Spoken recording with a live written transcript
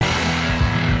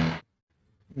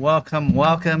Welcome.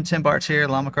 Tim Bart's here,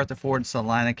 Lon MacArthur Ford,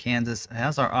 Salina, Kansas.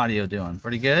 How's our audio doing?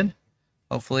 Pretty good?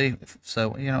 Hopefully.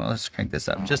 So, let's crank this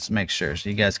up just to make sure so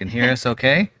you guys can hear us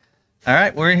okay. All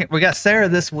right, we got Sarah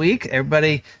this week.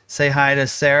 Everybody say hi to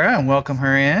Sarah and welcome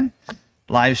her in.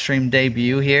 Live stream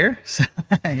debut here. So,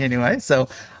 anyway,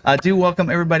 do welcome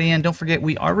everybody in. Don't forget,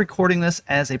 we are recording this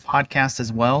as a podcast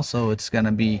as well, so it's going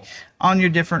to be on your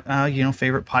different,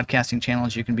 favorite podcasting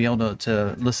channels. You can be able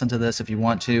to listen to this if you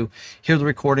want to. Hear the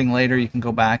recording later. You can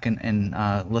go back and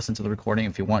listen to the recording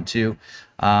if you want to.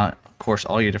 Of course,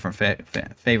 all your different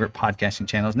favorite podcasting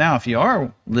channels. Now, if you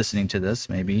are listening to this,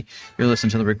 maybe you're listening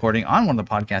to the recording on one of the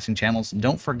podcasting channels,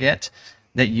 don't forget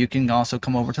that you can also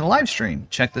come over to the live stream.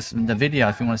 Check the video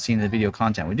if you want to see the video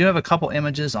content. We do have a couple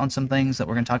images on some things that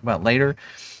we're going to talk about later.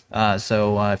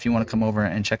 So if you want to come over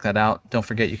and check that out, don't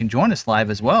forget you can join us live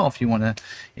as well if you want to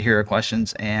hear our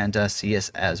questions and see us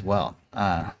as well.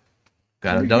 Got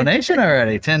a donation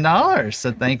already, $10.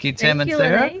 So thank you, Tim and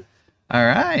Sarah. Lene. All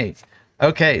right.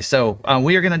 Okay, so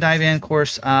we are going to dive in. Of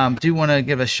course, do want to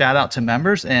give a shout out to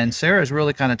members, and Sarah has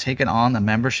really kind of taken on the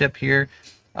membership here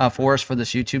for us for this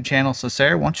YouTube channel. So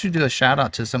Sarah, why don't you do a shout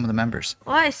out to some of the members?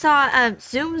 Well, I saw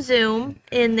Zoom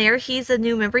in there. He's a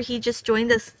new member. He just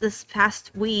joined us this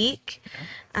past week.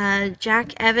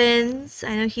 Jack Evans,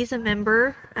 I know he's a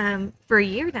member for a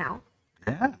year now.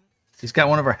 Yeah, he's got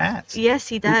one of our hats. Yes,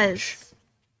 he does.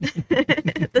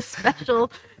 The special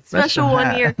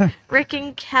 1 year. Rick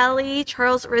and Kelly,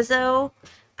 Charles Rizzo,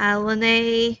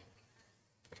 Lene.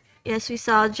 Yes, we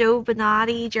saw Joe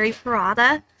Bonatti, Jerry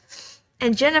Parada.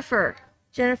 And Jennifer,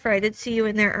 I did see you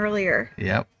in there earlier.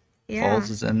 Yep. Yeah. Foles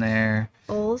is in there.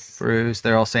 Foles. Bruce,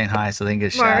 they're all saying hi, so they can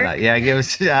get a Mark. shout out. Yeah, give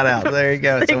us a shout out. There you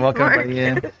go. So welcome everybody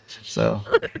in. So,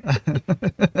 all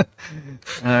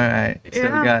right. So we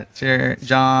got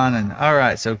John, and all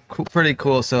right. So pretty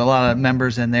cool. So a lot of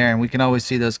members in there, and we can always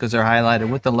see those because they're highlighted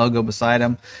with the logo beside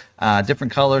them.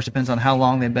 Different colors depends on how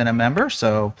long they've been a member.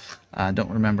 So don't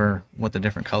remember what the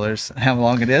different colors, how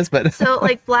long it is, but so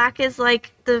like black is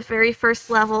like the very first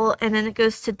level, and then it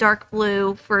goes to dark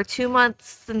blue for 2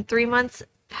 months, and 3 months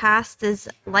past is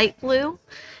light blue,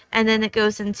 and then it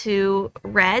goes into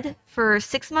red for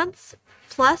 6 months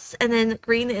plus, and then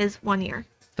green is 1 year.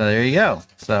 So there you go.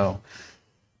 So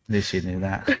at least you knew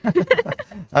that.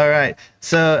 All right.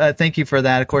 So thank you for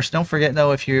that. Of course, don't forget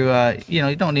though, if you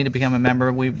you don't need to become a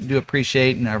member. We do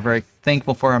appreciate and are very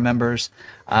thankful for our members,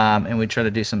 and we try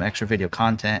to do some extra video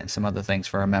content and some other things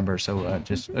for our members. So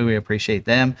we appreciate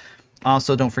them.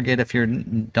 Also, don't forget, if you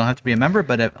don't have to be a member,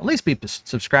 but at least be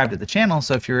subscribed to the channel.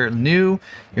 So if you're new,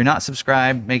 you're not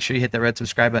subscribed, make sure you hit the red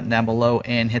subscribe button down below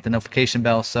and hit the notification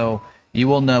bell so you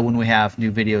will know when we have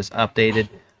new videos updated.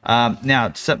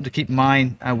 Now, something to keep in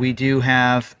mind, we do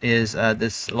have is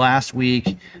this last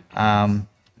week,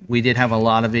 we did have a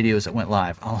lot of videos that went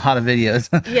live. A lot of videos.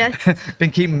 Yes.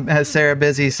 Been keeping Sarah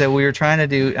busy, so we were trying to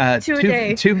do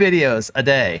two videos a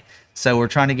day. So we're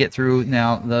trying to get through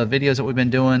now. The videos that we've been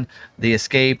doing, the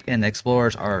Escape and the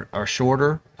Explorers are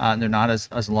shorter. They're not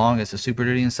as long as the Super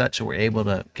Duty and such. So we're able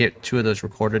to get 2 of those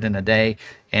recorded in a day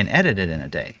and edited in a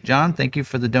day. John, thank you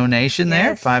for the donation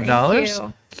there, $5. Thank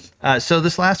you. So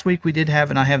this last week we did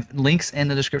have, and I have links in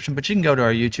the description, but you can go to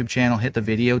our YouTube channel, hit the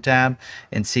video tab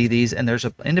and see these, and there's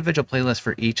an individual playlist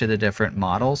for each of the different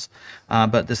models.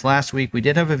 But this last week we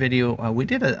did have a video. We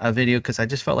did a video because I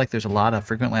just felt like there's a lot of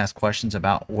frequently asked questions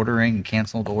about ordering and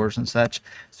canceled orders and such.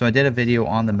 So I did a video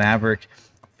on the Maverick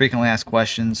frequently asked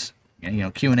questions,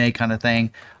 Q&A kind of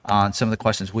thing on some of the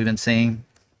questions we've been seeing.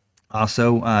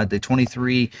 Also, the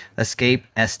 23 Escape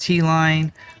ST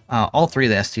line, all 3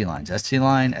 of the ST lines. ST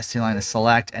line is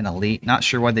Select, and Elite. Not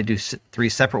sure why they do 3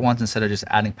 separate ones instead of just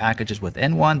adding packages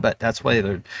within one, but that's why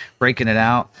they're breaking it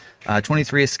out.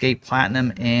 23 Escape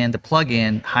Platinum, and the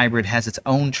plug-in hybrid has its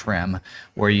own trim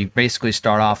where you basically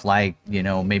start off like,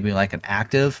 maybe like an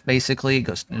active, basically.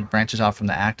 It branches off from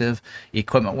the active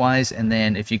equipment-wise, and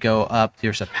then if you go up,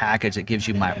 there's a package that gives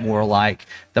you more like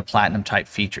the Platinum type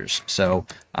features. So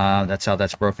that's how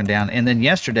that's broken down. And then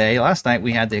last night,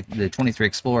 we had the 23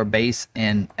 Explorer Base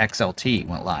and XLT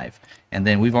went live. And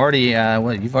then we've already,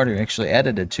 you've already actually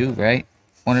edited 2, right?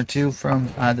 1 or 2 from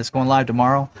that's going live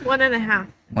tomorrow? 1.5.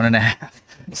 1.5.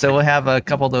 So we'll have a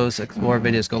couple of those Explorer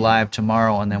videos go live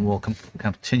tomorrow, and then we'll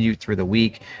continue through the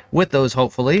week with those,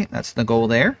 hopefully. That's the goal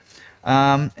there.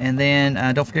 And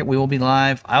then don't forget, we will be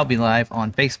live. I'll be live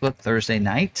on Facebook Thursday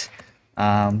night,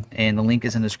 and the link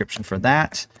is in the description for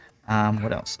that.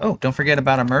 What else? Oh, don't forget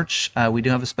about our merch. We do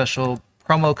have a special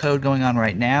promo code going on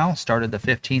right now, started the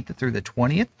 15th through the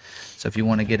 20th. So if you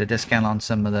want to get a discount on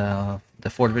some of the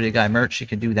Ford Video Guy merch, you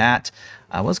can do that.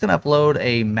 I was going to upload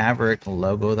a Maverick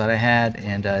logo that I had,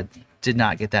 and did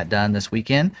not get that done this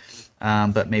weekend.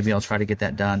 But maybe I'll try to get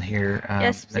that done here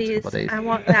Yes, next please. couple days. I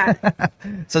want that.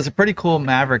 So it's a pretty cool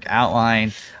Maverick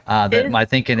outline. That my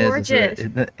thinking is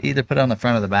either put it on the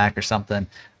front or the back or something.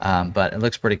 But it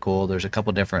looks pretty cool. There's a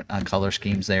couple different color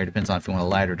schemes there. Depends on if you want a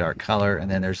light or dark color. And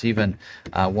then there's even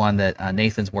one that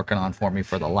Nathan's working on for me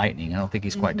for the Lightning. I don't think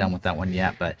he's quite done with that one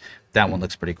yet, but that one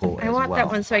looks pretty cool I want that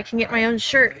one so I can get my own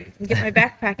shirt and get my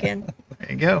backpack in.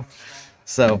 There you go.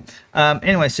 So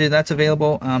anyway, so that's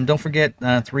available. Don't forget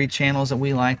 3 channels that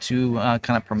we like to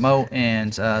kind of promote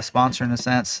and sponsor in a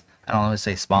sense. I don't always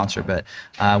say sponsor, but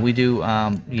we do,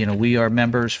 we are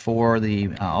members for the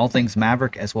All Things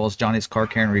Maverick as well as Johnny's Car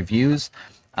Care and Reviews.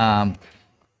 Wait,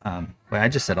 I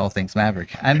just said All Things Maverick.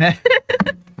 I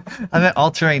meant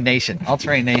All Terrain Nation. All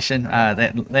Terrain Nation.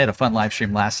 They had a fun live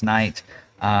stream last night.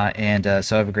 So I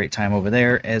have a great time over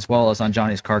there, as well as on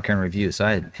Johnny's Car Care and Review. So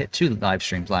I hit 2 live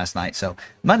streams last night. So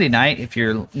Monday night, if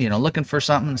you're looking for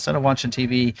something instead of watching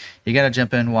TV, you got to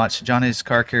jump in and watch Johnny's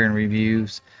Car Care and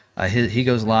Reviews. He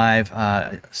goes live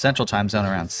Central Time Zone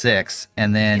around 6,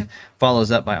 and then follows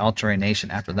up by All Terrain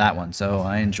Nation after that one. So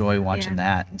I enjoy watching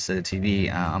that instead of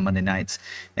TV on Monday nights.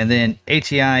 And then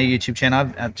ATI YouTube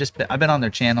channel. I've been on their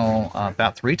channel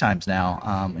about 3 times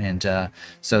now,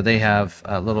 so they have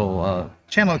a little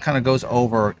channel that kind of goes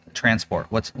over transport.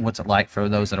 What's it like for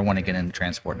those that want to get into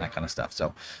transport and that kind of stuff.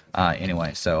 So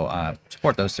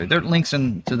support those 3. Their links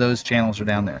to those channels are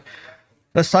down there.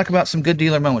 Let's talk about some good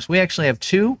dealer moments. We actually have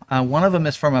 2. One of them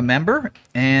is from a member,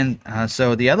 and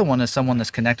so the other one is someone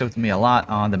that's connected with me a lot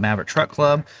on the Maverick Truck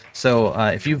Club. So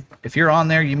if you're on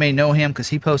there, you may know him because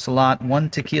he posts a lot. 1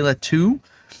 Tequila 2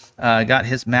 got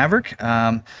his Maverick,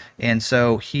 and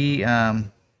so he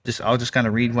I'll just kind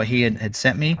of read what he had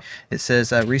sent me. It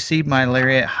says, received my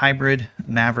Lariat Hybrid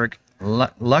Maverick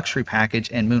luxury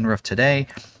package and moonroof today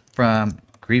from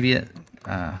Gervais.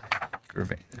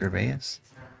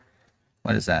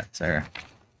 What is that, Sarah?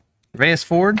 Gervais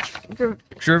Ford?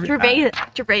 Gervais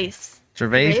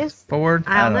Ford?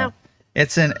 I don't know.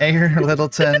 It's in Ayer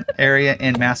Littleton area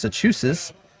in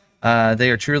Massachusetts.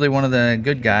 They are truly one of the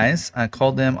good guys. I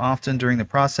called them often during the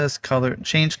process,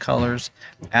 changed colors,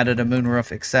 added a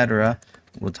moonroof, etc.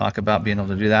 We'll talk about being able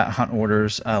to do that on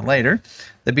orders later.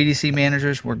 The BDC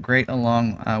managers were great,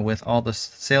 along with all the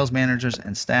sales managers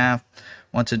and staff.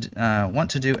 Want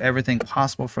to do everything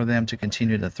possible for them to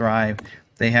continue to thrive.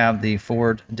 They have the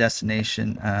Ford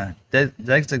designation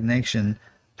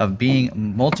of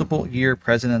being multiple year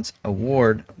President's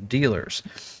Award dealers.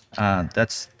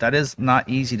 That is not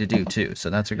easy to do too, so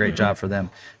that's a great job for them.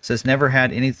 It says never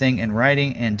had anything in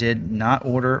writing and did not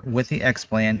order with the X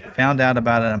Plan. Found out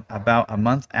about a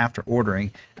month after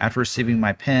ordering, after receiving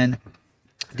my pen.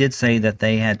 Did say that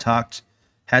they had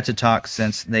to talk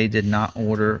since they did not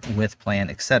order with plan,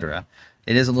 etc.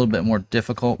 It is a little bit more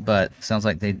difficult, but it sounds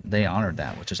like they honored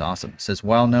that, which is awesome. It says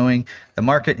while knowing the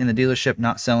market in the dealership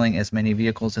not selling as many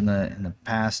vehicles in the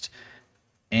past,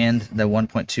 and the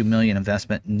 1.2 million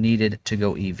investment needed to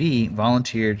go EV,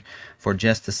 volunteered for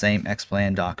just the same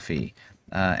X-Plan doc fee.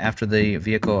 After the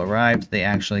vehicle arrived, they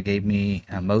actually gave me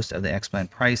most of the X-Plan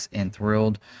price, and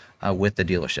thrilled with the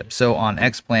dealership. So on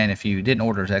X-Plan, if you didn't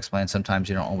order X-Plan, sometimes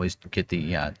you don't always get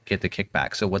the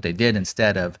kickback. So what they did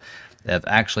instead of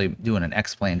actually doing an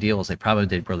X-Plan deal is they probably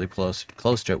did really close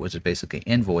to it, which is basically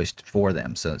invoiced for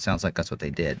them. So it sounds like that's what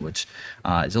they did, which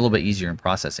is a little bit easier in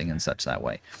processing and such that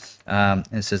way.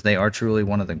 It says they are truly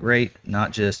one of the great,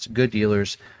 not just good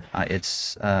dealers.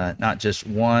 It's not just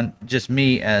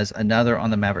me, as another on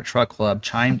the Maverick Truck Club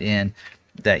chimed in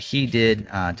that he did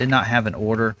not have an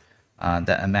order,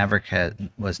 that a Maverick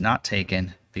was not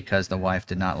taken because the wife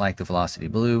did not like the Velocity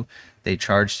Blue. They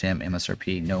charged him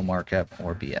MSRP, no markup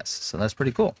or BS. So that's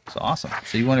pretty cool. So awesome.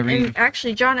 So you want to read? And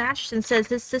actually, John Ashton says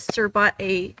his sister bought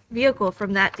a vehicle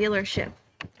from that dealership.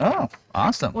 Oh,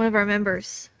 awesome. One of our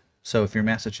members. So if you're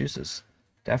Massachusetts,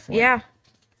 definitely. Yeah.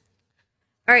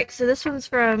 All right. So this one's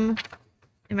from,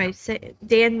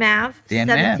 Dan Mav, Dan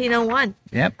Mav. 1701.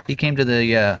 Yep. He came to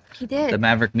the He did. the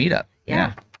Maverick meetup.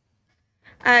 Yeah.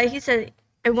 He said,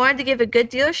 I wanted to give a good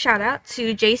dealer shout out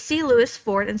to J.C. Lewis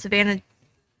Ford in Savannah,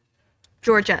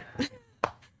 Georgia.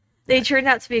 They turned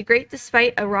out to be great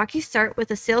despite a rocky start with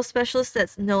a sales specialist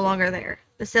that's no longer there.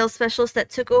 The sales specialist that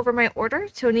took over my order,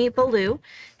 Tony Ballou,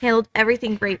 handled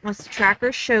everything great once the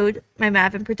tracker showed my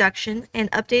MAV in production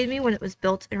and updated me when it was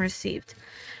built and received.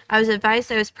 I was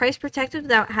advised I was price protected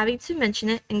without having to mention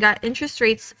it, and got interest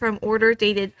rates from order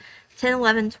dated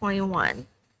 10/11/21.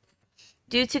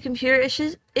 Due to computer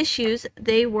issues,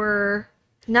 they were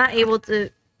not able to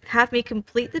have me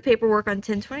complete the paperwork on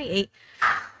 10/28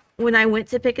 when I went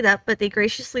to pick it up, but they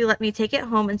graciously let me take it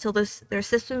home until their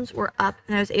systems were up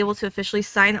and I was able to officially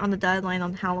sign on the deadline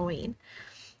on Halloween.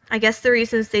 I guess the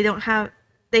reasons they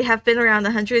have been around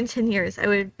 110 years. I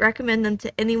would recommend them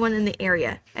to anyone in the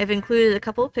area. I've included a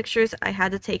couple of pictures. I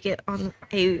had to take it on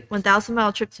a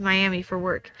 1,000-mile trip to Miami for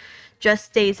work,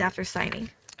 just days after signing.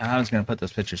 I was going to put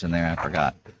those pictures in there. I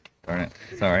forgot. Darn it.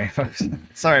 Sorry, folks.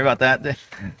 Sorry about that.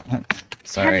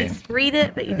 Sorry. Had me read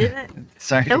it, but you didn't.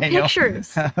 Sorry, No Daniel.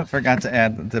 pictures. I forgot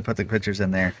to put the pictures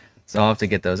in there. So I'll have to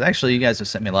get those. Actually, you guys have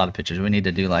sent me a lot of pictures. We need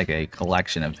to do like a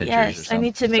collection of pictures. Or Yes, something I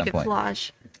need to at make some a point.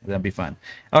 collage. That'd be fun.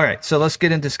 All right, so let's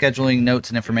get into scheduling notes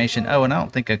and information. Oh, and I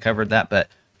don't think I covered that, but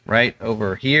right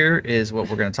over here is what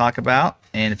we're going to talk about.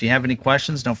 And if you have any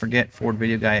questions, don't forget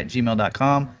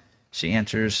fordvideoguy@gmail.com. She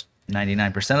answers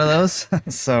 99% of those,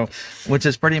 so which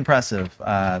is pretty impressive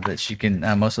that she can.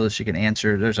 Most of those she can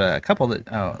answer. There's a couple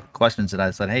that questions that I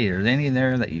said, hey, is there any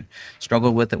there that you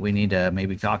struggled with that we need to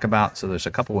maybe talk about? So there's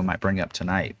a couple we might bring up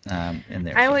tonight in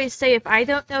there. I always say if I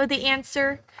don't know the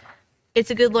answer, it's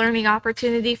a good learning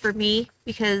opportunity for me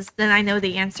because then I know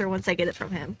the answer once I get it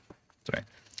from him. That's right.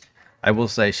 I will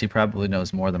say she probably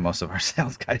knows more than most of our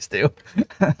sales guys do.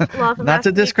 Well, Not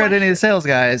to discredit any of the sales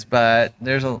guys, but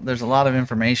there's a lot of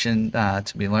information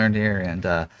to be learned here, and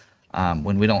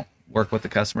when we don't work with the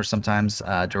customer sometimes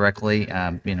directly,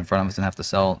 being in front of us and have to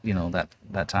sell,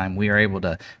 that time, we are able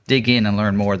to dig in and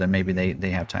learn more than maybe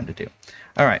they have time to do.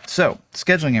 All right, so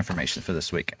scheduling information for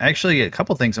this week. Actually, a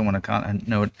couple things I want to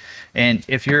note. And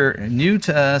if you're new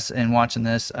to us and watching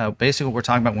this, basically what we're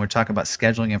talking about when we're talking about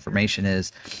scheduling information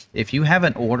is if you have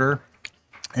an order,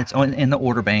 it's in the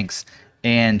order banks,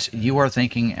 and you are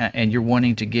thinking and you're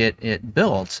wanting to get it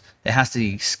built, it has to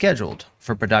be scheduled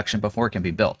for production before it can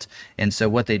be built. And so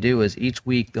what they do is each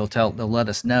week they'll let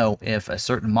us know if a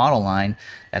certain model line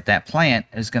at that plant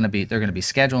is they're going to be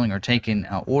scheduling or taking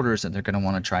orders that they're going to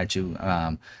want to try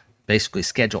to basically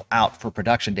schedule out for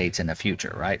production dates in the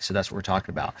future, right? So that's what we're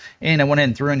talking about. And I went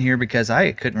and threw in here because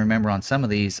I couldn't remember on some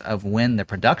of these of when the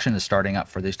production is starting up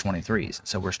for these 23s.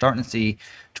 So we're starting to see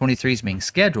 23s being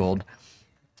scheduled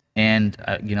and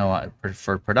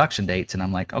for production dates, and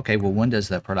I'm like, okay, well, when does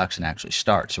the production actually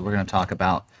start? So we're going to talk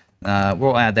about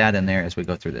we'll add that in there as we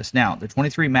go through this. Now, the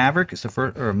 23 Maverick is the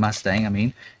first, or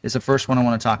Mustang, is the first one I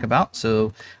want to talk about.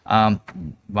 So,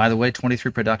 by the way, 23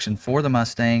 production for the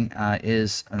Mustang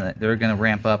is they're going to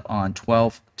ramp up on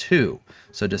 12/2.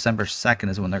 So December 2nd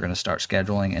is when they're going to start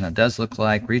scheduling, and it does look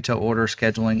like retail order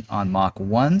scheduling on Mach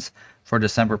 1s for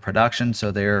December production. So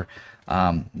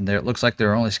it looks like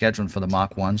they're only scheduling for the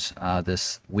Mach 1s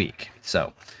this week.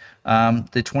 So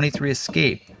the 23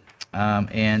 Escape,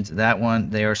 and that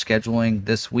one they are scheduling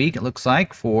this week, it looks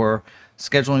like, for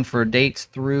scheduling for dates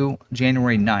through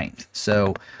January 9th.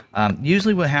 So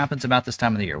usually what happens about this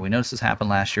time of the year, we noticed this happened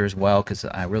last year as well, because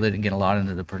I really didn't get a lot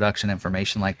into the production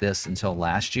information like this until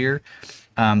last year.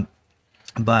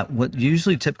 But what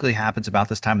usually typically happens about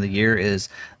this time of the year is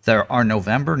there are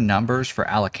November numbers for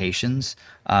allocations,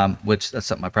 which that's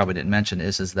something I probably didn't mention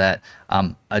is that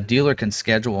a dealer can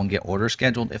schedule and get orders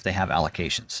scheduled if they have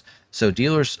allocations. So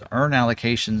dealers earn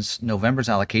allocations, November's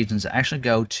allocations actually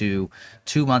go to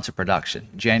 2 months of production,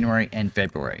 January and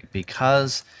February,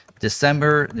 because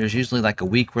December, there's usually like a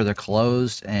week where they're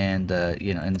closed and,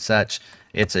 and such.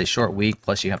 It's a short week,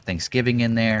 plus you have Thanksgiving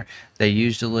in there. They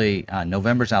usually,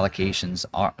 November's allocations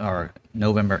are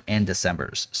November and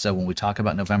December's. So when we talk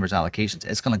about November's allocations,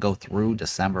 it's going to go through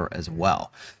December as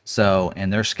well. So,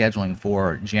 and they're scheduling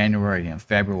for January and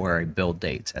February build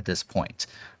dates at this point.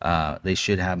 They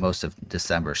should have most of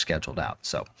December scheduled out.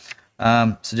 So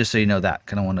just so you know that,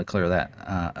 kind of want to clear that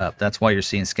up. That's why you're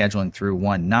seeing scheduling through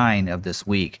 1/9 of this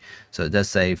week. So it does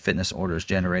say fitness orders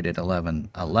generated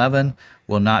 11/11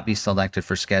 will not be selected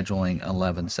for scheduling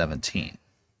 11/17.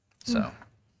 So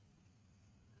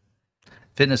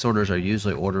fitness orders are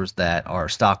usually orders that are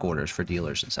stock orders for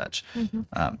dealers and such.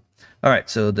 All right,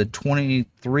 so the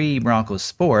 23 Broncos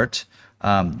Sport,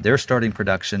 they're starting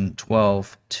production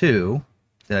 12/2.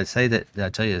 Did I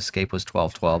tell you Escape was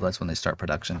 12/12? That's when they start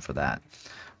production for that.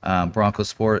 Bronco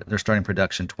Sport, they're starting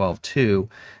production 12/2,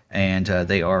 and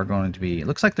they are going to be, it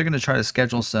looks like they're going to try to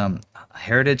schedule some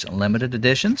Heritage limited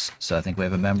editions. So I think we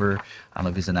have a member, I don't know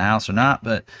if he's in the house or not,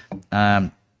 but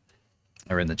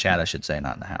or in the chat, I should say,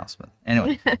 not in the house. But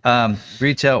anyway,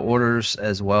 retail orders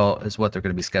as well is what they're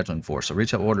going to be scheduling for. So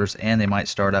retail orders, and they might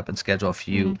start up and schedule a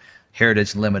few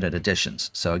Heritage Limited editions.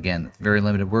 So again, very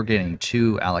limited. We're getting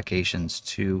 2 allocations,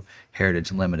 2 Heritage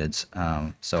Limiteds.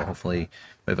 So hopefully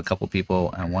we have a couple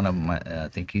people, and one of them, I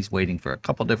think he's waiting for a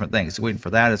couple different things. He's waiting for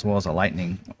that as well as a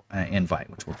Lightning invite,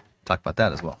 which we'll talk about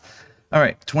that as well. All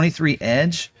right, 23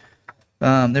 Edge.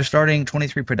 They're starting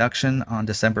 23 production on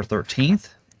December 13th.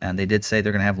 And they did say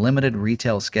they're going to have limited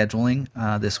retail scheduling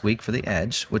this week for the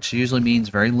Edge, which usually means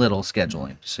very little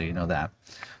scheduling. So you know that.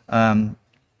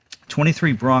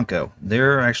 23 Bronco.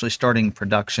 They're actually starting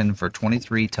production for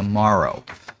 23 tomorrow.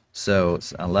 So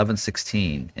it's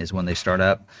 11/16 is when they start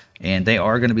up. And they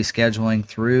are going to be scheduling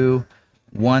through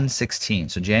 1/16.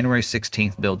 So January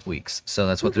 16th build weeks. So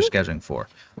that's what they're scheduling for.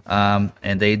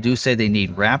 And they do say they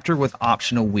need Raptor with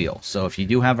optional wheel. So if you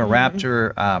do have a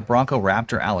Raptor, Bronco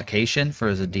Raptor allocation for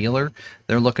as a dealer,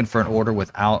 they're looking for an order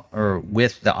without or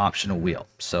with the optional wheel.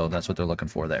 So that's what they're looking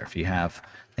for there. If you have,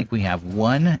 I think we have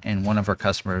one, and one of our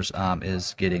customers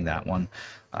is getting that one.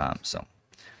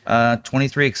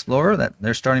 23 Explorer, that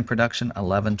they're starting production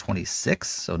 11/26,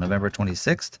 so November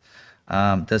 26th.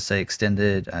 Does say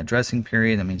extended dressing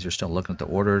period. That means you're still looking at the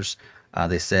orders.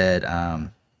 They said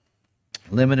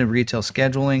limited retail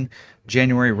scheduling.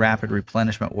 January rapid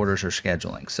replenishment orders are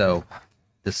scheduling. So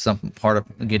this is some part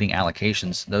of getting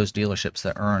allocations. Those dealerships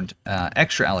that earned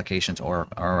extra allocations or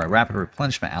rapid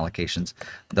replenishment allocations,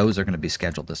 those are going to be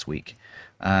scheduled this week.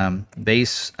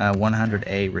 Base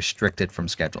 100A restricted from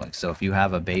scheduling. So if you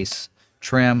have a base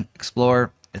trim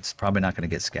Explorer, it's probably not going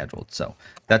to get scheduled. So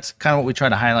that's kind of what we try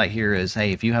to highlight here is,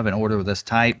 hey, if you have an order of this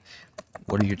type,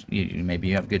 what are you maybe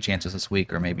you have good chances this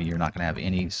week, or maybe you're not going to have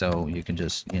any. So you can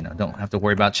just, don't have to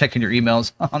worry about checking your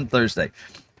emails on Thursday.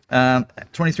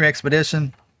 23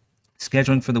 Expedition,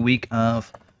 scheduling for the week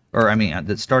of,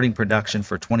 the starting production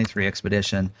for 23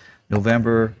 Expedition,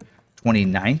 November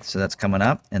 29th. So that's coming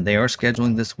up. And they are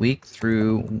scheduling this week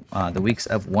through the weeks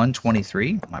of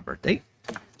 1/23, my birthday.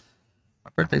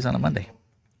 My birthday's on a Monday.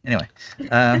 Anyway,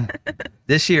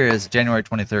 this year is January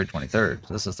 23rd, 23rd.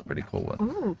 So this is a pretty cool one.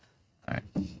 Ooh. All right.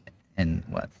 And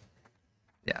what?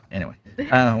 Yeah, anyway.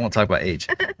 I won't talk about age.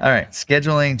 All right.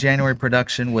 Scheduling January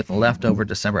production with leftover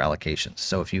December allocations.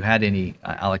 So if you had any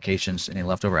allocations, any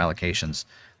leftover allocations,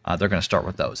 they're going to start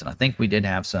with those. And I think we did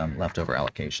have some leftover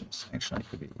allocations. Actually, I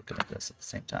could be looking at this at the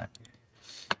same time.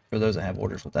 For those that have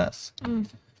orders with us.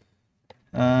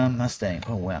 Mustang.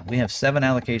 Oh, wow. We have 7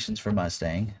 allocations for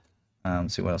Mustang.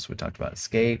 Let's see what else we talked about.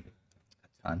 Escape.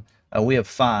 We have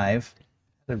 5.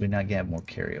 Did we not get more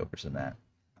carryovers than that?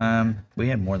 We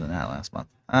had more than that last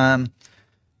month.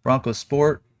 Bronco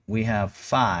Sport, we have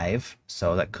 5,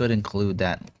 so that could include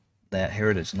that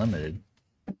Heritage Limited,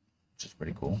 which is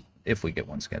pretty cool if we get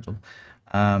one scheduled.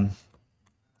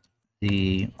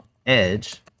 The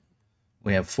Edge,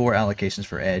 we have 4 allocations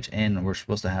for Edge, and we're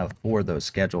supposed to have 4 of those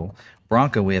scheduled.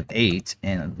 Bronco, we have 8,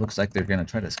 and it looks like they're going to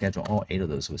try to schedule all 8 of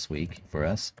those this week for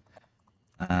us.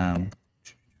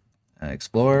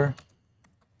 Explorer,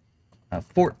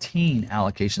 14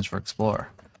 allocations for Explorer.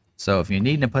 So if you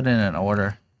need to put in an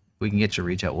order, we can get your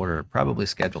retail order probably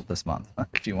scheduled this month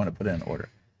if you want to put in an order.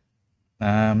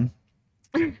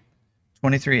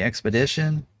 23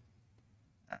 Expedition,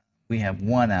 we have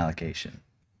 1 allocation.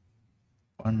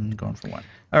 One going for 1.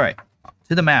 All right,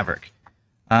 to the Maverick.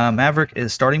 Maverick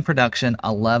is starting production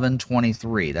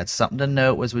 11/23. That's something to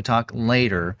note as we talk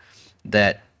later,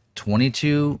 that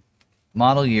 22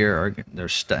 model year, they're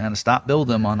going to stop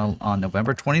building them on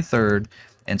November 23rd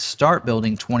and start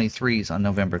building 23s on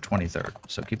November 23rd.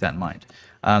 So keep that in mind.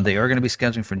 They are going to be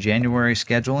scheduling for January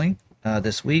scheduling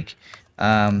this week.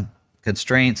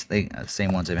 Constraints,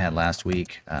 same ones they've had last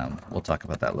week. We'll talk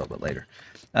about that a little bit later.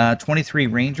 23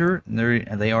 Ranger,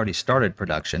 they already started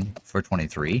production for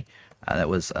 23. That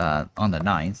was on the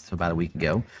 9th, so about a week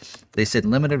ago. They said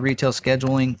limited retail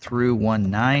scheduling through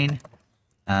 1/9.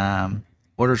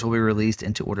 Orders will be released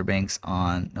into order banks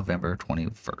on November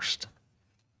 21st.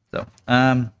 So,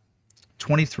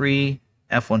 23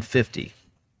 F-150.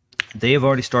 They have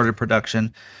already started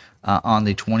production on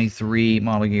the 23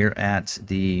 model year at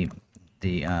the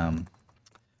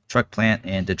truck plant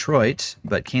in Detroit,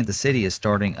 but Kansas City is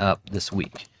starting up this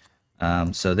week.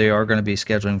 So they are going to be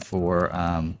scheduling for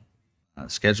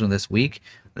scheduling this week.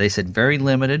 They said very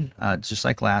limited, just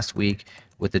like last week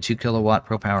with the 2 kilowatt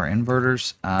Pro Power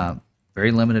inverters.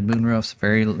 Very limited moonroofs,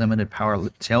 very limited power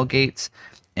tailgates,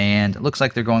 and it looks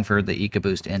like they're going for the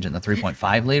EcoBoost engine, the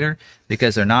 3.5 liter,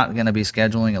 because they're not going to be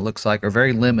scheduling, it looks like, or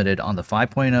very limited on the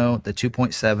 5.0, the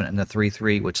 2.7, and the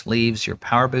 3.3, which leaves your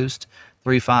Power Boost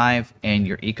 3.5 and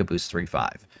your EcoBoost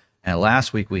 3.5. And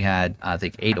last week we had, I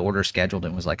think, 8 orders scheduled,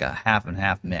 and it was like a half and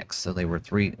half mix. So they were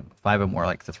 5 of them were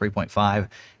like the 3.5,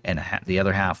 and the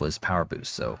other half was Power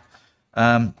Boost. So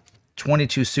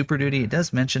 22 Super Duty, it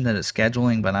does mention that it's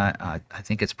scheduling, but I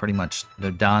think it's pretty much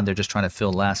they're done. They're just trying to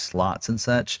fill last slots and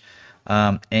such.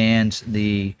 And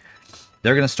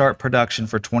they're going to start production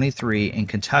for 23 in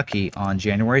Kentucky on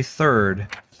January 3rd,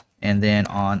 and then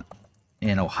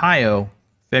in Ohio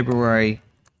February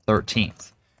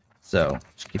 13th. So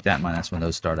just keep that in mind. That's when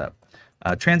those start up.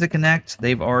 Transit Connect,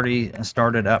 they've already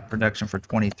started up production for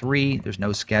 23. There's no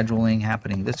scheduling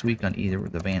happening this week on either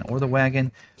the van or the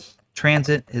wagon.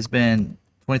 Transit has been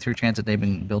 23 Transit. They've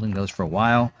been building those for a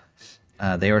while.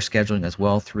 They are scheduling as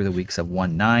well through the weeks of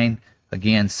 1-9.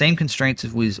 Again, same constraints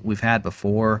as we've had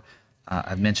before.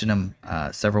 I've mentioned them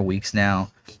several weeks now.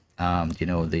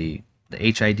 The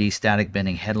HID static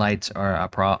bending headlights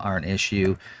are an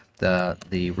issue. The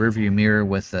rearview mirror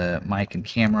with the mic and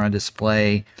camera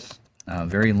display,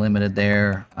 very limited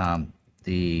there. A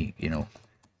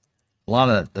lot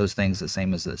of those things the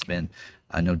same as it's been,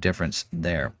 no difference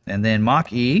there. And then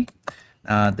Mach-E,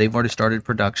 they've already started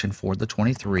production for the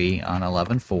 23 on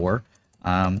 11/4.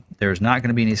 There's not going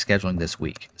to be any scheduling this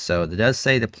week. So it does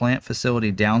say the plant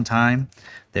facility downtime.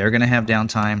 They're going to have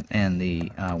downtime in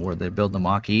where they build the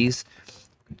Mach-E's,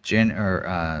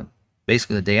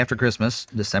 basically the day after Christmas,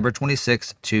 December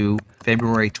 26th to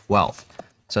February 12th.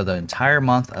 So the entire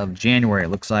month of January, it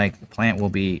looks like the plant will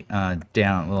be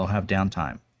down. We'll have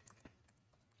downtime.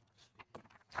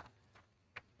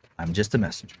 I'm just a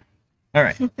messenger. All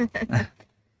right.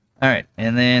 All right,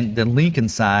 and then the Lincoln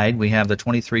side, we have the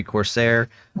 23 Corsair.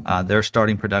 They're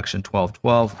starting production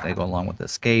 12/12. They go along with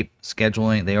Escape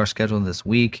scheduling. They are scheduling this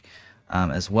week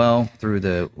as well through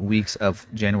the weeks of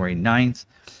January 9th.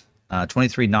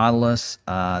 23 Nautilus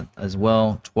as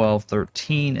well.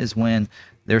 12/13 is when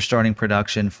they're starting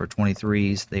production for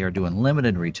 23s. They are doing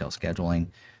limited retail scheduling.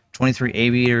 23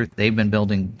 Aviator, they've been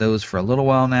building those for a little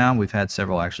while now. We've had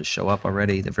several actually show up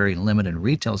already. The very limited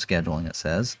retail scheduling, it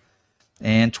says.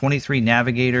 And 23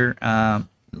 Navigator,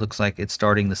 looks like it's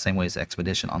starting the same way as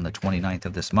Expedition on the 29th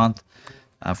of this month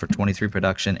for 23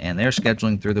 production, and they're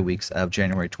scheduling through the weeks of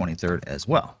January 23rd as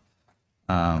well.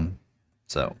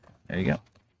 So there you go.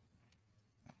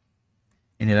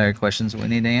 Any other questions we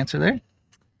need to answer there?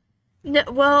 No,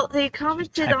 well, they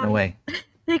commented Typing away.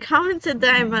 They commented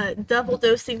that I'm double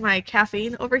dosing my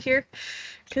caffeine over here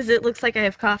because it looks like I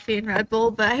have coffee and Red Bull,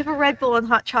 but I have a Red Bull and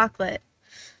hot chocolate.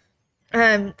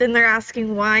 Then they're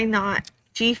asking why not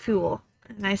G Fuel,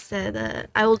 and I said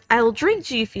I will drink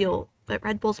G Fuel, but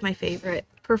Red Bull's my favorite,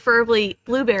 preferably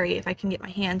blueberry if I can get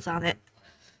my hands on it.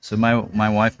 So my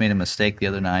wife made a mistake the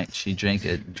other night. She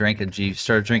started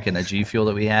drinking a G Fuel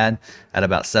that we had at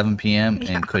about 7 p.m.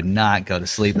 and could not go to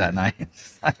sleep that night.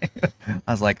 I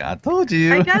was like, I told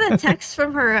you. I got a text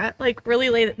from her like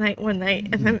really late at night one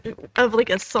night, and of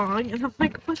like a song, and I'm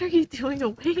like, "What are you doing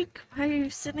awake? Why are you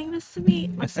sending this to me?"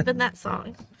 It must have been that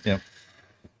song. Yep.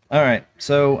 All right.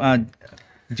 So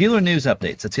dealer news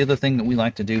updates. That's the other thing that we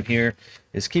like to do here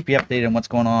is keep you updated on what's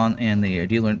going on in the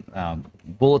dealer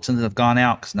bulletins that have gone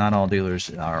out, because not all dealers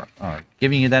are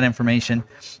giving you that information.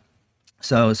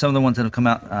 So some of the ones that have come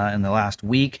out in the last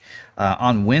week,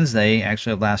 on Wednesday,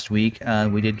 actually last week,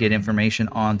 we did get information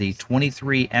on the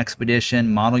 23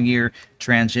 Expedition model year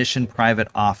transition private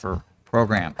offer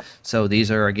program. So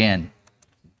these are, again,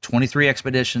 23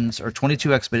 expeditions or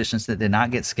 22 expeditions that did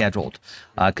not get scheduled,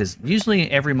 because usually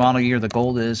every model year the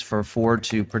goal is for Ford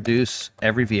to produce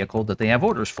every vehicle that they have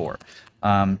orders for,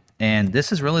 and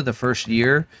this is really the first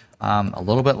year, a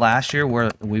little bit last year, where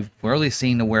we've really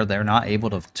seen to where they're not able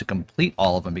to complete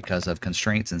all of them because of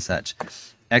constraints and such.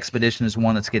 Expedition is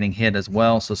one that's getting hit as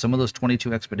well, so some of those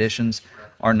 22 expeditions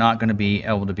are not going to be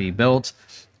able to be built,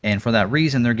 and for that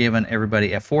reason they're giving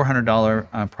everybody a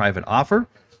 $400 private offer.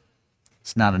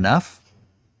 It's not enough.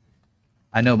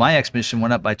 I know my Expedition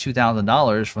went up by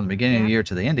 $2,000 from the beginning of the year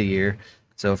to the end of the year.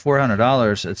 So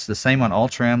 $400, it's the same on all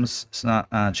trims. It's not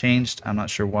changed. I'm not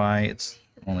sure why it's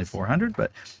only $400,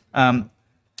 but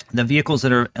the vehicles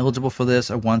that are eligible for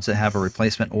this are ones that have a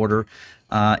replacement order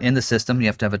in the system. You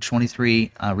have to have a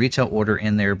 23 retail order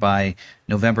in there by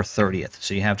November 30th.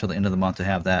 So you have till the end of the month to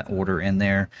have that order in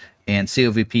there. And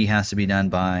COVP has to be done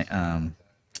by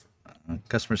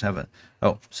customers have a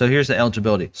so here's the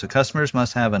eligibility. So customers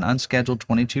must have an unscheduled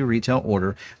 22 retail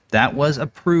order that was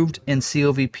approved in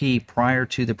COVP prior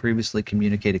to the previously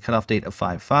communicated cutoff date of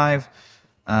 5/5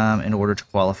 in order to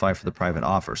qualify for the private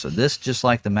offer. So this, just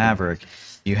like the Maverick,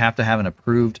 you have to have an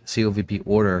approved COVP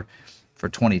order for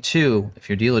 22. If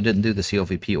your dealer didn't do the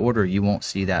COVP order, you won't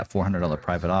see that $400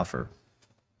 private offer.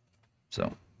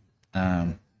 So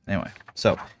anyway,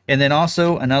 and then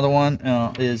also another one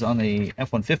is on the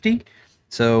F-150.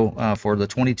 So for the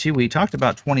 22, we talked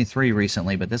about 23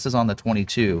 recently, but this is on the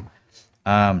 22.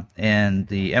 And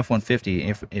the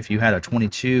F-150, if you had a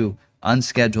 22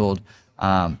 unscheduled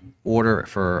order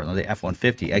for the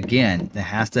F-150, again, it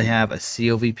has to have a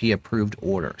COVP approved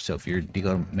order. So if you're you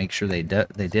go to make sure they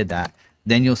did that,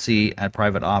 then you'll see a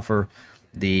private offer.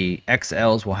 The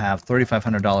XLs will have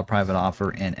 $3,500 private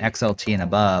offer, and XLT and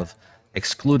above,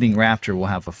 excluding Raptor, will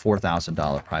have a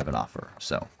 $4,000 private offer.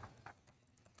 So,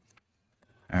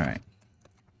 all right.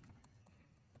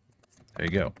 There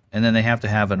you go. And then they have to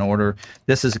have an order.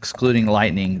 This is excluding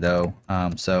Lightning, though.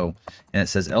 And it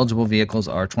says eligible vehicles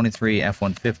are 23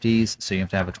 F-150s. So you have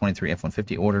to have a 23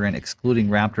 F-150 order in, excluding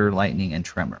Raptor, Lightning, and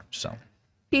Tremor. So.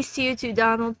 Peace to you too,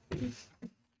 Donald.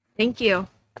 Thank you.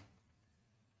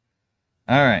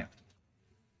 All right.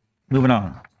 Moving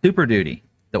on. Super Duty.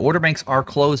 The order banks are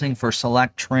closing for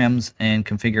select trims and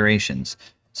configurations.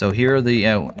 So here are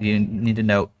the, you need to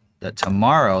note that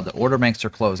tomorrow the order banks are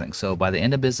closing. So by the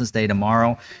end of business day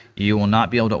tomorrow, you will not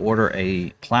be able to order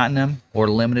a Platinum or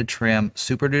limited trim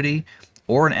Super Duty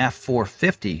or an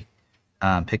F450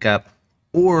 pickup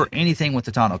or anything with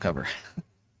the tonneau cover.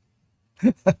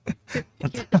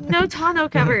 No tonneau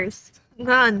covers.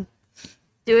 None.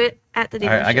 Do it at the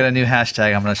dealership. All right, I got a new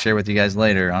hashtag I'm going to share with you guys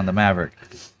later on the Maverick.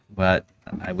 But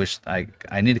I wish I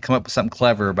need to come up with something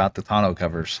clever about the tonneau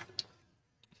covers.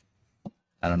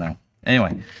 I don't know.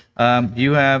 Anyway,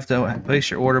 you have to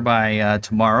place your order by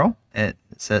tomorrow. It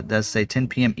does say 10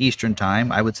 p.m. Eastern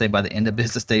time. I would say by the end of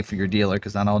business day for your dealer,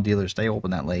 because not all dealers stay open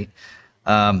that late.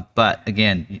 But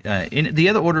again, the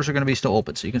other orders are going to be still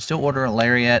open, so you can still order a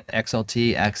Lariat,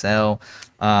 XLT, XL,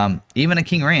 even a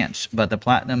King Ranch. But the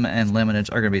Platinum and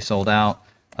Limiteds are going to be sold out,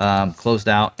 closed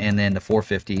out, and then the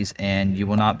 450s, and you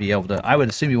will not be able to. I would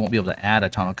assume you won't be able to add a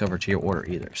tonneau cover to your order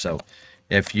either. So.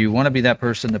 If you want to be that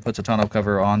person that puts a tonneau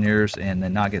cover on yours and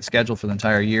then not get scheduled for the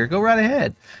entire year, go right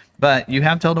ahead. But you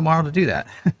have till tomorrow to do that.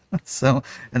 So,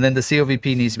 and then the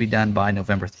COVP needs to be done by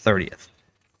November 30th.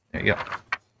 There you go.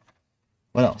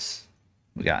 What else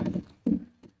we got?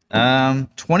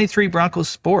 23 Broncos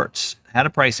Sports had a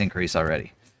price increase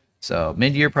already. So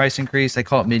mid-year price increase. They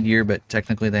call it mid-year, but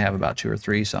technically they have about 2 or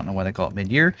 3. So I don't know why they call it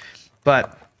mid-year.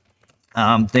 But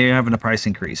they're having a price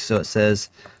increase. So it says...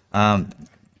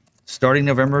 starting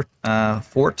November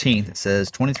 14th, it says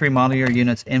 23 model year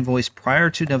units invoiced prior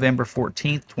to November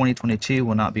 14th, 2022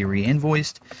 will not be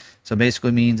re-invoiced. So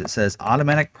basically means it says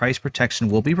automatic price protection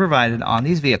will be provided on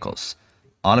these vehicles.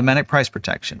 Automatic price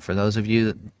protection. For those of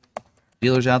you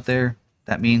dealers out there,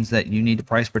 that means that you need to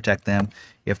price protect them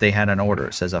if they had an order.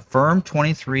 It says a firm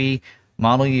 23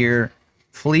 model year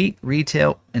fleet,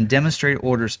 retail, and demonstrator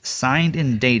orders signed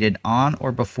and dated on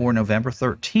or before November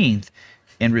 13th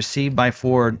and received by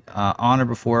Ford on or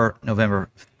before November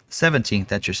 17th,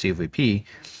 that's your CVP,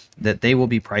 that they will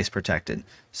be price protected.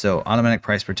 So automatic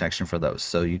price protection for those.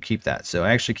 So you keep that. So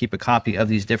I actually keep a copy of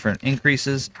these different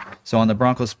increases. So on the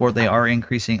Bronco Sport, they are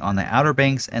increasing on the Outer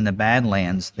Banks and the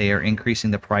Badlands. They are increasing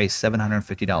the price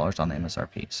 $750 on the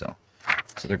MSRP. So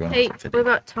they're going. Hey, what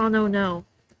about tonneau? No.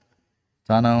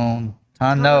 Tonneau.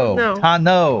 I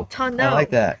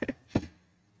like that.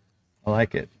 I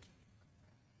like it.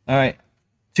 All right.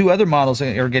 2 other models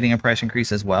are getting a price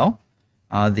increase as well.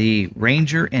 The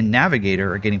Ranger and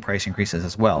Navigator are getting price increases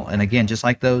as well. And again, just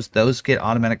like those get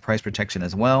automatic price protection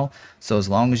as well. So as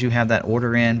long as you have that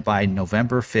order in by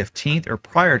November 15th or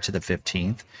prior to the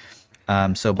 15th,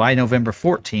 so by November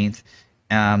 14th,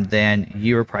 then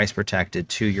you are price protected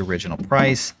to your original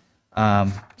price.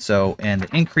 And the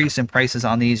increase in prices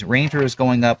on these, Ranger is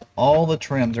going up. All the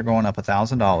trims are going up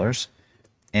 $1,000.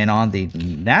 And on the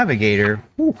Navigator,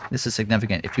 this is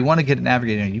significant. If you want to get a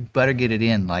Navigator, you better get it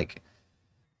in like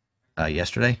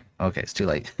yesterday. Okay, it's too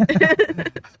late.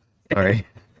 Sorry.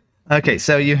 Okay,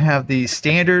 so you have the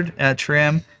standard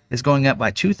trim is going up by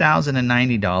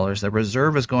 $2,090. The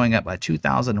Reserve is going up by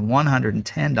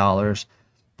 $2,110.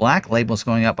 Black Label is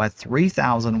going up by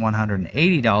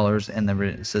 $3,180, and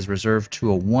it says Reserve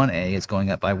 201A is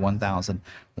going up by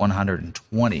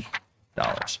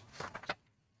 $1,120.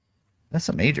 That's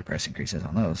some major price increases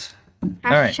on those.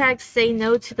 Hashtag all right. Say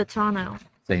no to the tonneau.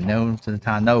 Say no to the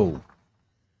tonneau.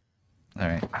 All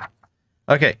right.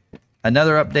 Okay.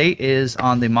 Another update is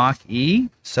on the Mach-E.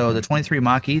 So the 23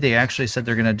 Mach-E, they actually said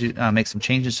they're going to do make some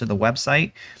changes to the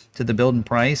website, to the build and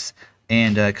price,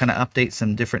 and kind of update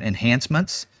some different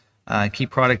enhancements. Key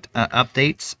product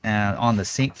updates on the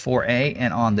Sync 4A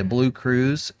and on the Blue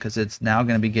Cruise, because it's now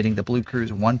going to be getting the Blue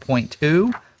Cruise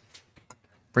 1.2.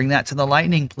 Bring that to the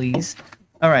Lightning, please.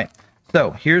 All right.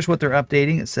 So here's what they're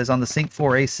updating. It says on the Sync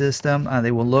 4A system,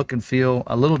 they will look and feel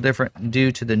a little different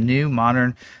due to the new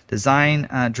modern design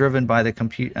driven by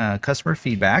the customer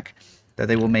feedback. that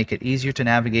they will make it easier to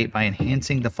navigate by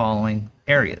enhancing the following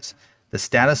areas. The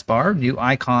status bar, new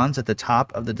icons at the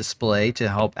top of the display to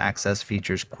help access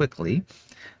features quickly.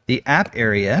 The app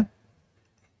area,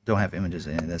 don't have images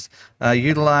in this.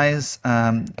 Utilize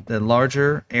the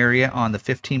larger area on the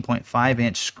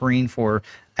 15.5-inch screen for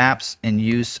apps in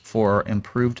use for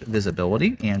improved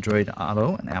visibility, Android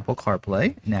Auto and Apple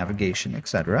CarPlay, navigation,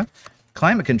 etc.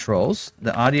 Climate controls,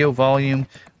 the audio volume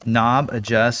knob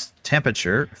adjusts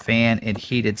temperature, fan, and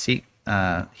heated seat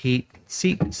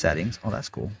settings. Oh, that's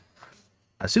cool.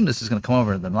 I assume this is going to come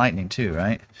over to the Lightning too,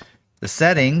 right? The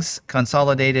settings,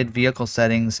 consolidated vehicle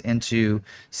settings into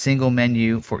single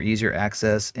menu for easier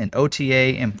access, and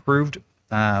OTA improved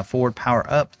forward power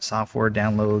up software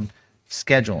download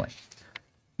scheduling.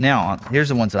 Now, here's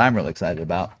the ones that I'm really excited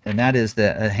about, and that is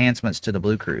the enhancements to the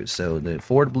Blue Cruise. So the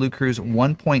Ford Blue Cruise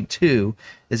 1.2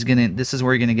 this is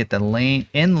where you're gonna get the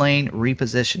in-lane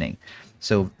repositioning.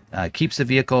 So keeps the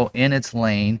vehicle in its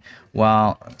lane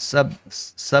while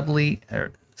subtly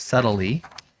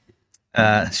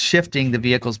shifting the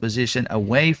vehicle's position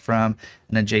away from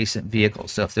an adjacent vehicle.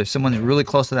 So if there's someone who's really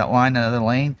close to that line in another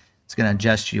lane, it's going to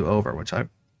adjust you over, which I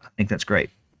think that's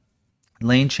great.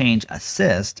 Lane change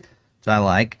assist, which I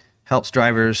like, helps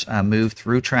drivers move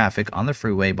through traffic on the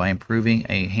freeway by improving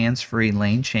a hands-free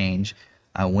lane change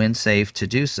when safe to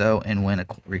do so and when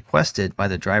requested by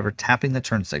the driver tapping the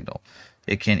turn signal.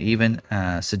 It can even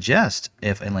suggest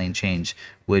if a lane change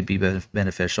would be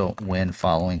beneficial when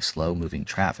following slow-moving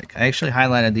traffic. I actually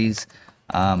highlighted these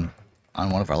on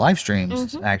one of our live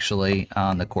streams, actually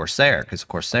on the Corsair, because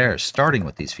Corsair is starting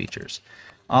with these features.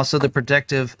 Also, the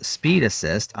Protective Speed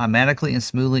Assist automatically and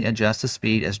smoothly adjusts the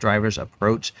speed as drivers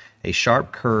approach a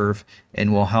sharp curve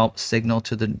and will help signal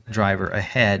to the driver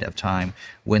ahead of time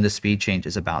when the speed change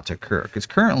is about to occur. Because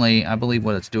currently, I believe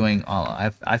what it's doing,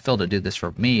 I feel to do this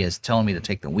for me, is telling me to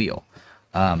take the wheel.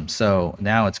 So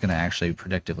now it's going to actually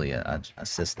predictively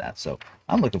assist that. So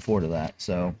I'm looking forward to that.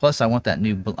 So plus I want that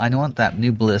new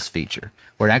Bliss feature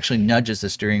where it actually nudges the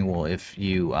steering wheel if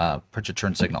you put your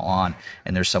turn signal on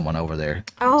and there's someone over there.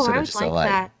 Oh, So I there's would just like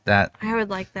a that. I would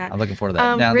like that. I'm looking forward to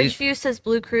that. Now, Ridgeview says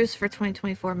Blue Cruise for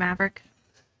 2024 Maverick.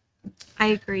 I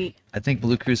agree. I think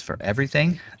Blue Cruise for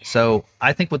everything. So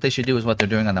I think what they should do is what they're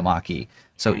doing on the Mach-E.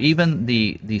 So even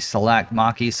the Select,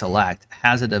 Mach-E Select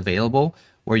has it available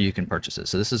where you can purchase it.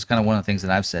 So this is kind of one of the things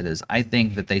that I've said is I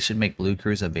think that they should make Blue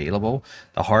Cruise available,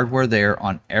 the hardware there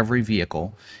on every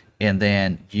vehicle, and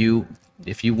then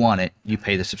if you want it, you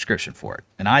pay the subscription for it.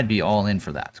 And I'd be all in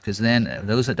for that because then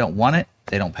those that don't want it,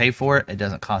 they don't pay for it. It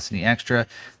doesn't cost any extra.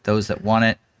 Those that want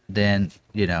it, then,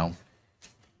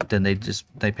 then they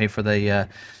pay for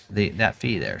that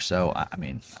fee there. So I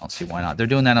mean, I don't see why not. They're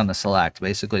doing that on the Select.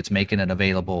 Basically, it's making it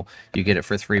available. You get it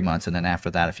for 3 months, and then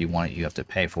after that, if you want it, you have to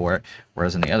pay for it.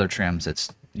 Whereas in the other trims,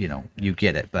 it's you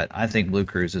get it. But I think Blue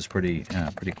Cruise is pretty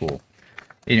cool.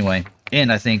 Anyway,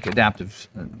 and I think adaptive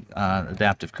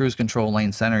cruise control,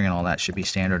 lane centering, and all that should be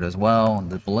standard as well.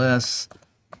 The Bliss,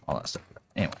 all that stuff.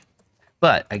 Anyway.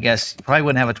 But I guess you probably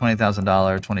wouldn't have a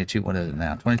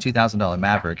 $22,000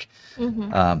 Maverick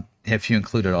if you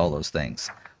included all those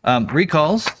things.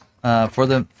 Recalls for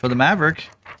the Maverick.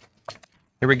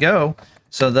 Here we go.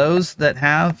 So those that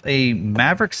have a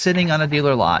Maverick sitting on a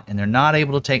dealer lot and they're not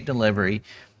able to take delivery,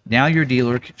 now your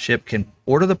dealership can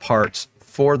order the parts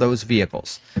for those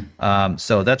vehicles.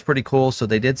 So that's pretty cool. So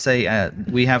they did say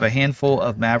we have a handful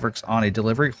of Mavericks on a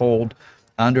delivery hold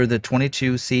under the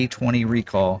 22C20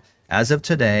 recall. As of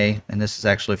today, and this is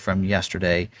actually from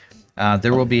yesterday,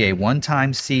 there will be a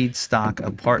one-time seed stock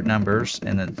of part numbers,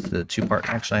 and the two-part.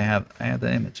 Actually, I have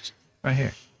the images right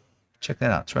here. Check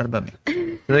that out. It's right above me. So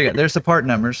there you go. There's the part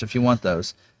numbers if you want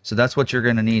those. So that's what you're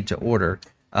going to need to order,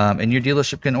 and your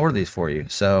dealership can order these for you.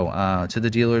 So to the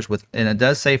dealers and it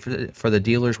does say for the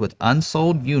dealers with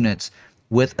unsold units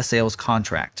with a sales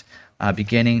contract.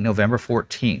 Beginning November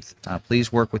 14th.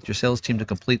 Please work with your sales team to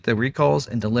complete the recalls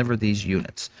and deliver these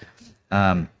units.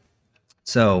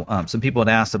 So some people had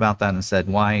asked about that and said,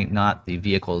 why not the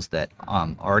vehicles that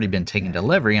already been taking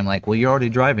delivery? I'm like, well, you're already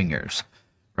driving yours,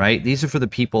 right? These are for the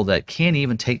people that can't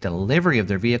even take delivery of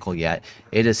their vehicle yet.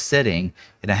 It is sitting,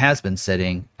 and it has been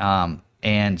sitting,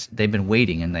 and they've been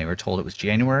waiting, and they were told it was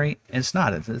January, and it's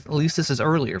not. At least this is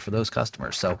earlier for those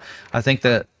customers. So I think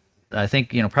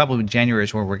probably January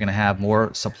is where we're going to have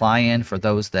more supply in for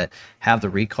those that have the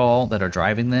recall that are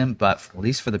driving them. But at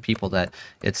least for the people that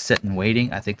it's sitting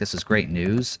waiting, I think this is great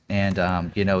news. And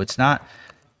it's not,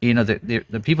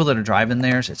 the people that are driving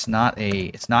theirs. It's not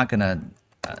going to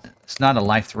it's not a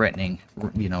life-threatening,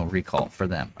 recall for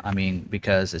them. I mean,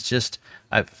 because it's just,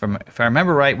 if I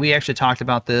remember right, we actually talked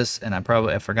about this, and I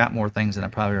forgot more things than I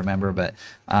probably remember. But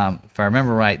if I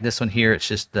remember right, this one here, it's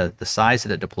just the size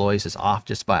that it deploys is off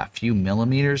just by a few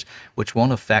millimeters, which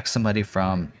won't affect somebody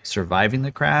from surviving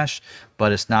the crash,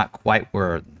 but it's not quite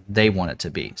where they want it to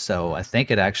be. So I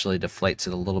think it actually deflates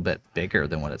it a little bit bigger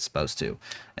than what it's supposed to,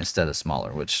 instead of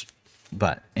smaller,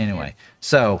 but anyway,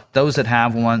 so those that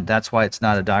have one, that's why it's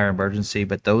not a dire emergency.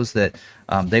 But those that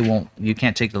you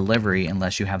can't take delivery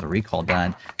unless you have the recall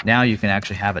done. Now you can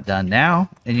actually have it done now,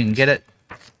 and you can get it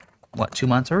 2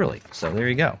 months early. So there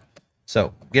you go.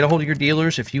 So get a hold of your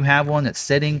dealers. If you have one that's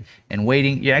sitting and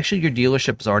waiting, your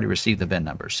dealership has already received the VIN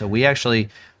number. So we actually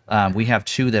we have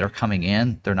 2 that are coming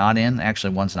in. They're not in.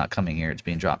 Actually, one's not coming here. It's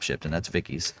being drop shipped, and that's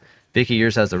Vicky's. Vicky,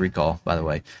 yours has the recall, by the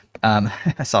way.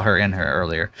 I saw her in here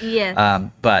earlier.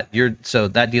 Yes. But so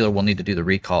that dealer will need to do the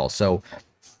recall. So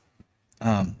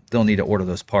they'll need to order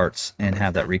those parts and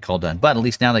have that recall done. But at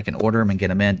least now they can order them and get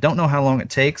them in. Don't know how long it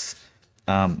takes.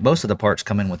 Most of the parts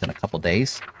come in within a couple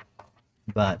days.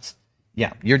 But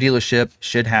yeah, your dealership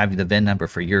should have the VIN number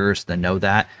for yours. They know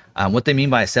that. What they mean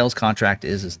by a sales contract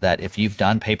is that if you've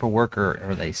done paperwork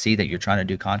or they see that you're trying to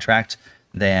do contract,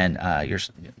 then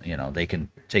they can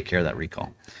take care of that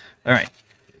recall. All right.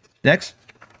 Next.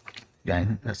 Yeah,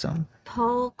 that's something.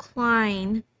 Paul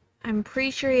Klein. I'm pretty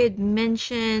sure he had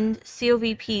mentioned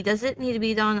COVP. Does it need to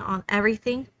be done on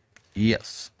everything?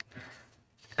 Yes.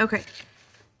 Okay.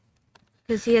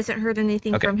 Because he hasn't heard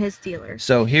anything from his dealer.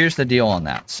 So here's the deal on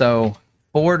that. So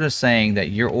Ford is saying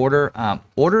that your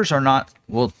orders are not,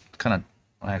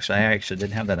 actually, I actually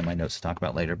didn't have that in my notes to talk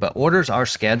about later, but orders are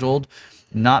scheduled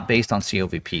not based on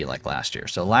COVP like last year.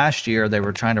 So last year they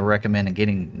were trying to recommend and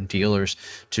getting dealers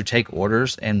to take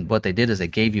orders, and what they did is they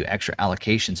gave you extra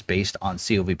allocations based on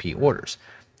COVP orders.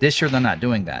 This year they're not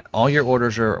doing that. All your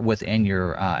orders are within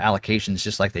your allocations,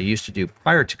 just like they used to do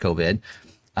prior to COVID,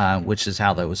 which is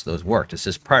how those worked. It's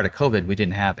just prior to COVID we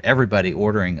didn't have everybody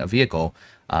ordering a vehicle,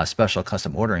 special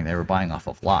custom ordering. They were buying off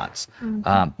of lots.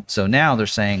 So now they're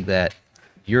saying that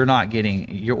your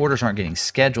orders aren't getting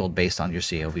scheduled based on your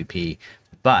COVP,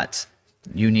 but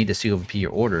you need to COVP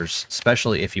your orders,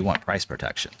 especially if you want price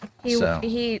protection.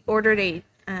 He ordered a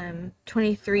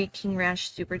 23 King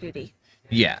Rash Super Duty.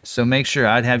 Yeah, so make sure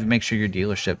your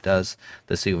dealership does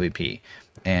the COVP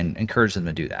and encourage them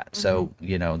to do that. So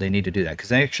they need to do that,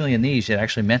 because actually in these it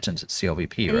actually mentions it's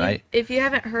COVP, and right? If you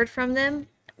haven't heard from them,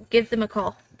 give them a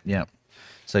call. Yeah.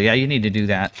 So yeah, you need to do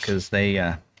that, because they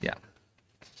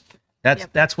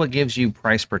That's what gives you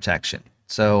price protection.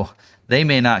 So they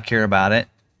may not care about it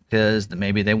because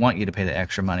maybe they want you to pay the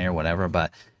extra money or whatever.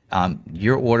 But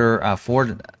your order,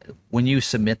 Ford, when you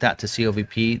submit that to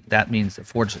COVP, that means that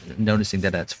Ford's noticing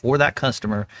that it's for that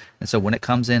customer. And so when it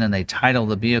comes in and they title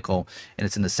the vehicle and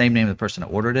it's in the same name of the person that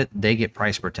ordered it, they get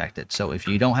price protected. So if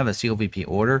you don't have a COVP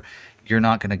order, you're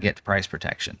not going to get price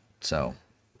protection. So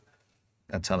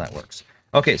that's how that works.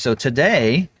 Okay, so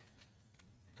today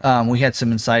we had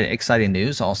some exciting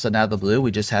news. All of a sudden, out of the blue,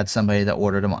 we just had somebody that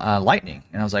ordered a Lightning.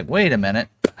 And I was like, wait a minute.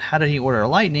 How did he order a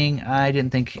Lightning? I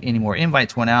didn't think any more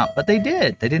invites went out, but they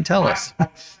did. They didn't tell us.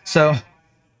 So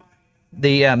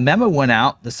the memo went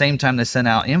out the same time they sent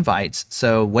out invites.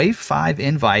 So Wave 5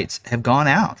 invites have gone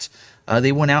out.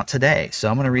 They went out today. So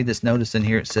I'm going to read this notice in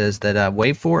here. It says that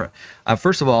Wave 4,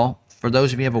 first of all, for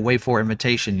those of you who have a Wave 4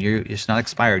 invitation, it's not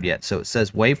expired yet. So it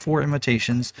says Wave 4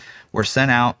 invitations were sent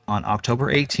out on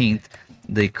October 18th.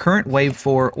 The current Wave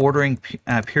 4 ordering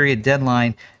period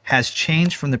deadline has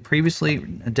changed from the previously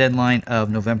deadline of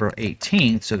November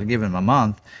 18th, so they're giving them a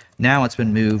month. Now it's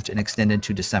been moved and extended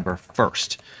to December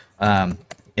 1st. And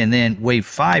then Wave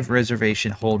 5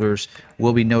 reservation holders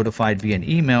will be notified via an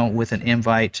email with an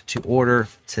invite to order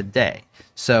today.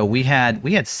 So we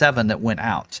had 7 that went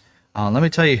out. Let me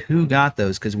tell you who got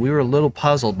those, because we were a little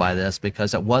puzzled by this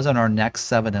because it wasn't our next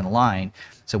 7 in line.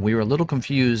 So we were a little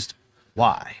confused.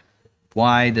 Why?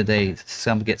 Why did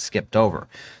some get skipped over?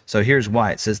 So here's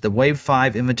why. It says the Wave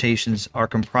 5 invitations are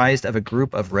comprised of a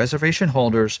group of reservation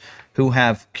holders who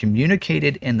have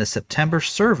communicated in the September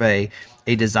survey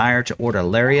a desire to order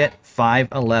Lariat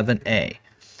 511A.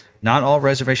 Not all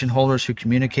reservation holders who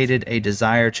communicated a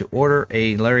desire to order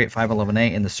a Lariat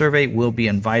 511A in the survey will be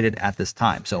invited at this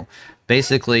time. So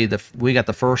basically, we got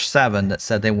the first 7 that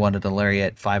said they wanted a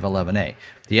Lariat 511A.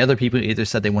 The other people either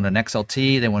said they wanted an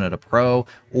XLT, they wanted a Pro,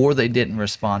 or they didn't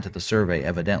respond to the survey,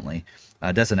 evidently.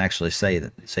 It doesn't actually say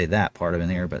that part of it in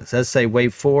here, but it says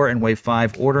Wave 4 and Wave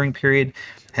 5 ordering period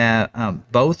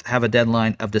both have a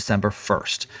deadline of December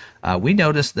 1st. We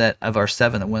noticed that of our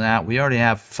 7 that went out, we already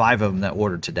have 5 of them that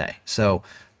ordered today. So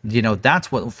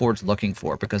that's what Ford's looking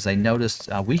for, because they noticed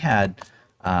we had,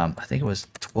 I think it was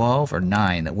 12 or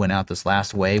 9 that went out this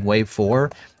last wave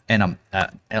 4, and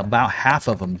about half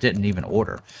of them didn't even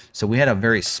order. So we had a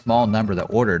very small number that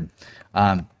ordered.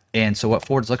 And so what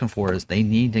Ford's looking for is they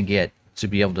need to get to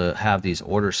be able to have these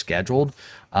orders scheduled,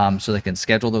 so they can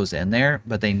schedule those in there,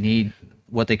 but they need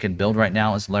what they can build right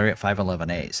now is Lariat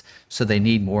 511As. So they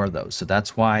need more of those. So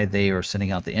that's why they are sending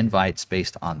out the invites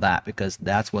based on that, because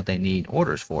that's what they need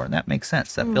orders for. And that makes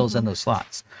sense. That fills in those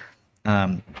slots.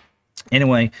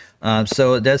 Anyway,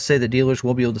 so it does say that dealers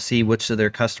will be able to see which of their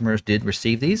customers did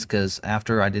receive these, because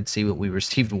after I did see what we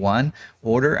received one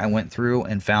order, I went through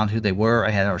and found who they were.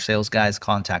 I had our sales guys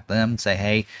contact them and say,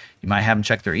 hey, you might haven't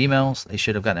checked their emails. They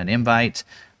should have gotten an invite,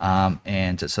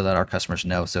 and so that our customers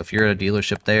know. So if you're at a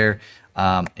dealership there,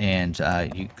 and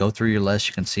you go through your list,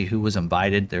 you can see who was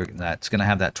invited. That's going to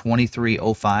have that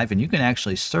 2305, and you can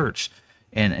actually search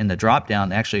and in the drop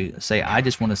down actually say, I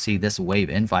just want to see this wave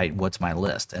invite, what's my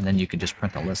list, and then you can just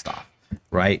print the list off,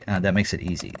 right? That makes it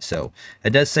easy. So it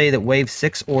does say that wave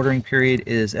 6 ordering period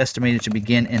is estimated to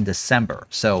begin in December.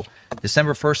 So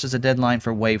December 1st is a deadline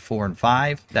for wave 4 and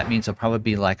 5. That means it'll probably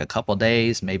be like a couple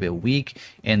days, maybe a week,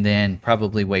 and then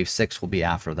probably wave 6 will be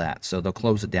after that. So they'll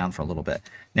close it down for a little bit.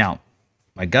 Now,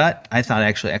 my gut, I thought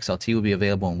actually XLT would be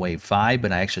available in wave 5,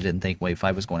 but I actually didn't think wave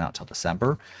 5 was going out till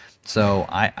December. So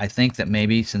I think that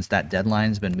maybe since that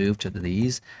deadline's been moved to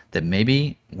these, that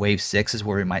maybe wave 6 is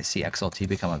where we might see XLT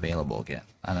become available again.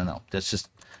 I don't know. It's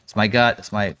my gut.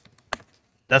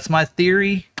 That's my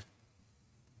theory.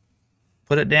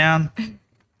 Put it down. If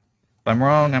I'm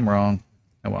wrong, I'm wrong.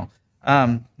 Oh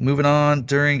well. Moving on,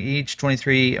 during each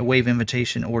 23 wave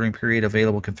invitation ordering period,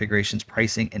 available configurations,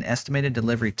 pricing, and estimated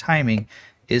delivery timing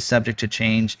is subject to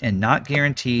change and not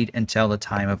guaranteed until the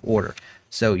time of order.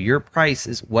 So your price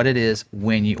is what it is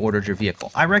when you ordered your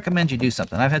vehicle. I recommend you do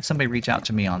something. I've had somebody reach out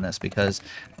to me on this because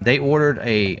they ordered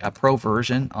a pro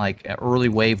version, like early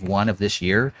wave 1 of this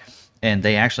year, and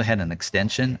they actually had an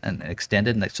extension and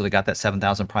extended, and so they got that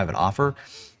 7,000 private offer.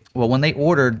 Well, when they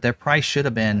ordered, their price should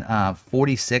have been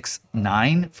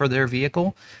 $46,900 for their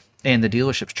vehicle, and the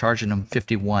dealership's charging them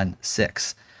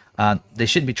 $51,600. They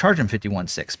shouldn't be charging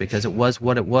 $51,600 because it was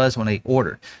what it was when they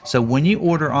ordered. So when you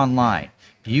order online,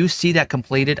 you see that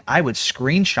completed, I would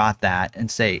screenshot that and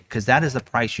say, because that is the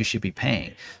price you should be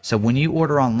paying. So when you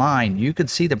order online, you can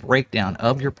see the breakdown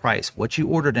of your price, what you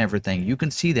ordered and everything. You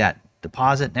can see that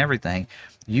deposit and everything.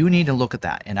 You need to look at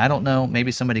that. And I don't know,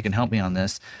 maybe somebody can help me on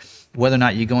this, whether or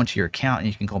not you go into your account and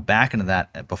you can go back into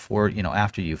that before,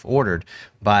 after you've ordered,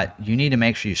 but you need to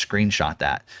make sure you screenshot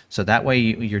that. So that way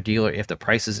your dealer, if the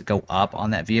prices go up on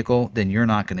that vehicle, then you're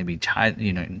not going to be tagged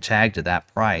to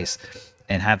that price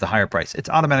and have the higher price. It's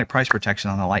automatic price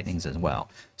protection on the Lightnings as well.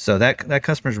 So that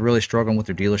customer's really struggling with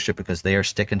their dealership because they are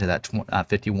sticking to that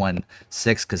 $51,600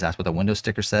 because that's what the window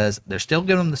sticker says. They're still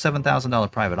giving them the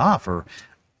 $7,000 private offer,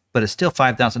 but it's still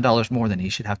 $5,000 more than he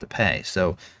should have to pay.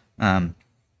 So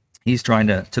he's trying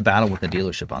to battle with the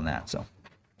dealership on that. So,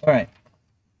 all right.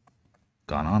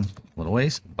 Gone on a little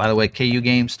ways. By the way, KU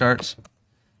game starts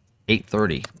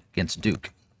 8:30 against Duke.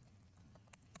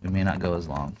 We may not go as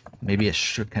long. Maybe a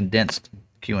condensed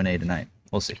Q&A tonight.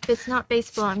 We'll see. If it's not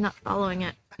baseball, I'm not following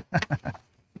it.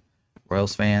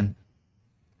 Royals fan.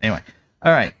 Anyway,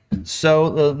 all right.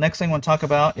 So the next thing I want to talk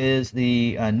about is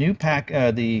the new pack.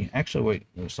 Actually, wait,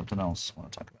 there's something else I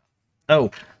want to talk about.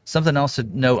 Oh, something else to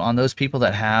note on those people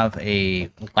that have a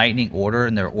Lightning order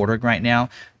and they're ordering right now.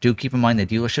 Do keep in mind the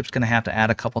dealership's going to have to add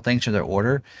a couple things to their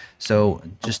order. So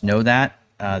just know that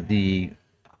the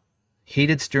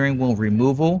heated steering wheel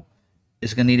removal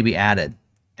is going to need to be added,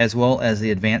 as well as the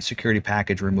advanced security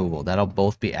package removal. That'll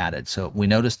both be added. So we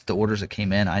noticed the orders that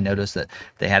came in, I noticed that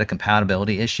they had a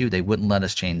compatibility issue. They wouldn't let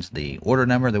us change the order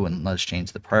number. They wouldn't let us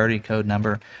change the priority code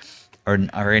number or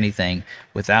anything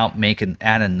without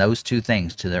adding those two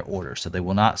things to their order. So they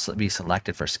will not be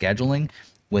selected for scheduling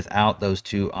without those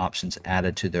two options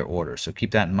added to their order. So keep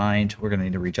that in mind. We're going to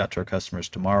need to reach out to our customers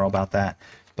tomorrow about that,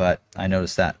 but I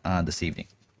noticed that this evening.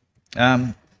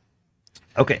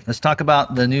 Okay, let's talk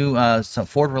about the new,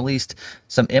 Ford released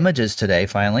some images today,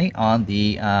 finally, on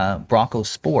the Bronco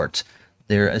Sport.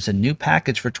 There is a new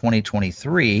package for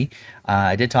 2023.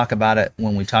 I did talk about it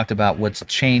when we talked about what's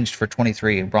changed for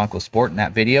 23 Bronco Sport in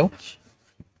that video,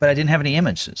 but I didn't have any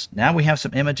images. Now we have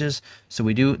some images. So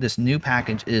this new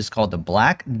package is called the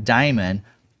Black Diamond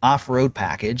Off-Road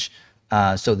Package.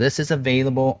 So this is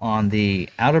available on the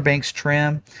Outer Banks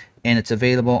trim, and it's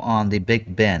available on the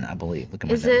Big Ben, I believe. Look at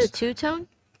my Is notes. it a two-tone?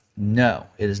 No,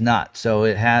 it is not. So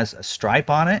it has a stripe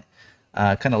on it.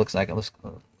 Kind of looks like it.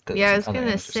 'cause Yeah, I was other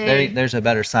gonna images. say. There's a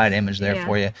better side image there Yeah.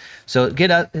 for you. So it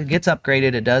gets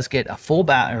upgraded. It does get a full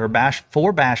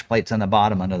four bash plates on the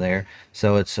bottom under there.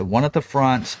 So it's one at the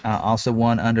front, also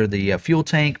one under the fuel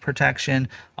tank protection,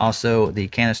 also the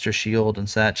canister shield and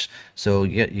such. So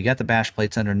you got the bash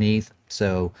plates underneath.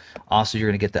 So also you're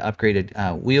going to get the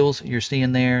upgraded wheels you're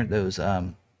seeing there. Those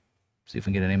see if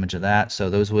we can get an image of that. So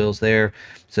those wheels there,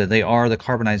 so they are the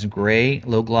carbonized gray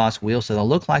low gloss wheels. So they'll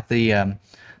look like the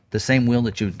same wheel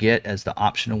that you would get as the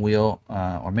optional wheel,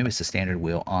 or maybe it's the standard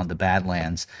wheel on the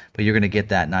Badlands. But you're going to get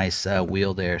that nice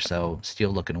wheel there. So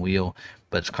steel looking wheel,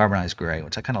 but it's carbonized gray,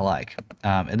 which I kind of like.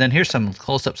 And then here's some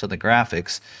close-ups of the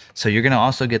graphics. So you're going to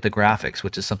also get the graphics,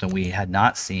 which is something we had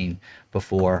not seen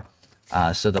before.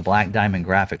 So the black diamond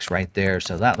graphics right there.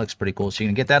 So that looks pretty cool. So you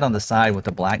can get that on the side with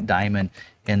the black diamond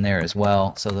in there as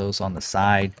well. So those on the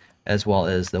side, as well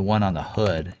as the one on the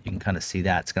hood, you can kind of see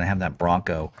that. It's going to have that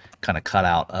Bronco kind of cut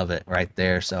out of it right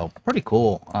there. So pretty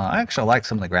cool. I actually like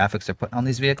some of the graphics they're putting on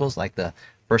these vehicles, like the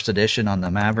first edition on the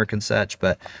Maverick and such.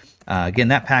 But again,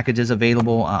 that package is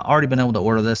available. Already been able to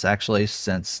order this actually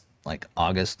since like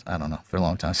August. I don't know, for a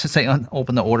long time since they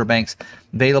opened the order banks.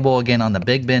 Available again on the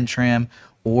Big Bend trim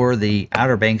or the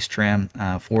Outer Banks trim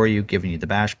for you, giving you the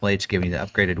bash plates, giving you the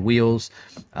upgraded wheels.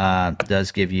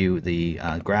 Does give you the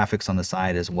graphics on the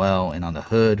side as well and on the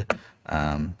hood.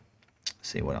 Let's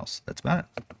see what else. That's about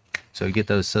it. So you get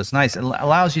those. So it's nice. It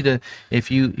allows you to, if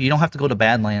you don't have to go to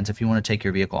Badlands if you want to take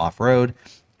your vehicle off road.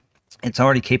 It's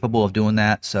already capable of doing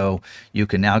that, so you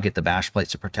can now get the bash plates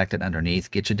to protect it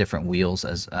underneath, get you different wheels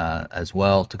as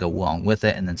well to go along with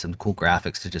it, and then some cool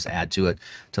graphics to just add to it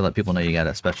to let people know you got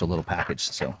a special little package.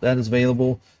 So that is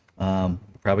available.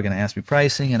 Probably going to ask me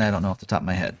pricing, and I don't know off the top of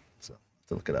my head, so I have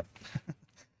to look it up.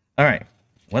 All right,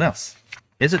 what else?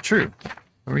 Is it true?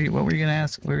 What were you going to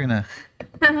ask? We're going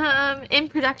to... In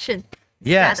production.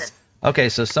 Yes. Status. Okay,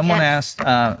 so someone Yes.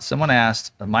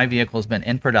 asked, my vehicle has been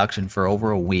in production for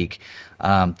over a week.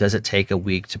 Does it take a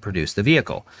week to produce the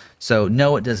vehicle? So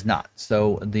no, it does not.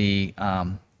 So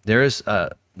there is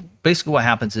basically what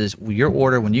happens is your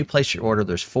order, when you place your order,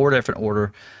 there's 4 different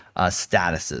order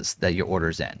statuses that your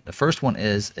order's in. The first one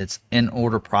is it's in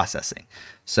order processing.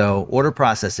 So order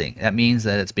processing, that means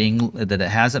that it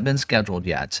hasn't been scheduled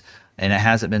yet, and it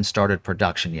hasn't been started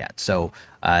production yet. So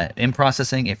in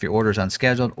processing, if your order is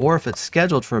unscheduled, or if it's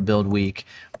scheduled for a build week,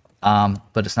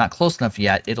 but it's not close enough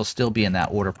yet, it'll still be in that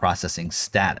order processing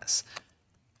status.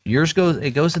 Yours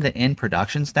goes into in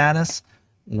production status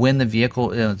when the vehicle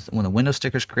when the window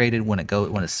sticker is created, when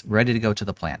it's ready to go to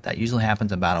the plant. That usually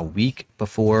happens about a week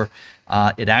before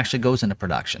it actually goes into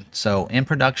production. So in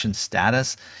production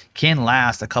status can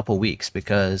last a couple weeks,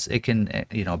 because it can,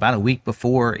 about a week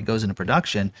before it goes into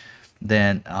production,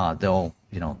 then it'll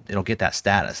get that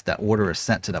status. That order is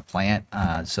sent to the plant.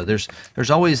 So there's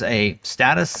always a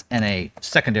status and a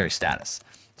secondary status.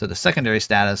 So the secondary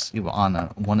status on the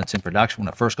one that's in production, when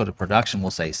it first goes to production,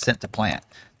 will say sent to plant.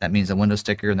 That means the window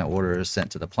sticker and the order is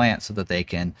sent to the plant so that they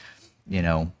can,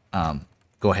 go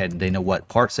ahead and they know what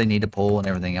parts they need to pull and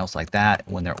everything else like that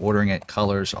when they're ordering it,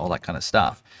 colors, all that kind of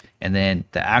stuff. And then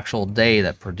the actual day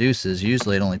that produces,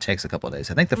 usually it only takes a couple of days.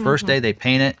 I think the first day they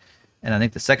paint it, and I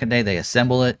think the second day they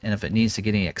assemble it, and if it needs to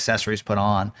get any accessories put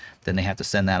on, then they have to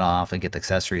send that off and get the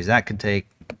accessories. That could take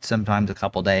sometimes a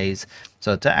couple days.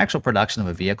 So the actual production of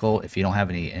a vehicle, if you don't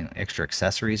have any extra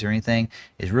accessories or anything,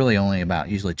 is really only about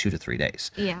usually 2 to 3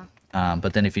 days. Yeah.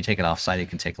 But then if you take it off site, it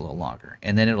can take a little longer.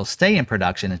 And then it'll stay in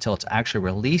production until it's actually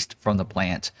released from the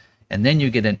plant, and then you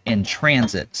get an in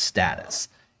transit status.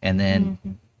 And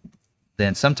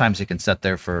then sometimes it can sit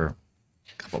there for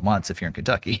a couple months if you're in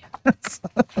Kentucky.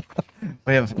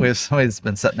 we have somebody that's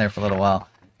been sitting there for a little while.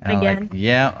 And I'm Again. like,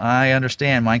 yeah, I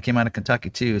understand. Mine came out of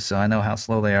Kentucky too, so I know how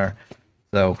slow they are.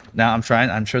 So now I'm trying.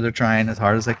 I'm sure they're trying as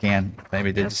hard as they can.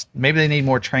 Maybe they need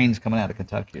more trains coming out of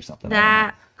Kentucky or something.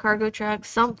 That cargo truck,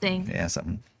 something. Yeah,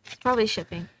 something. Probably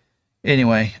shipping.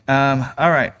 Anyway, all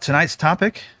right. Tonight's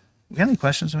topic. We got any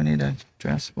questions we need to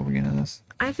address before we get into this?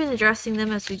 I've been addressing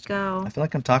them as we go. I feel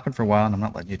like I'm talking for a while and I'm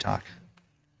not letting you talk.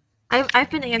 I've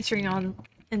been answering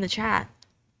in the chat.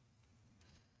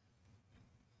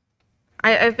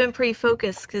 I've been pretty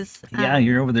focused because Yeah,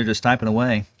 you're over there just typing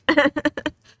away. I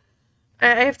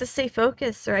have to stay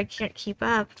focused or I can't keep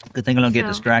up. Good thing I don't get So-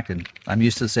 distracted. I'm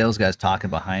used to the sales guys talking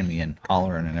behind me and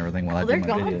hollering and everything while Well, I they're do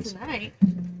my gone videos. tonight.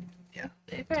 Yeah.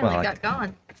 They why I apparently like got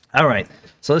gone. All right,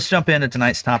 so let's jump into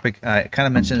tonight's topic. I kind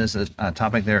of mentioned this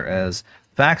topic there as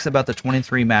facts about the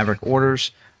 23 Maverick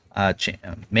orders,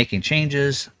 making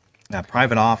changes,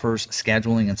 private offers,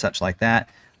 scheduling, and such like that.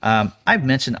 I've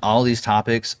mentioned all these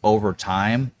topics over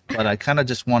time, but I kind of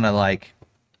just want to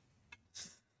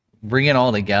bring it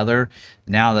all together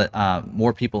now that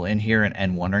more people in here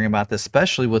and wondering about this,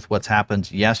 especially with what's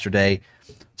happened yesterday.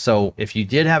 So if you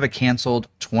did have a canceled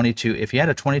 22, if you had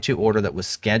a 22 order that was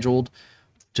scheduled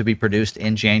to be produced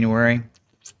in January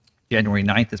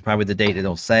 9th is probably the date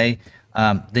it'll say,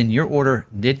 then your order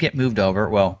did get moved over.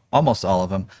 Well, almost all of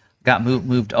them got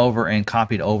moved over and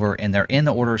copied over, and they're in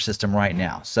the order system right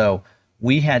now. So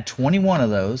we had 21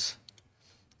 of those.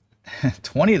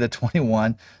 20 of the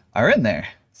 21 are in there.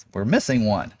 We're missing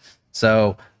one.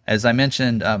 So as I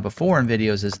mentioned before in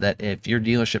videos, is that if your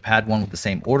dealership had one with the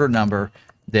same order number,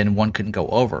 then one couldn't go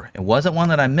over. It wasn't one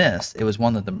that I missed. It was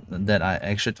one that I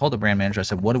actually told the brand manager. I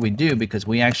said, what do we do? Because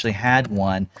we actually had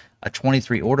a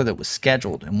 23 order that was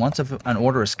scheduled. And once an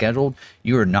order is scheduled,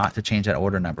 you are not to change that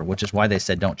order number, which is why they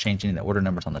said don't change any of the order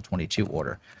numbers on the 22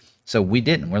 order. So we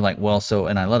didn't. We're like, well, so,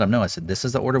 and I let them know. I said, this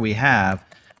is the order we have.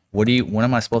 What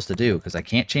am I supposed to do? Because I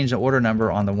can't change the order number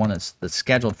on the one that's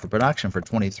scheduled for production for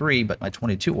 23, but my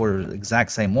 22 order is the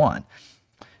exact same one.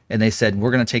 And they said,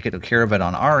 we're going to take care of it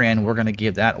on our end. We're going to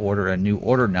give that order a new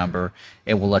order number,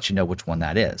 and we'll let you know which one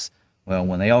that is. Well,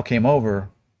 when they all came over,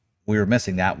 we were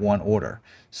missing that one order.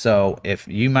 So if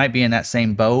you might be in that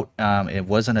same boat, it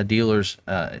wasn't a dealer's,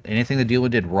 anything the dealer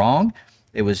did wrong.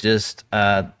 It was just,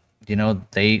 they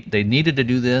needed to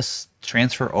do this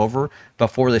transfer over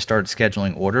before they started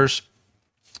scheduling orders.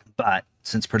 But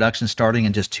since production's starting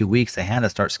in just 2 weeks, they had to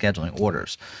start scheduling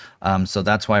orders. So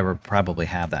that's why we'll probably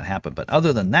have that happen. But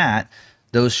other than that,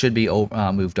 those should be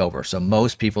moved over. So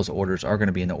most people's orders are going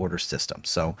to be in the order system.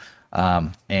 So,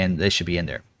 and they should be in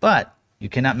there. But you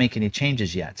cannot make any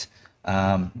changes yet.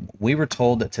 We were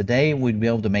told that today we'd be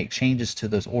able to make changes to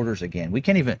those orders again. We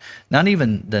can't even, not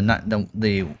even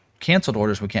the canceled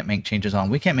orders we can't make changes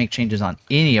on. We can't make changes on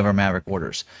any of our Maverick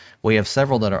orders. We have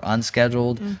several that are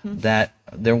unscheduled that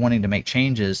they're wanting to make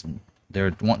changes.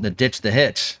 They're wanting to ditch the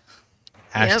hitch.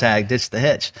 Hashtag ditch the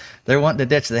hitch. They're wanting to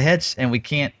ditch the hitch, and we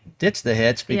can't ditch the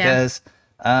hitch because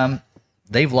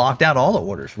they've locked out all the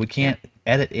orders. We can't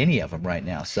edit any of them right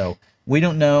now. So we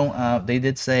don't know. They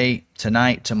did say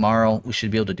tonight, tomorrow, we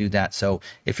should be able to do that. So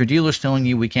if your dealer's telling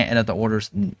you we can't edit the orders,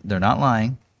 they're not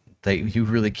lying. You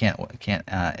really can't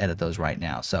edit those right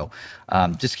now. So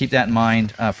just keep that in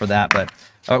mind for that. But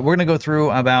we're going to go through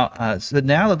about, so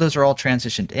now that those are all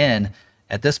transitioned in,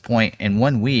 at this point in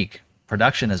 1 week,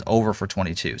 production is over for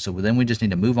 22. So then we just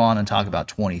need to move on and talk about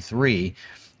 23,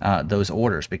 those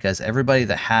orders, because everybody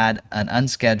that had an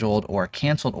unscheduled or a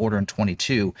canceled order in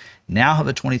 22 now have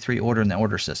a 23 order in the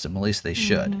order system. At least they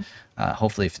should.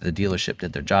 Hopefully, if the dealership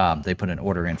did their job, they put an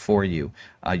order in for you.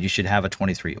 You should have a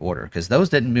 23 order, because those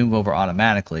didn't move over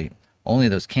automatically. Only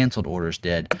those canceled orders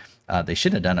did. They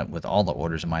should have done it with all the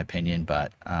orders, in my opinion.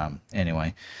 But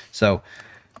anyway, so.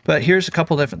 But here's a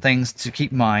couple different things to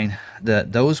keep in mind.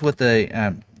 Those with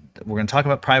the we're going to talk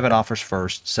about private offers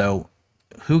first. So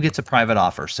who gets a private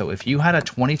offer? So if you had a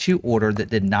 22 order that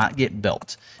did not get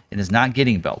built and is not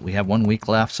getting built, we have 1 week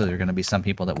left, so there are going to be some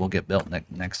people that will get built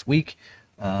next week.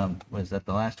 Was that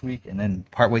the last week? And then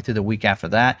partway through the week after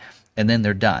that, and then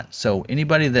they're done. So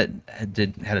anybody that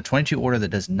had a 22 order that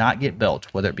does not get built,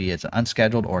 whether it be as an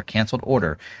unscheduled or a canceled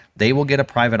order, they will get a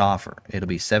private offer. It'll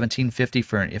be $17.50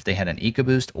 for if they had an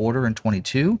EcoBoost order in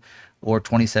 22, or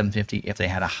 $27.50 if they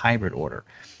had a hybrid order.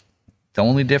 The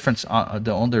only difference,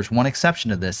 there's one exception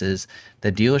to this, is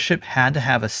the dealership had to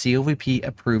have a COVP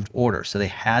approved order. So they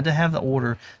had to have the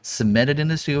order submitted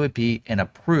into COVP and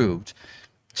approved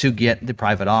to get the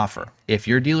private offer. If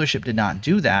your dealership did not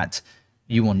do that,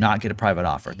 you will not get a private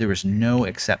offer. There is no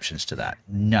exceptions to that,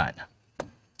 none.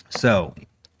 So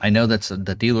I know that's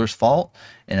the dealer's fault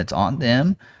and it's on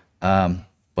them,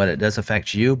 but it does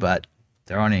affect you, but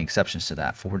there aren't any exceptions to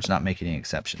that. Ford's not making any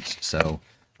exceptions. So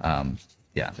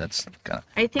yeah, that's kind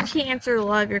I think he answered a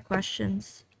lot of your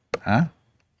questions. Huh?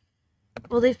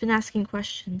 Well, they've been asking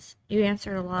questions. You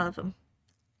answered a lot of them.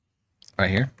 Right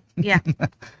here? Yeah,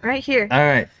 right here. All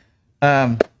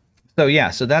right. So yeah,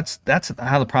 so that's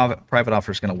how the private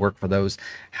offer is going to work for those.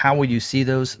 How will you see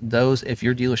those? If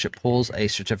your dealership pulls a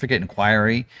certificate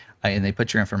inquiry and they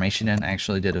put your information in. I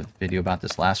actually did a video about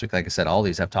this last week. Like I said, all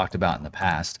these I've talked about in the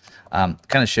past. Kind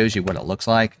of shows you what it looks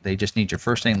like. They just need your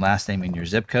first name, last name, and your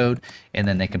zip code, and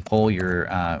then they can pull your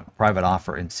private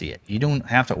offer and see it. You don't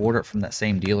have to order it from that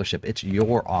same dealership. It's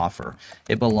your offer.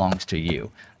 It belongs to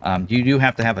you. You do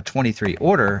have to have a 23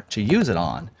 order to use it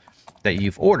on that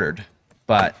you've ordered,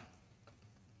 but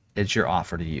it's your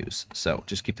offer to use. So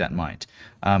just keep that in mind.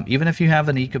 Even if you have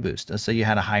an EcoBoost, let's say you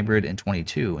had a hybrid in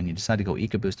 22 and you decide to go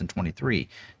EcoBoost in 23,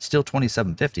 still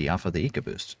 $27.50 off of the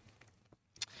EcoBoost.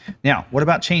 Now, what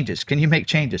about changes? Can you make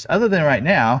changes? Other than right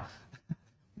now,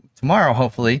 tomorrow,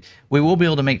 hopefully, we will be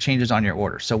able to make changes on your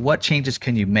order. So what changes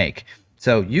can you make?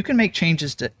 So you can make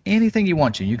changes to anything you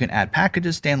want to. You can add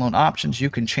packages, standalone options. You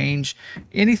can change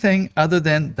anything other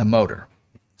than the motor.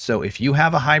 So if you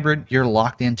have a hybrid, you're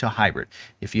locked into a hybrid.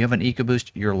 If you have an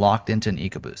EcoBoost, you're locked into an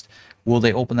EcoBoost. Will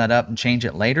they open that up and change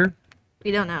it later?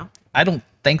 We don't know. I don't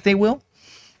think they will.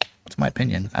 That's my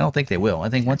opinion. I don't think they will. I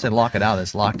think once they lock it out,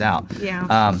 it's locked out.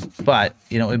 Yeah. But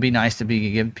it'd be nice to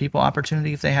give people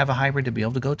opportunity if they have a hybrid to be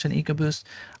able to go to an EcoBoost.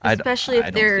 Especially if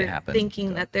I don't see it they're happen.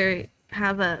 thinking that they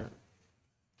have a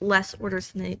less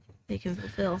orders than they can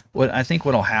fulfill. What I think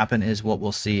what'll happen is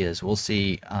we'll see if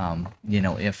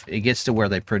it gets to where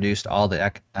they produced all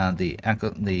the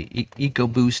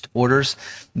EcoBoost orders,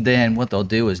 then what they'll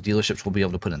do is dealerships will be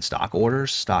able to put in stock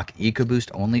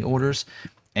EcoBoost only orders,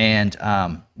 and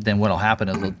then what'll happen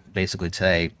is they'll basically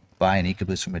say buy an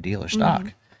EcoBoost from a dealer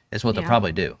stock. Is what they'll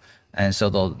probably do. And so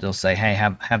they'll say, hey,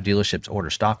 have dealerships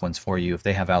order stock ones for you if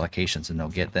they have allocations, and they'll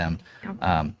get them.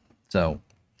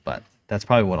 But that's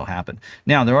probably what'll happen.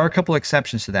 Now, there are a couple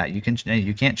exceptions to that. You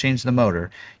can't change the motor.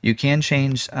 You can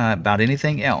change about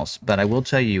anything else, but I will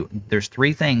tell you there's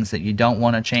 3 things that you don't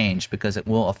want to change because it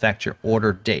will affect your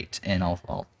order date, and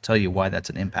I'll tell you why that's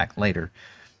an impact later.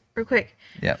 Real quick.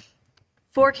 Yeah.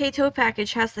 4K tow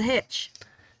package has the hitch,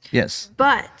 Yes.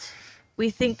 but we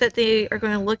think that they are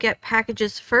going to look at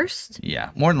packages first. Yeah.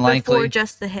 More than likely. Before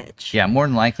just the hitch. Yeah. More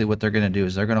than likely, what they're going to do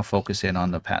is they're going to focus in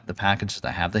on the packages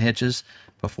that have the hitches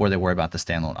before they worry about the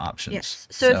standalone options. Yes.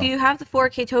 So if you have the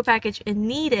 4K tow package and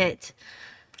need it,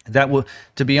 to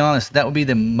be honest, that would be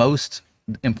the most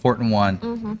important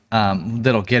one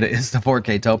that'll get it is the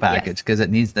 4K tow package because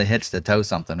it needs the hitch to tow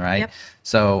something, right? Yep.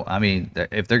 So, I mean,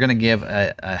 if they're going to give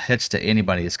a hitch to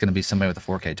anybody, it's going to be somebody with a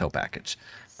 4K tow package.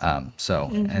 And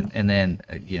then,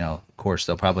 of course,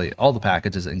 they'll probably, all the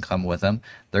packages that can come with them,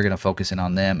 they're going to focus in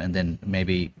on them. And then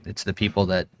maybe it's the people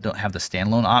that don't have the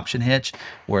standalone option hitch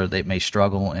where they may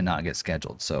struggle and not get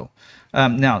scheduled. So,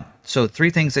 so 3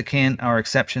 things are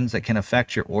exceptions that can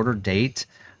affect your order date,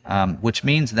 which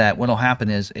means that what'll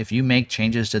happen is if you make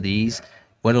changes to these,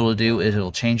 what it'll do is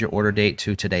it'll change your order date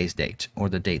to today's date or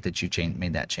the date that you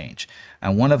made that change.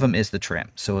 And one of them is the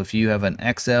trim. So if you have an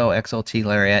XL, XLT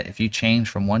Lariat, if you change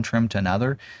from one trim to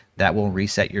another, that will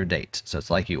reset your date. So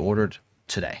it's like you ordered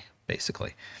today,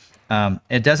 basically.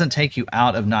 It doesn't take you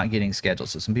out of not getting scheduled.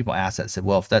 So some people ask that, said,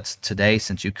 well, if that's today,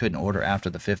 since you couldn't order after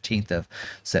the 15th of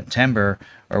September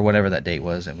or whatever that date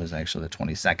was, it was actually the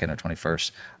 22nd or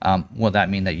 21st. Will that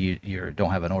mean that you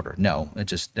don't have an order? No, it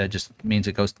just means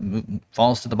it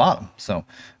falls to the bottom. So,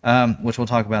 which we'll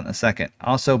talk about in a second.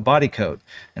 Also, body code.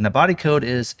 And the body code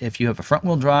is if you have a front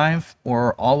wheel drive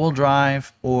or all wheel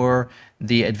drive or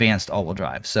the advanced all wheel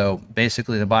drive. So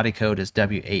basically the body code is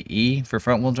W8E for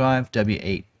front wheel drive,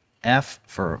 W8F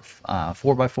for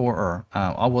 4x4 or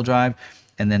all-wheel drive,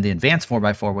 and then the advanced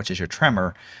 4x4, which is your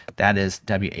Tremor, that is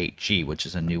W8G, which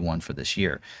is a new one for this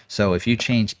year. So if you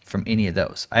change from any of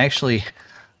those, I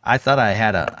thought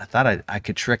I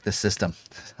could trick the system.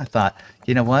 I thought,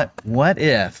 you know what? What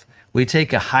if we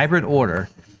take a hybrid order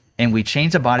and we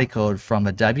change the body code from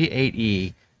a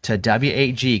W8E to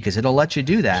W8G, because it'll let you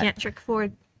do that. Can't trick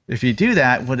Ford. If you do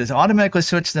that, would it automatically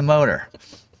switch the motor?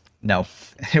 No,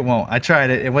 it won't. I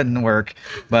tried it. It wouldn't work,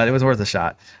 but it was worth a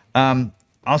shot.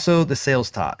 Also, the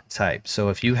sales type. So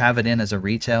if you have it in as a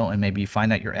retail and maybe you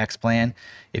find out your X plan,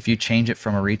 if you change it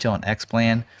from a retail and X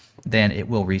plan, then it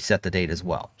will reset the date as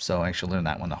well. So I actually learned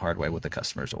that one the hard way with the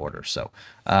customer's order. So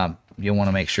you'll want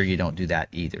to make sure you don't do that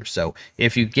either. So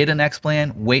if you get an X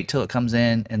plan, wait till it comes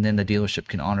in, and then the dealership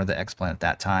can honor the X plan at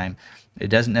that time. It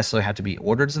doesn't necessarily have to be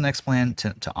ordered as an X plan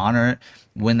to honor it.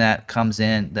 When that comes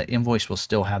in, the invoice will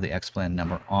still have the X plan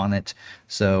number on it.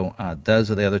 So those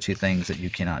are the other 2 things that you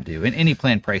cannot do in any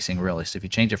plan pricing, really. So if you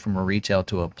change it from a retail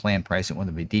to a plan pricing,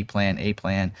 whether it be D plan, A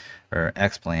plan, or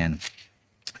X plan,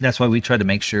 that's why we try to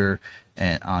make sure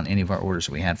on any of our orders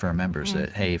that we had for our members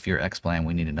that, hey, if you're X plan,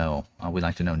 we need to know. We'd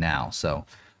like to know now. So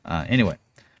anyway,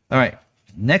 all right.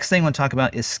 Next thing I want to talk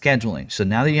about is scheduling. So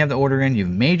now that you have the order in, you've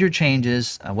made your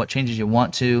changes, what changes you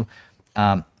want to,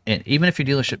 and even if your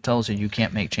dealership tells you you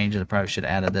can't make changes, I probably should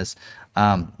have added this,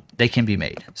 they can be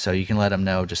made. So you can let them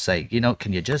know, just say,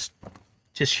 can you just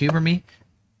humor me?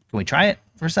 Can we try it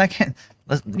for a second?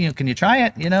 Can you try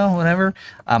it? Whatever.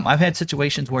 I've had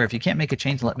situations where if you can't make a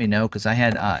change, let me know, because I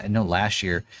had, I know last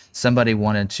year somebody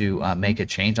wanted to make a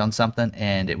change on something,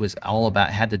 and it was all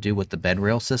had to do with the bed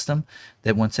rail system.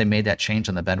 That once they made that change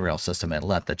on the bed rail system, it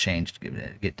let the change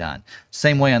get done.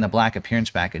 Same way on the black appearance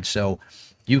package. So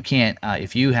you can't,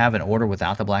 if you have an order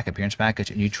without the black appearance package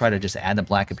and you try to just add the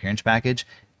black appearance package,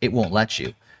 it won't let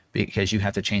you, because you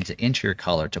have to change the interior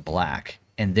color to black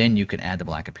and then you can add the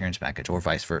black appearance package, or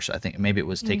vice versa. I think maybe it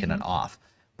was taking it off,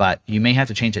 but you may have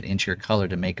to change it into your color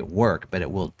to make it work, but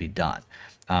it will be done.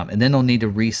 And then they'll need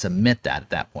to resubmit that at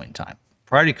that point in time.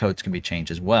 Priority codes can be changed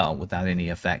as well without any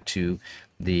effect to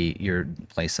your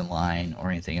place in line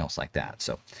or anything else like that.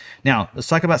 So now let's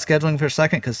talk about scheduling for a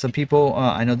second, because some people,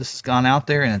 I know this has gone out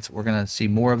there, and we're going to see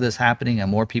more of this happening,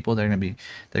 and more people they're going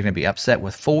to be upset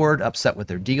with Ford, upset with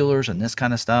their dealers, and this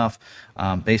kind of stuff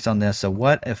based on this. So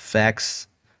what affects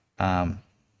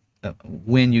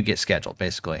when you get scheduled,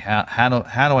 basically? How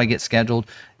do I get scheduled,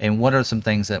 and what are some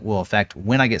things that will affect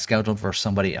when I get scheduled versus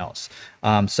somebody else?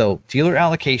 So dealer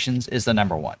allocations is the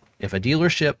number one. If a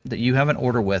dealership that you have an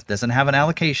order with doesn't have an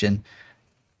allocation,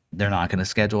 they're not going to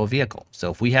schedule a vehicle.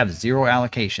 So if we have 0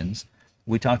 allocations,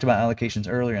 we talked about allocations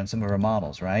earlier in some of our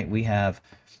models, right? We have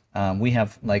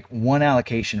like 1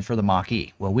 allocation for the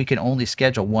Mach-E. Well, we can only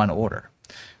schedule 1 order,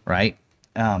 right?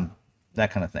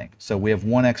 That kind of thing. So we have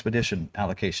 1 Expedition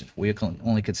allocation. We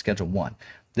only could schedule 1.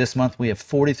 This month we have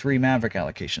 43 Maverick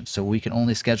allocations, so we can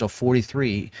only schedule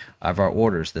 43 of our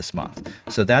orders this month.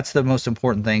 So that's the most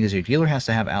important thing, is your dealer has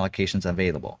to have allocations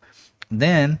available.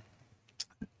 Then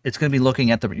it's going to be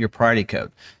looking at your priority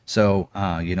code. So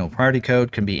priority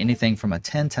code can be anything from a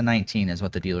 10 to 19 is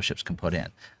what the dealerships can put in.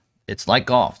 It's like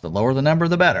golf. The lower the number,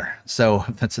 the better. So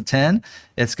if it's a 10,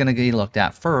 it's going to be looked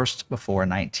at first before a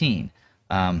 19.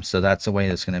 So that's the way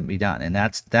it's going to be done. And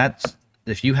that's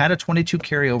if you had a 22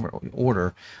 carryover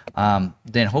order,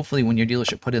 then hopefully when your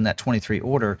dealership put in that 23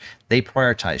 order, they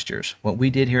prioritized yours. What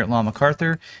we did here at Law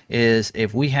MacArthur is,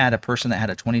 if we had a person that had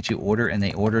a 22 order and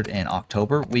they ordered in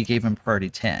October, we gave them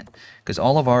priority 10, because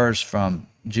all of ours from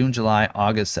June, July,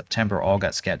 August, September all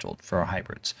got scheduled for our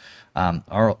hybrids.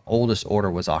 Our oldest order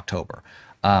was October.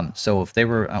 So if they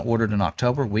were ordered in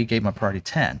October, we gave them a priority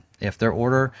 10. If their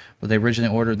order, well, they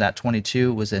originally ordered that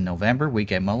 22 was in November, we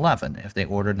gave them 11. If they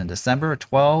ordered in December,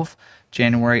 12,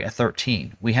 January, a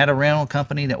 13. We had a rental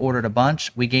company that ordered a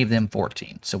bunch, we gave them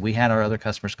 14. So we had our other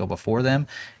customers go before them,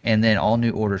 and then all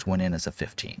new orders went in as a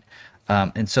 15.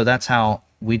 And so that's how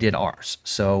we did ours.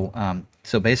 So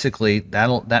basically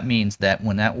that means that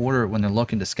when they're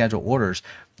looking to schedule orders,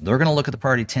 they're going to look at the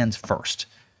priority 10s first.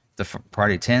 The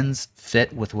priority 10s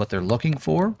fit with what they're looking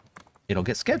for, it'll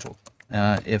get scheduled.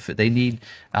 If they need,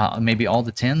 maybe all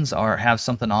the 10s have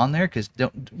something on there, because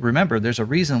remember, there's a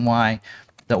reason why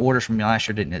the orders from last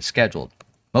year didn't get scheduled.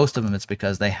 Most of them, it's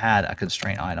because they had a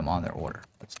constraint item on their order.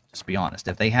 Let's just be honest.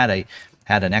 If they had an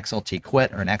XLT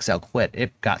quit or an XL quit,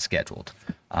 it got scheduled.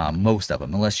 Most of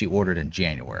them, unless you ordered in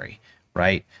January,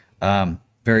 right?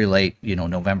 Very late,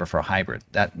 November for a hybrid,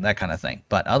 that kind of thing.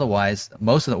 But otherwise,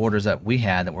 most of the orders that we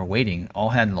had that were waiting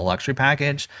all had the luxury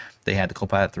package. They had the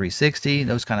Copilot 360,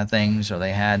 those kind of things, or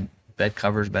they had bed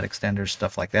covers, bed extenders,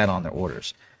 stuff like that on their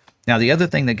orders. Now, the other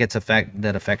thing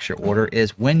that affects your order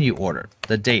is when you order,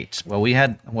 the date. Well, we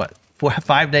had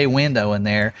 5-day window in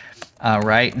there,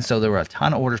 right? And so there were a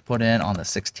ton of orders put in on the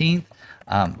 16th,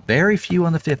 very few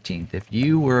on the 15th. If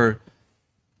your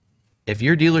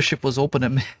dealership was open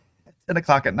at 10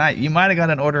 o'clock at night, you might have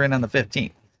got an order in on the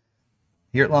 15th.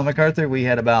 Here at Law MacArthur, we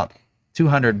had about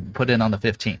 200 put in on the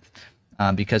 15th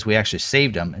because we actually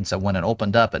saved them. And so when it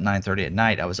opened up at 9:30 at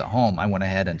night, I was at home. I went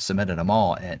ahead and submitted them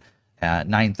all at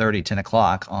 9:30, 10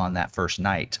 o'clock on that first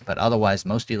night. But otherwise,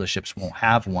 most dealerships won't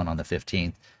have one on the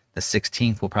 15th. The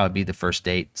 16th will probably be the first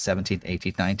date, 17th,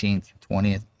 18th, 19th,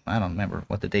 20th. I don't remember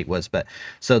what the date was. But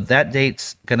so that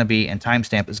date's going to be, and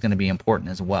timestamp is going to be important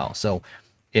as well. So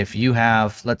if you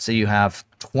have, let's say you have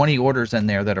 20 orders in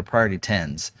there that are priority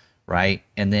 10s, right?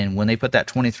 And then when they put that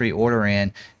 23 order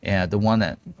in,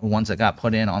 the ones that got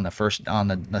put in on the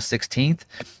 16th,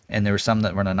 and there were some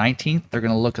that were on the 19th, they're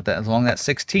going to look at that. As long as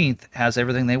that 16th has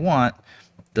everything they want,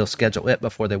 they'll schedule it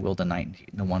before they will the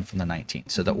one from the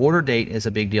 19th. So the order date is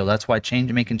a big deal. That's why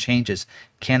making changes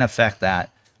can affect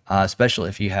that, especially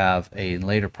if you have a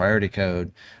later priority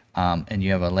code and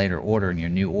you have a later order in your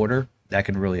new order. That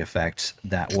can really affect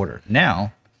that order.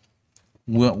 Now,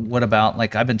 what about,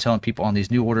 like I've been telling people on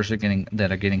these new orders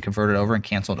that are getting converted over and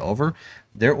canceled over,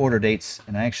 their order dates,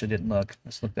 and I actually didn't look,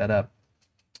 let's look that up.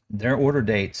 Their order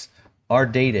dates are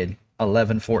dated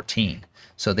 11/14.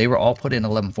 So they were all put in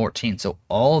 11/14. So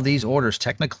all of these orders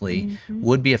technically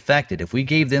would be affected. If we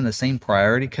gave them the same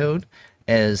priority code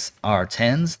as our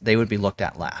 10s, they would be looked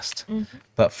at last.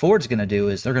 But Ford's going to do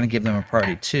is they're going to give them a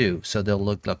priority 2, so they'll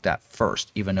looked at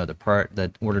first, even though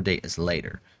the order date is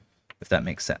later. If that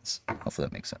makes sense. Hopefully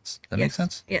that makes sense. That makes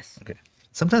sense? Yes. Okay.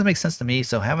 Sometimes it makes sense to me,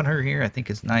 so having her here I think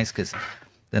is nice, because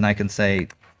then I can say,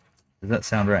 does that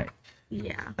sound right?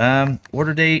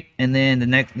 Order date, and then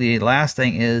the last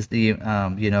thing is the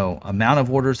amount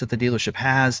of orders that the dealership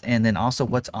has, and then also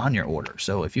what's on your order.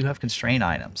 So if you have constrained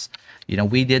items,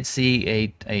 we did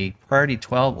see a priority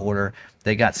 12 order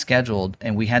that got scheduled,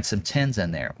 and we had some 10s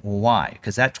in there. Well, why?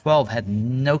 Because that 12 had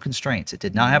no constraints. It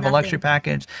did not have a luxury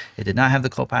package. It did not have the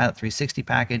Copilot 360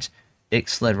 package. It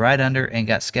slid right under and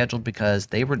got scheduled because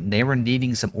they were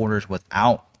needing some orders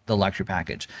without the luxury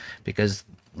package, because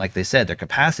like they said, their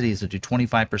capacity is to do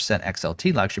 25%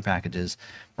 XLT luxury packages,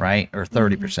 right? Or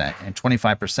 30% and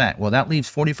 25%. Well, that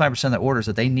leaves 45% of the orders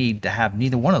that they need to have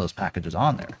neither one of those packages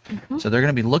on there. So they're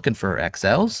going to be looking for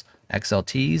XLs,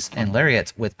 XLTs, and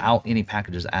Lariats without any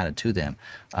packages added to them.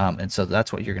 And so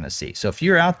that's what you're going to see. So if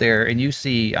you're out there and you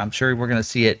see, I'm sure we're going to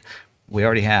see it, we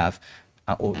already have,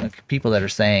 people that are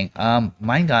saying,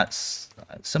 mine got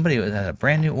somebody had a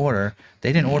brand new order.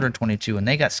 They didn't order in 22 and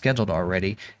they got scheduled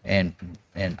already, and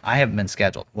I haven't been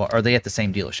scheduled. Well, are they at the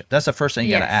same dealership? That's the first thing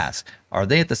you got to ask. Are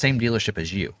they at the same dealership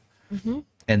as you?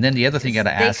 And then the other thing you got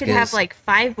to ask is, they could have like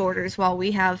 5 orders while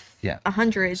we have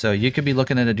 100. So you could be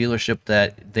looking at a dealership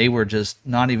that they were just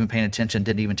not even paying attention,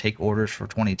 didn't even take orders for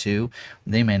 22.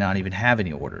 They may not even have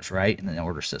any orders, right, in the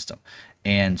order system.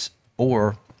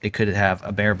 Or it could have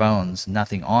a bare bones,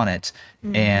 nothing on it,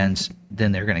 and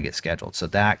then they're going to get scheduled. So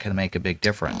that can make a big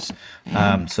difference.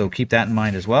 So keep that in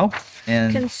mind as well.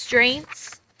 And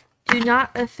constraints do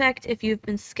not affect if you've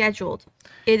been scheduled.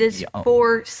 It is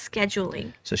for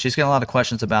scheduling. So she's got a lot of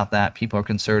questions about that. People are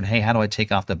concerned, hey, how do I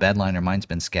take off the bedliner? Mine's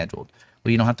been scheduled.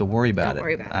 Well, you don't have to worry about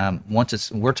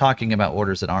it. We're talking about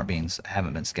orders that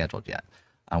haven't been scheduled yet.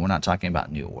 We're not talking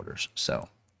about new orders. So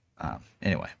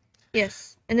anyway.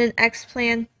 Yes. And then X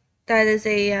plan, that is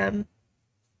a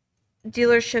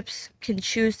dealerships can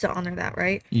choose to honor that,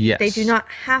 right? Yes. They do not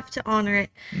have to honor it.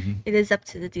 It is up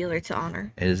to the dealer to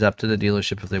honor. It is up to the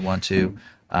dealership if they want to.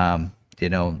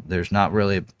 There's not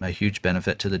really a huge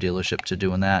benefit to the dealership to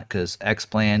doing that, because X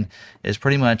plan is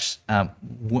pretty much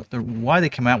why they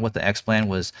came out with the X plan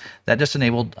was that just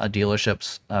enabled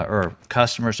dealerships or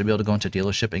customers to be able to go into a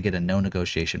dealership and get a no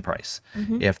negotiation price.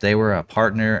 If they were a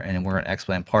partner and we're an X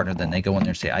plan partner, then they go in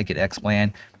there and say, I get X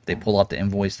plan. They pull out the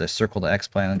invoice, they circle the X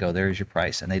plan and go, there's your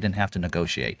price. And they didn't have to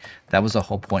negotiate. That was the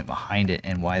whole point behind it,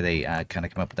 and why they kind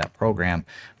of came up with that program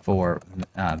for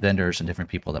vendors and different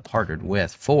people that partnered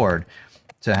with Ford,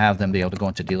 to have them be able to go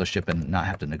into dealership and not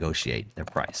have to negotiate their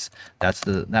price.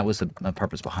 That was the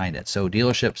purpose behind it. So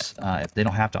dealerships, if they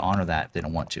don't have to honor that, if they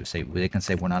don't want to, they can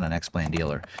say, we're not an X-Plan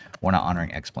dealer. We're not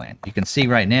honoring X-Plan. You can see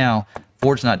right now,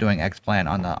 Ford's not doing X-Plan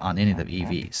on any of the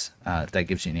EVs. If that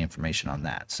gives you any information on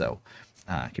that. So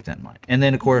keep that in mind. And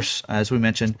then, of course, as we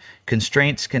mentioned,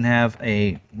 constraints can have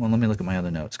well, let me look at my other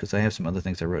notes, because I have some other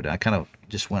things I wrote down. I kind of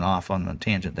just went off on a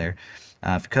tangent there.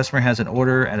 If a customer has an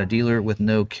order at a dealer with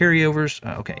no carryovers,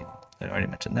 okay, I already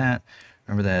mentioned that.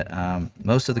 Remember that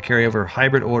most of the carryover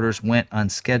hybrid orders went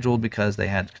unscheduled because they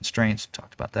had constraints.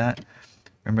 Talked about that.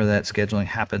 Remember that scheduling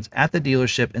happens at the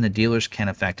dealership, and the dealers can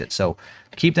affect it. So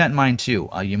keep that in mind too.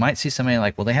 You might see somebody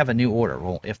like, well, they have a new order.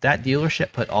 Well, if that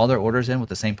dealership put all their orders in with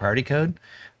the same priority code,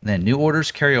 then new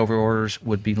orders, carryover orders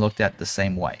would be looked at the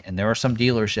same way. And there are some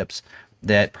dealerships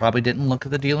that probably didn't look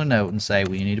at the dealer note and say,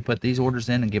 well, you need to put these orders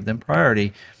in and give them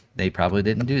priority. They probably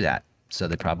didn't do that. So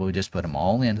they probably just put them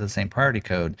all into the same priority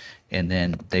code, and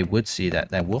then they would see that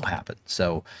will happen.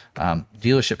 So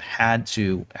dealership had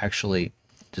to actually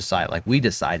decide, like we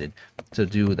decided to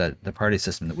do the priority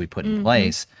system that we put in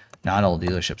place. Not all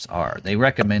dealerships are. They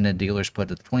recommended dealers put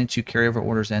the 22 carryover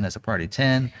orders in as a priority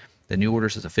 10, the new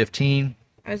orders as a 15.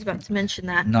 I was about to mention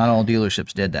that. Not all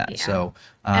dealerships did that. Yeah. So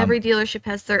every dealership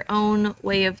has their own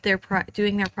way of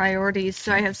doing their priorities.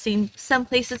 So I have seen some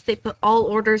places they put all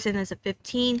orders in as a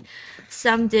 15.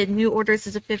 Some did new orders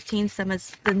as a 15. Some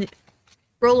as the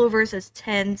rollovers as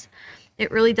 10s.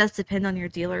 It really does depend on your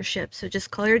dealership. So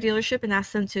just call your dealership and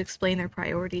ask them to explain their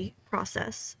priority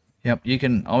process. Yep, you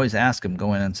can always ask them,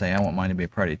 go in and say, I want mine to be a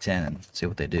priority 10, and see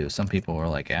what they do. Some people are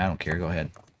like, I don't care, go ahead.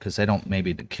 Because they don't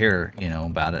maybe care,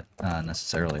 about it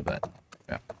necessarily, but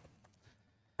yeah.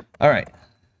 All right.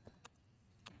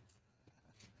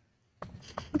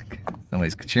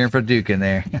 Somebody's cheering for Duke in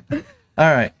there.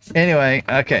 All right. Anyway,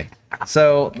 okay.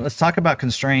 So let's talk about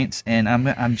constraints, and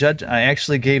I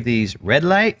actually gave these red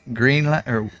light, green light,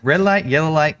 or red light,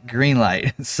 yellow light, green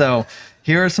light. So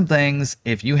here are some things.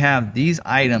 If you have these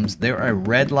items, they're a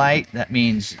red light. That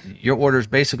means your order is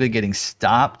basically getting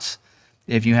stopped.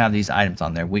 If you have these items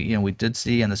on there, we did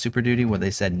see on the Super Duty where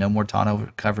they said no more tonneau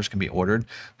covers can be ordered.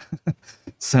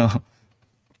 So,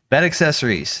 bed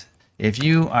accessories. If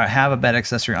you have a bed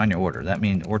accessory on your order, that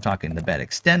means we're talking the bed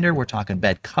extender, we're talking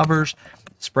bed covers,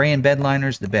 spray and bed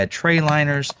liners, the bed tray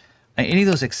liners, any of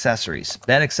those accessories,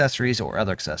 bed accessories or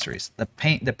other accessories. The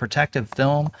paint, the protective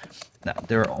film,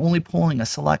 they're only pulling a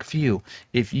select few.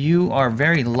 If you are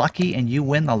very lucky and you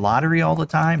win the lottery all the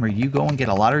time, or you go and get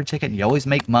a lottery ticket and you always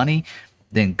make money,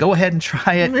 then go ahead and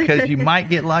try it, because you might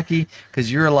get lucky,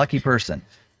 because you're a lucky person.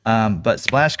 But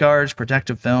splash guards,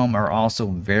 protective film are also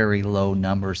very low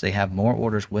numbers. They have more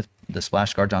orders with the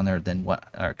splash guards on there than what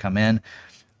are come in.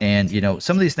 And, you know,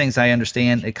 some of these things I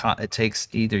understand, it takes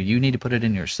either you need to put it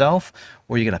in yourself,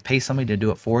 or you got to pay somebody to do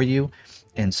it for you.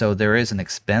 And so there is an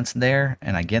expense there,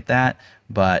 and I get that.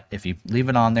 But if you leave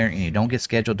it on there and you don't get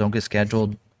scheduled,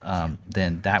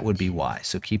 then that would be why.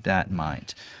 So keep that in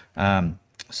mind.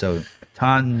 So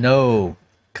no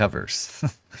covers.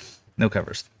 No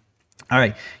covers. All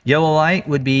right, yellow light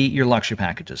would be your luxury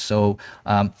packages. So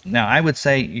now I would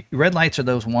say red lights are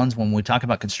those ones when we talk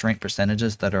about constraint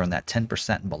percentages that are in that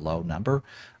 10% and below number,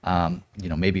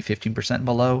 maybe 15% and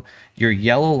below. Your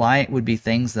yellow light would be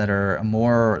things that are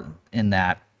more in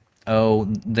that,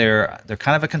 they're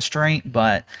kind of a constraint,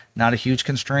 but not a huge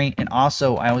constraint. And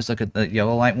also, I always look at the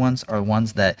yellow light ones are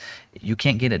ones that you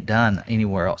can't get it done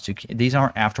anywhere else. These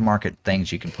aren't aftermarket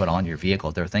things you can put on your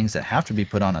vehicle. They're things that have to be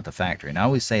put on at the factory. And I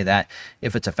always say that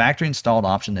if it's a factory installed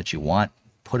option that you want,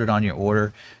 put it on your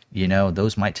order.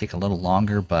 Those might take a little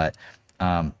longer, but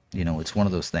it's one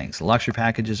of those things. The luxury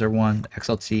packages are one,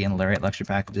 XLT and Lariat luxury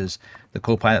packages, the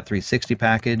Copilot 360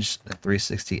 package, the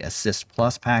 360 Assist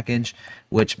Plus package,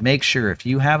 which makes sure if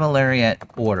you have a Lariat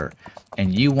order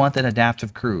and you want that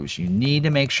adaptive cruise, you need to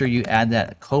make sure you add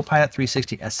that Copilot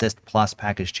 360 Assist Plus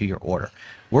package to your order.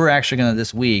 We're actually going to,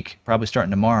 this week, probably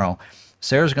starting tomorrow,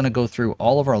 Sarah's going to go through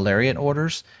all of our Lariat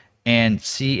orders and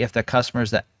see if the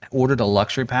customers that ordered a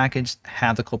luxury package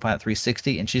have the Copilot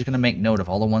 360, and she's going to make note of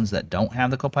all the ones that don't have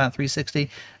the Copilot 360,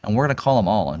 and we're going to call them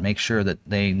all and make sure that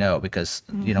they know, because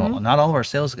not all of our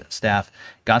sales staff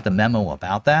got the memo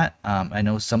about that. I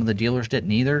know some of the dealers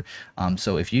didn't either.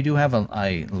 So if you do have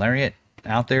a Lariat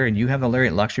out there and you have a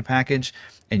Lariat luxury package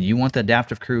and you want the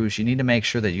adaptive cruise, you need to make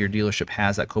sure that your dealership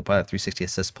has that Copilot 360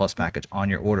 Assist Plus package on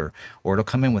your order, or it'll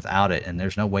come in without it and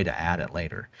there's no way to add it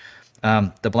later.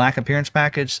 The black appearance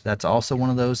package, that's also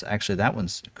one of those. Actually, that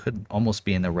one's could almost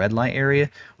be in the red light area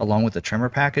along with the trimmer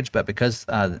package, but because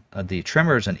the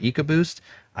trimmer is an EcoBoost,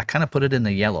 I kind of put it in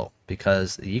the yellow,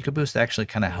 because the EcoBoost actually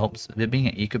kind of helps, it being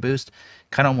an EcoBoost,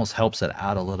 kind of almost helps it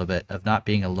out a little bit of not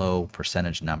being a low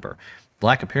percentage number.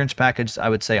 Black appearance package, I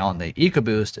would say on the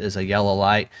EcoBoost is a yellow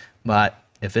light, but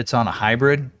if it's on a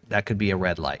hybrid, that could be a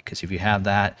red light, because if you have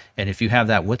that, and if you have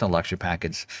that with a luxury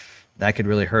package, that could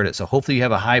really hurt it. So hopefully you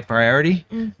have a high priority,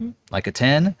 like a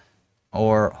 10,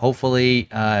 or hopefully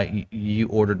you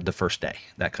ordered the first day,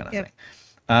 that kind of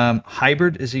thing.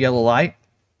 Hybrid is a yellow light.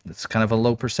 It's kind of a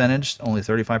low percentage, only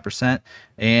 35%.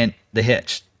 And the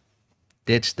hitch.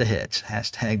 Ditch the hitch.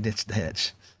 Hashtag ditch the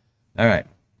hitch. All right.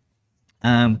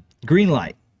 Green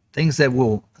light. Things that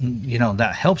will,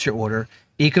 that helps your order.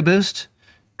 EcoBoost,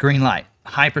 green light.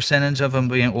 High percentage of them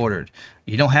being ordered.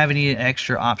 You don't have any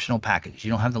extra optional package. You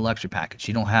don't have the luxury package.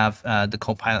 You don't have the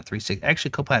Copilot 360.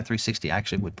 Actually, Copilot 360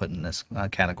 actually would put in this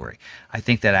category. I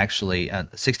think that actually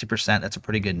 60%, that's a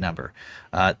pretty good number.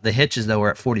 The hitches, though, are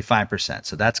at 45%.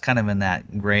 So that's kind of in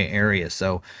that gray area.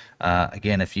 So,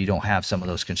 again, if you don't have some of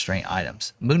those constraint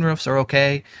items. Moonroofs are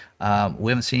okay.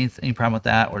 We haven't seen any problem with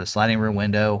that, or the sliding rear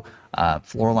window.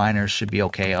 Floor liners should be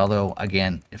okay. Although,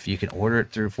 again, if you can order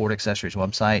it through Ford Accessories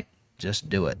website, just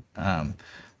do it.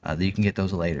 You can get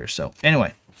those later. So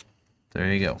anyway,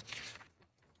 there you go.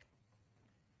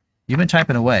 You've been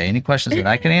typing away. Any questions that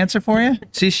I can answer for you?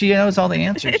 See, she knows all the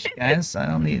answers, guys. I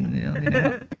don't need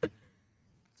help.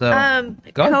 So,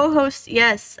 co-host,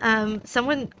 yes.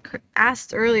 Someone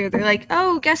asked earlier. They're like,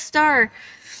 "Oh, guest star."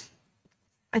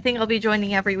 I think I'll be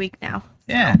joining every week now.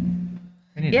 Yeah.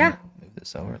 We need to move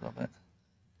this over a little bit.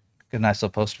 Good, nice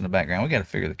little poster in the background. We got to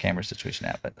figure the camera situation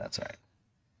out, but that's all right.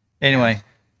 Anyway,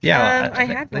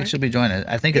 I think she'll be joining.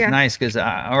 I think it's nice because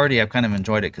I've kind of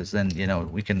enjoyed it, because then,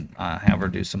 we can have her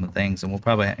do some of the things, and we'll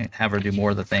probably have her do more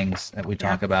of the things that we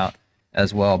talk about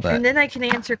as well. But and then I can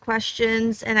answer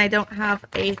questions, and I don't have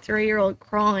a 3-year-old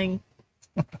crawling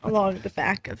along the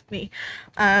back of me.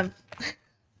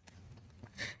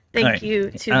 Thank you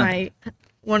to my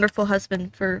wonderful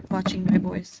husband for watching my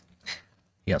boys.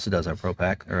 He also does our Pro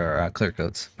Pack, or our clear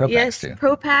coats. Yes,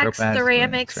 Pro Packs,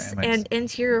 ceramics, and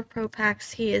interior Pro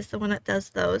Packs. He is the one that does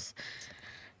those.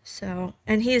 So,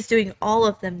 and he is doing all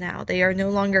of them now. They are no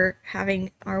longer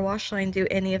having our wash line do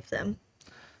any of them.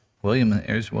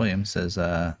 William says,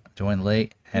 joined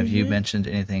late. Have you Mhm. mentioned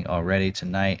anything already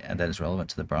tonight that is relevant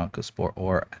to the Bronco sport?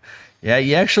 Or, yeah,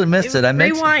 you actually missed it.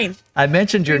 Rewind. I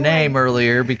mentioned your name Rewind.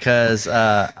 earlier because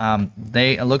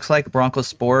it looks like Bronco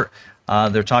Sport.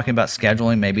 They're talking about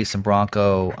scheduling maybe some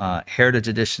Bronco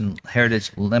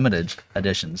Heritage Limited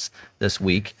editions this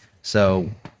week. So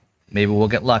maybe we'll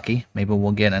get lucky. Maybe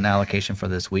we'll get an allocation for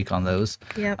this week on those.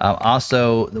 Yep.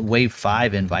 Also, the Wave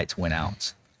 5 invites went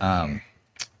out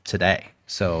today.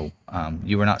 So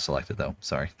you were not selected, though.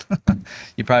 Sorry.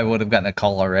 You probably would have gotten a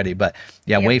call already. But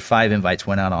yeah, Yep. Wave 5 invites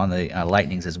went out on the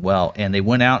Lightnings as well. And they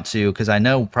went out to, because I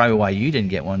know probably why you didn't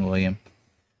get one, William,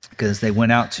 because they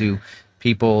went out to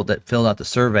people that filled out the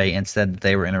survey and said that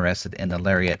they were interested in the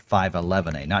Lariat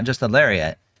 511A. Not just the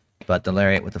Lariat, but the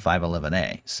Lariat with the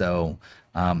 511A. So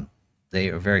they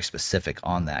are very specific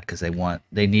on that because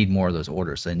they need more of those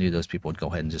orders. They knew those people would go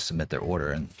ahead and just submit their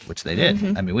order, and which they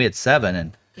did. I mean, we had 7,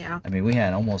 and Yeah. I mean, we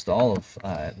had almost all of,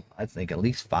 I think at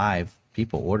least 5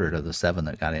 people ordered of the 7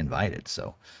 that got invited.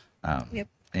 So Yep.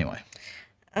 anyway,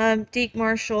 Deke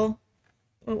Marshall,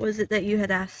 what was it that you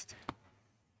had asked?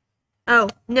 Oh,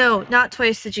 no, not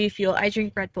twice the G Fuel. I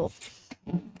drink Red Bull.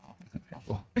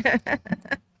 you're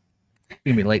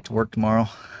gonna be late to work tomorrow.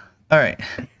 All right.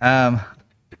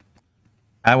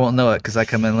 I won't know it because I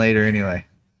come in later anyway.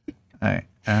 All right.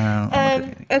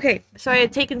 Okay, so I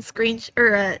had taken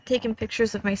taken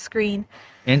pictures of my screen.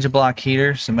 Engine block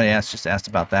heater. Somebody just asked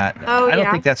about that. Oh, I don't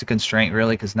yeah. think that's a constraint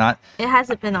really, because not. It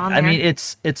hasn't been on there. I mean,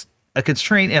 it's a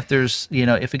constraint if there's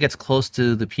if it gets close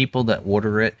to the people that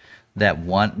order it that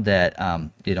want that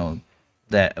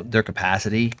that their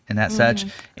capacity and that such,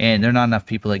 and there are not enough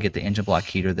people that get the engine block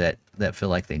heater that feel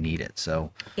like they need it.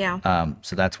 So Yeah.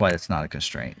 so that's why it's not a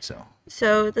constraint.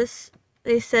 So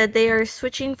They said they are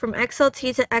switching from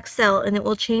XLT to XL, and it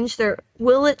will change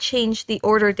will it change the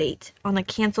order date on a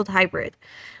canceled hybrid?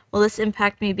 Will this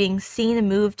impact me being seen and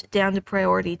moved down to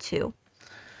priority 2?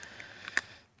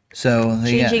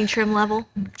 Changing trim level?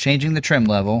 Changing the trim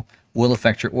level will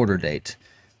affect your order date.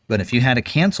 But if you had a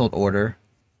canceled order,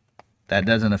 that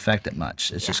doesn't affect it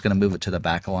much. It's just going to move it to the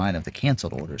back line of the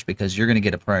canceled orders because you're going to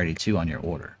get a priority 2 on your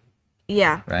order,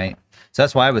 Yeah. right? So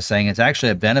that's why I was saying it's actually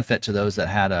a benefit to those that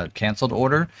had a canceled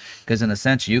order, because in a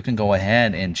sense you can go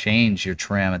ahead and change your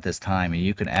trim at this time and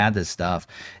you can add this stuff.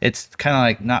 It's kind of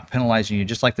like not penalizing you,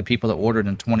 just like the people that ordered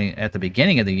in 20 at the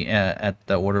beginning of the at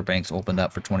the order banks opened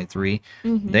up for 23.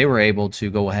 They were able to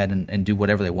go ahead and do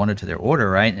whatever they wanted to their order,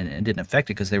 right? And it didn't affect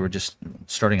it because they were just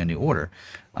starting a new order.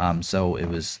 So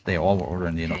they all were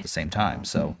ordering at the same time.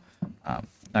 So all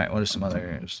right, what are some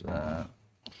others?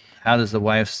 How does the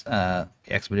wife's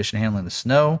expedition handling the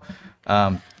snow?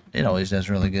 It always does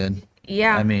really good.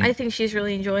 Yeah. I mean- I think she's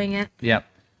really enjoying it. Yep.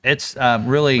 It's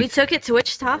really We took it to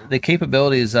Wichita. the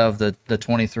capabilities of the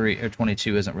 23 or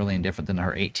 22 isn't really any different than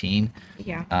her 18.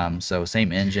 Yeah. So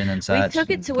same engine and We such. took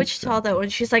it to Wichita though,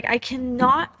 and she's like, I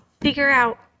cannot figure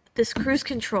out this cruise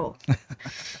control.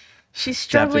 She's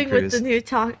struggling with the new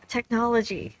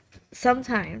technology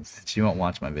sometimes. She won't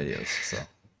watch my videos, so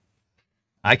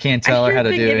I can't tell her how to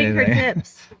do giving anything. her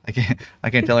tips. I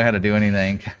can't tell her how to do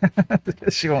anything.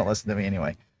 She won't listen to me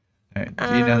anyway. All right.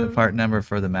 Do you know the part number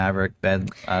for the Maverick bed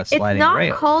sliding It's not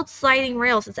rail? called sliding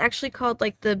rails. It's actually called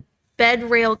like the bed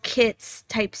rail kits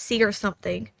type C or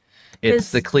something.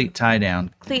 It's the cleat tie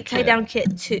down. Cleat tie down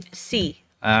kit to C.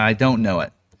 I don't know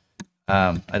it.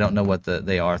 I don't know what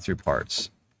they are through parts.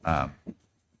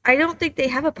 I don't think they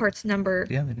have a parts number.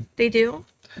 Yeah, they do. They do?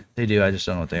 They do. I just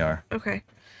don't know what they are. Okay.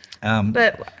 But I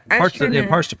was Parts trying the to,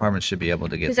 parts department should be able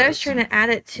to get because I was those. trying to add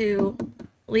it to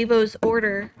Lebo's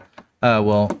order.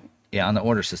 Well, yeah, on the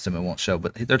order system it won't show,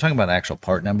 but they're talking about actual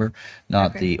part number,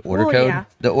 not Okay. the order Well, code. yeah.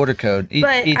 The order code.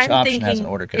 But Each I'm option thinking, has an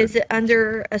order code. is it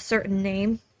under a certain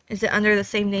name? Is it under the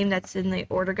same name that's in the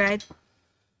order guide?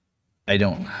 I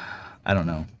don't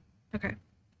know. Okay.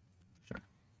 Sure.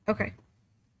 Okay.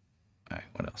 All right,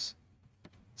 what else?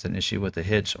 It's an issue with the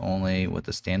hitch only with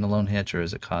the standalone hitch, or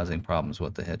is it causing problems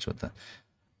with the hitch with the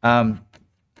well,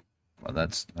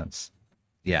 that's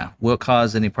yeah. Will it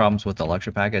cause any problems with the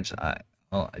lecture package? I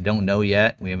don't know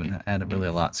yet. We haven't had really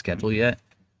a lot scheduled yet.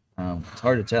 It's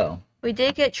hard to tell. We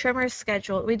did get trimmers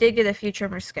scheduled. We did get a few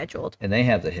trimmers scheduled. And they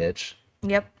have the hitch.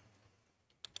 Yep.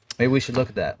 Maybe we should look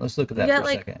at that. Let's look at We that got for a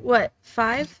like, second. what,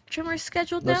 5 trimmers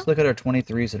scheduled now? Let's look at our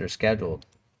 23s that are scheduled.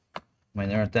 I mean,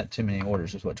 there aren't that too many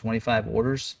orders. There's what, 25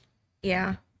 orders?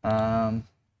 Yeah.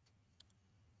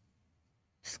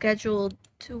 Scheduled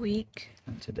 2 week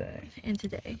And today. and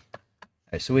today. All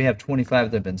right, so we have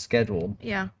 25 that have been scheduled.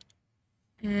 Yeah.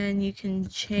 And you can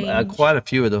change. Quite a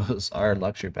few of those are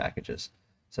luxury packages.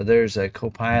 So there's a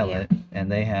Copilot,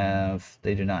 and they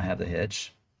do not have the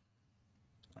hitch.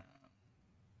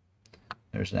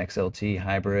 There's an XLT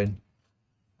hybrid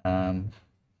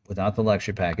without the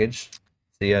luxury package.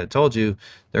 See, I told you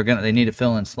they need to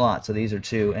fill in slots. So these are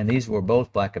two, and these were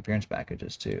both black appearance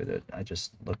packages too that I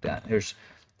just looked at. There's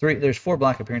 4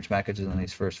 black appearance packages in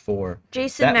these first 4.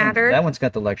 Jason Matter. That one's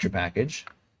got the luxury package.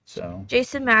 So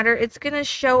Jason Matter, it's gonna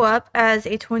show up as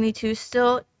a 22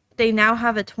 still. They now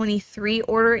have a 23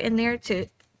 order in there to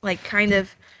like kind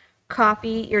of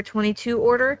copy your 22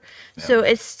 order. Yep. So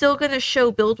it's still gonna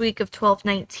show build week of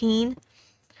 12/19,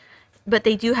 but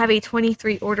they do have a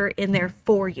 23 order in there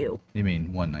for you. You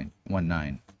mean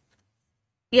 1/9?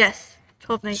 Yes,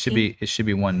 12/19. It should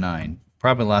be 1/9.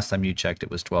 Probably last time you checked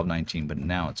it was 12/19, but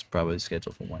now it's probably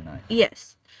scheduled for 1/9.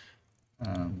 Yes.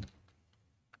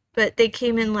 But they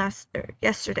came in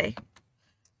yesterday.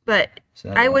 But so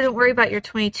I wouldn't worry about your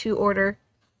 22 order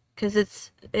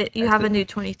because you have a new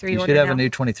 23 order. You should have a new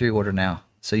 23 order now.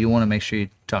 So you want to make sure you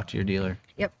talk to your dealer.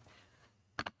 Yep.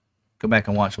 Go back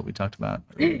and watch what we talked about.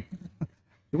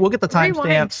 We'll get the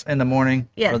timestamps in the morning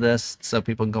for this so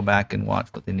people can go back and watch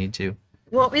what they need to.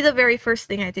 Won't be the very first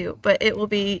thing I do, but it will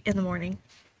be in the morning.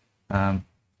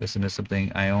 This is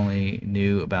something I only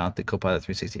knew about the Copilot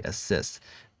 360 Assist.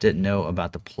 Didn't know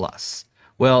about the Plus.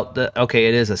 Well, it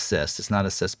is Assist. It's not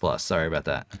Assist Plus. Sorry about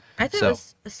that. I thought it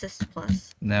was Assist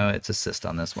Plus. No, it's Assist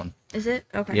on this one. Is it?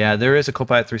 Okay. Yeah, there is a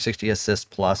Copilot 360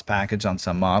 Assist Plus package on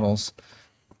some models.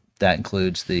 That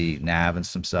includes the nav and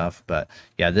some stuff. But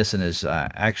yeah, this one is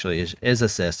actually is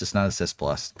Assist. It's not Assist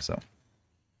Plus. So.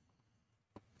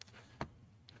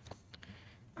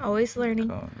 Always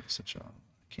learning. Oh, it's such a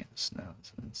can't snow.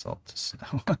 It's an insult to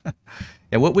snow.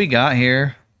 Yeah, what we got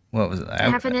here. What was it?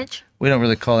 Half an inch. We don't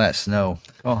really call that snow.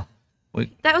 Oh,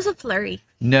 that was a flurry.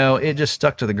 No, it just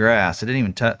stuck to the grass. It didn't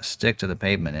even stick to the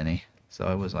pavement any. So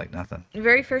it was like nothing. The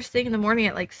very first thing in the morning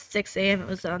at like 6 a.m. it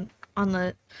was on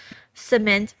the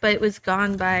cement, but it was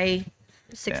gone by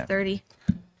 6:30.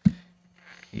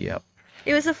 Yep.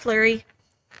 It was a flurry.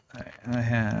 I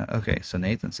have okay. So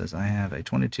Nathan says I have a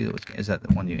 22. Is that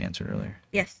the one you answered earlier?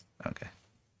 Yes. Okay.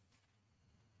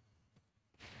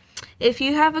 If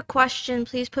you have a question,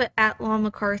 please put at Law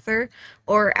MacArthur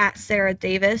or at Sarah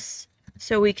Davis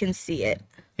so we can see it.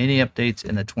 Any updates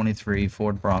in the 23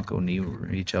 Ford Bronco new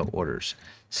retail orders?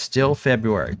 Still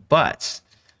February, but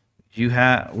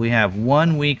we have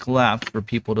 1 week left for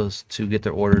people to get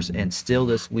their orders, and still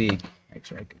this week.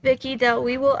 Vicky Dell,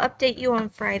 we will update you on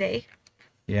Friday.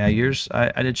 Yeah, yours.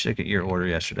 I did check at your order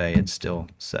yesterday. It's still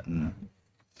sitting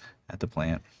at the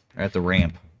plant or at the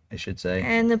ramp, I should say.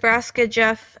 And Nebraska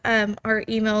Jeff, our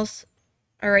emails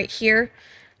are right here.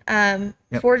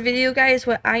 Ford Video Guy is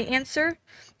what I answer,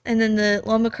 and then the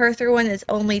Law MacArthur one is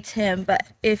only Tim. But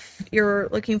if you're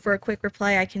looking for a quick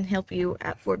reply, I can help you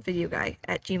at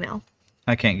fordvideoguy@gmail.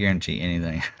 I can't guarantee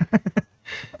anything.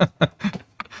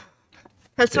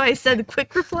 That's why I said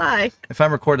quick reply. If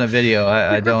I'm recording a video,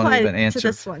 I don't even answer. To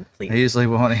this one, please. I usually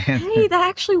won't answer. Hey, that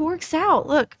actually works out.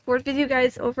 Look, Ford Video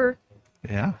Guy's over.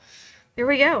 Yeah. There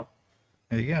we go.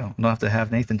 There you go. Don't have to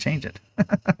have Nathan change it.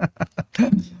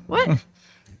 What?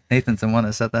 Nathan's the one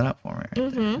that set that up for me.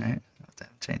 Mm-hmm. Right? I'll have to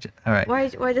change it. All right.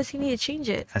 Why does he need to change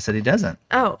it? I said he doesn't.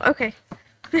 Oh, okay.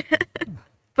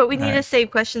 But we need to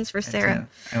save questions for Sarah.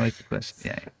 I like the question.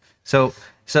 Yeah. So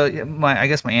I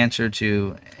guess my answer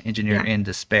to Engineer in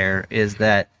Despair is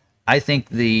that I think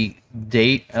the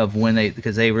date of when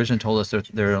because they originally told us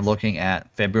they're looking at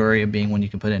February of being when you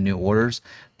can put in new orders,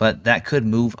 but that could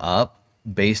move up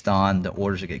based on the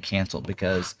orders that get canceled,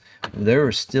 because there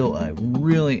is still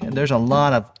there's a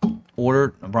lot of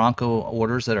Bronco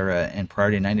orders that are in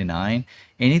Priority 99.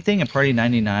 Anything in Priority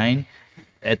 99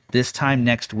 at this time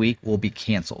next week will be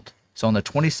canceled. So on the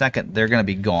 22nd, they're going to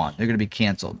be gone. They're going to be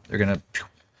canceled. They're going to.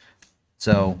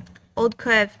 So. Old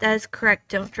Clev, that is correct.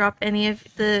 Don't drop any of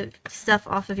the stuff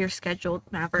off of your scheduled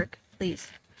Maverick, please.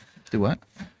 Do what?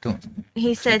 Don't.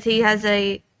 He said he has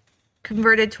a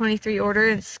converted 23 order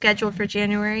and scheduled for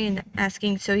January, and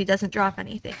asking so he doesn't drop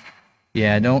anything.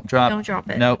 Yeah, don't drop. Don't drop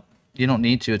it. Nope. You don't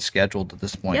need to. It's scheduled at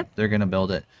this point. Yep. They're going to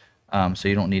build it. So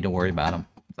you don't need to worry about them.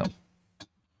 So.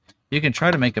 You can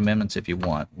try to make amendments if you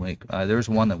want. Like there's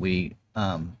one that we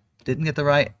didn't get the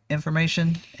right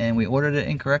information and we ordered it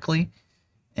incorrectly,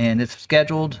 and it's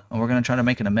scheduled, and we're going to try to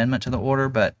make an amendment to the order,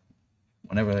 but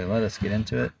whenever they let us get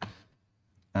into it.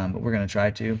 But we're going to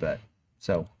try to. But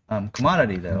so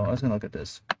commodity though, I was going to look at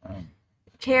this.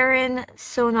 Karen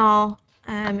Sonal,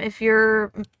 if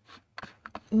your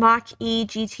Mach-E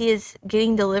GT is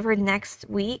getting delivered next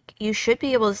week, you should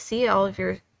be able to see all of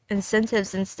your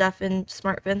incentives and stuff in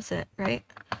Smart Vincent, right?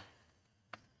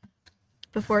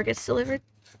 Before it gets delivered?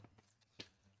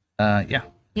 Yeah.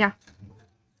 Yeah.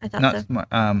 I thought Not so. smart.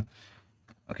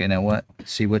 Okay, now what?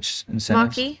 See which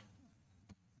incentives? Maki.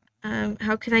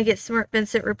 How can I get Smart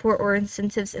Vincent report or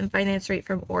incentives and finance rate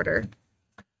from order?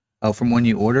 Oh, from when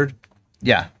you ordered?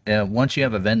 Yeah. Once you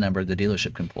have a VIN number, the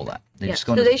dealership can pull that. They Yeah. just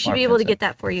go So into they should Smart be able to Vincent. get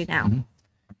that for you now.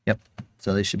 Yep.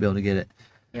 So they should be able to get it.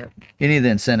 Yep. Any of the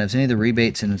incentives, any of the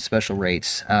rebates and special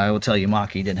rates. I will tell you,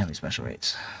 Maki didn't have any special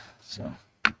rates. So,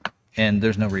 and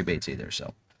there's no rebates either.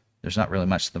 So, there's not really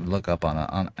much to look up on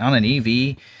an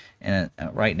EV. And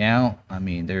right now, I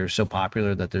mean, they're so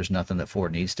popular that there's nothing that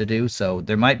Ford needs to do. So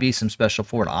there might be some special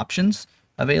Ford options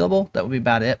available. That would be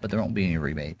about it, but there won't be any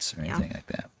rebates or anything like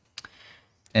that.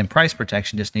 And price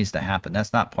protection just needs to happen.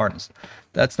 That's not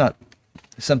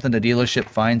something the dealership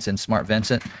finds in Smart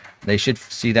Vincent. They should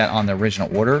see that on the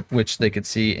original order, which they could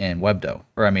see in Webdo,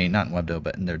 or I mean, not in Webdo,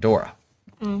 but in their Dora,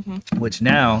 which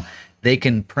now they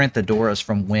can print the Doras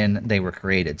from when they were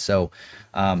created. So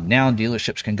now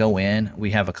dealerships can go in. We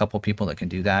have a couple people that can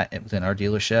do that within our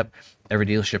dealership. Every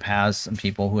dealership has some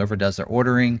people, whoever does their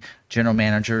ordering, general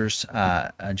managers,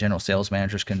 general sales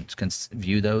managers can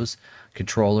view those,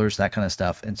 controllers, that kind of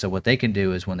stuff. And so what they can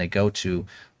do is when they go to,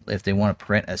 if they want to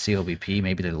print a COVP,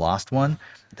 maybe they lost one,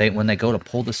 when they go to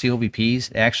pull the COVPs,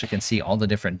 they actually can see all the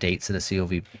different dates of the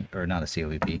COVP, or not a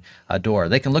COVP, a Dora.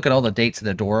 They can look at all the dates that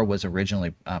the Dora was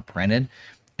originally printed,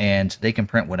 and they can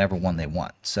print whatever one they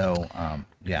want. So,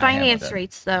 yeah. Finance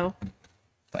rates, though.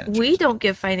 We don't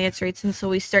give finance rates until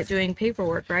we start doing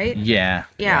paperwork, right? Yeah.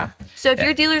 So if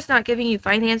your dealer's not giving you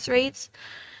finance rates,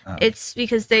 it's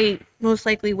because they most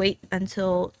likely wait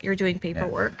until you're doing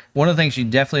paperwork. One of the things you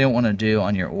definitely don't want to do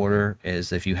on your order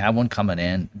is if you have one coming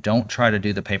in, don't try to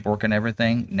do the paperwork and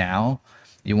everything now.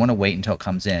 You want to wait until it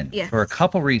comes in. Yes. For a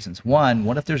couple reasons. One,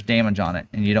 what if there's damage on it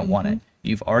and you don't want it?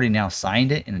 You've already now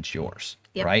signed it and it's yours,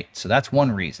 right? So that's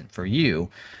one reason for you.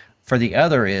 For the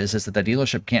other is that the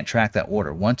dealership can't track that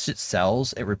order. Once it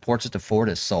sells, it reports it to Ford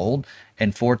as sold,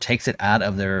 and Ford takes it out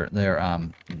of their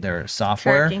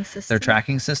software, their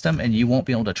tracking system, and you won't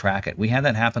be able to track it. We had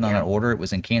that happen on an order. It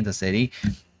was in Kansas City,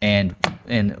 and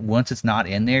once it's not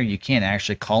in there, you can't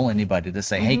actually call anybody to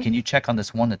say, hey, can you check on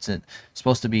this one that's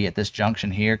supposed to be at this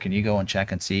junction here? Can you go and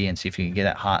check and see if you can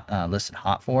get it listed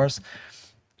hot for us?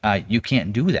 You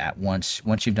can't do that once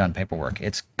you've done paperwork.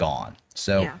 It's gone.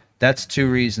 So. Yeah. That's two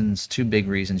big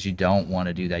reasons you don't want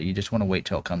to do that. You just want to wait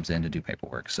till it comes in to do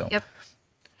paperwork. So,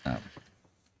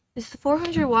 is the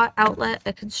 400 watt outlet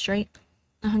a constraint?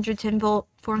 110 volt,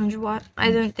 400 watt?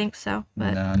 I don't think so.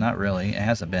 But no, not really. It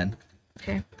hasn't been.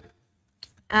 Okay.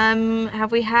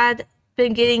 Have we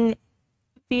been getting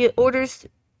the orders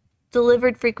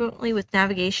delivered frequently with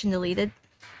navigation deleted?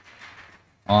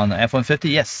 On the F-150,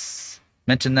 yes.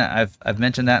 Mentioned that. I've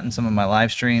mentioned that in some of my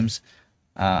live streams.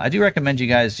 I do recommend you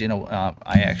guys, I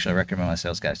actually recommend my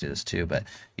sales guys do this too, but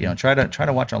try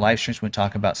to watch our live streams when we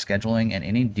talk about scheduling and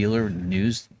any dealer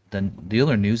news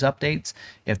updates.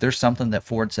 If there's something that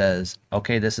Ford says,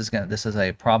 okay, this is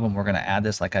a problem, we're gonna add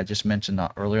this, like I just mentioned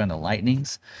earlier on the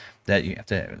Lightnings, that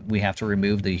we have to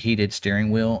remove the heated steering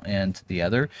wheel and the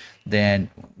other, then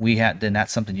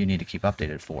that's something you need to keep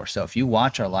updated for. So if you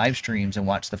watch our live streams and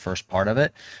watch the first part of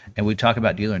it, and we talk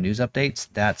about dealer news updates,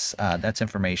 that's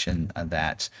information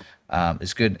that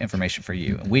is good information for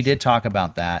you. And we did talk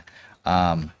about that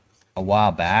a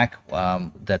while back,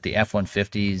 that the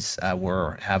F-150s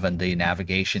were having the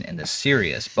navigation and the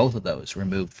Sirius, both of those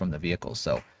removed from the vehicle.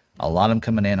 So a lot of them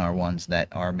coming in are ones that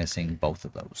are missing both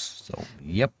of those. So,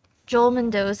 yep. Joel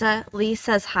Mendoza, Lee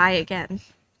says hi again.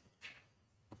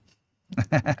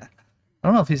 I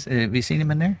don't know if have you seen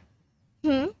him in there?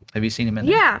 Have you seen him in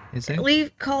there? Yeah.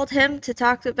 Lee called him to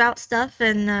talk about stuff,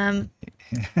 and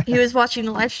he was watching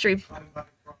the live stream.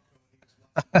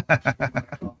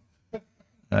 Right.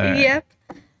 Yep.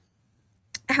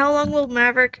 How long will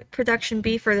Maverick production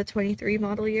be for the 23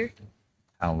 model year?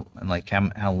 How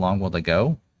long will they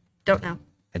go? Don't know.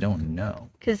 I don't know.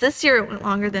 Because this year it went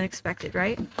longer than expected,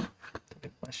 right? That's a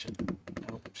good question.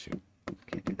 Oh, shoot.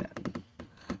 Can't do that.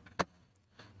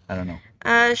 I don't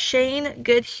know. Shane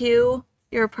Goodhue,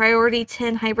 your Priority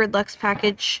 10 Hybrid Lux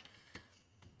package.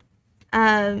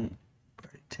 Priority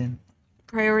 10?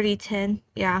 Priority 10,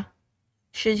 yeah.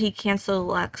 Should he cancel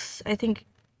the Lux? I think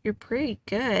you're pretty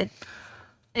good.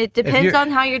 It depends on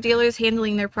how your dealer is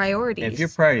handling their priorities. If you're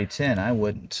priority 10, I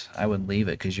wouldn't. I would leave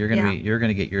it because you're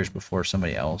gonna get yours before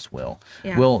somebody else will.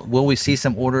 Yeah. Will we see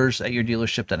some orders at your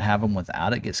dealership that have them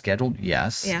without it get scheduled?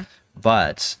 Yes. Yeah.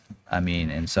 But I mean,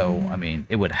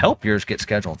 it would help yours get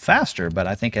scheduled faster. But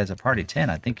I think as a priority 10,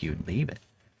 I think you'd leave it.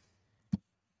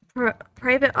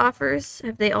 Private offers,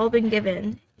 have they all been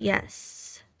given?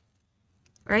 Yes.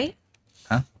 Right?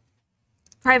 Huh?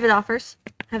 Private offers.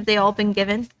 Have they all been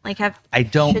given? Like,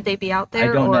 should they be out I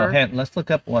there? don't know. Or... Hey, let's look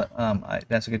up what.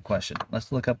 That's a good question.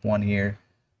 Let's look up one here,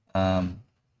 and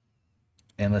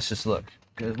let's just look.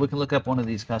 'Cause we can look up one of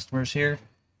these customers here,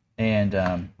 and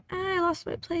I lost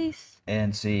my place.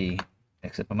 and see.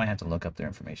 Except I might have to look up their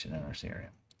information in our CRM.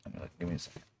 Let me look. Give me a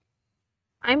second.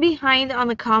 I'm behind on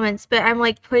the comments, but I'm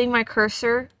like putting my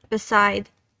cursor beside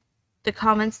the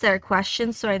comments that are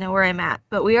questions so I know where I'm at.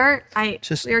 But we are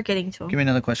getting to them. Give me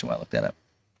another question while I look that up.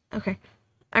 Okay.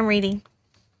 I'm reading.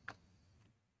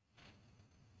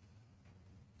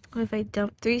 What if I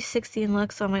dump 360 in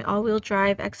Lux on my all-wheel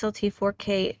drive XLT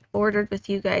 4K ordered with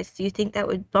you guys? Do you think that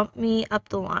would bump me up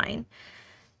the line?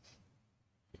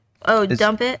 Oh,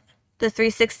 dump it? The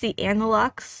 360 and the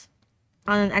Lux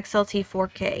on an XLT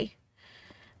 4K.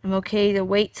 I'm okay to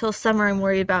wait till summer. I'm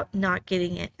worried about not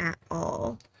getting it at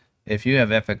all. If you have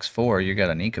FX4, you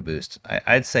got an EcoBoost.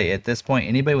 I'd say at this point,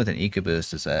 anybody with an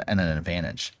EcoBoost is an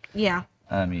advantage. Yeah.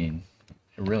 I mean,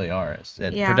 it really are.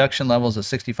 At Yeah. production levels of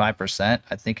 65%,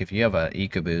 I think if you have an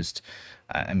EcoBoost,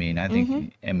 I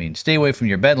mean, stay away from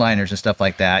your bedliners and stuff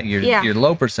like that. Your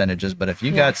low percentages, but if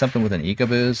you got something with an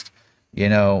EcoBoost,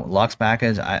 Lux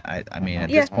package, I mean, at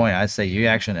this point, I'd say you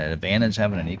actually an advantage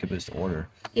having an EcoBoost order.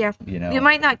 Yeah. You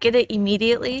might not get it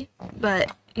immediately,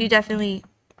 but you definitely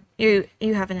you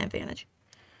have an advantage.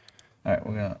 All right,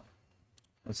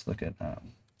 let's look at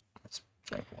let's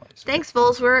try Pilates. Thanks,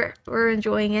 Vols. We're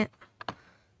enjoying it.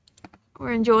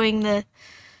 We're enjoying the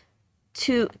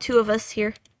two of us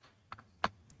here.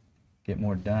 Get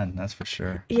more done, that's for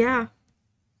sure. Yeah.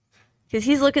 Because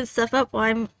he's looking stuff up while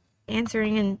I'm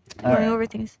answering and going over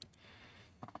things.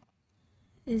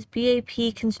 Is BAP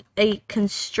a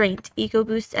constraint?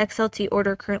 EcoBoost XLT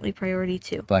order currently priority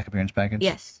 2. Black appearance package?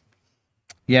 Yes.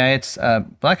 Yeah, it's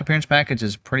black appearance package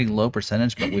is pretty low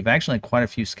percentage, but we've actually had quite a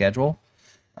few schedule.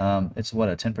 It's a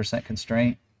 10%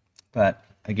 constraint. But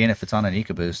again, if it's on an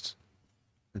EcoBoost,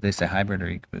 did they say hybrid or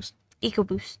EcoBoost?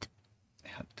 EcoBoost.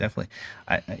 Yeah, definitely.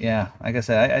 Like I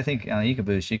said, I think on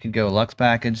EcoBoost you could go Lux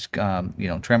package,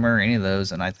 trimmer, any of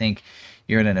those, and I think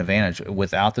you're at an advantage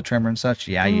without the trimmer and such.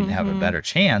 Yeah, you'd have a better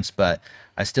chance, but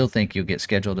I still think you'll get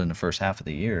scheduled in the first half of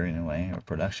the year anyway, or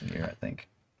production year, I think.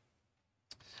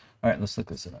 All right, let's look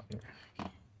this up here.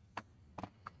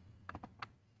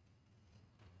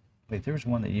 Wait, there was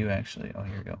one that you actually. Oh,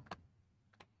 here we go. All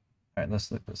right,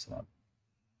 let's look this up.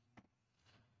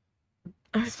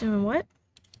 I was doing what?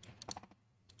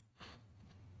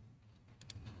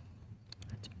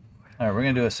 All right, we're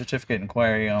gonna do a certificate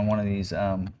inquiry on one of these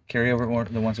carryover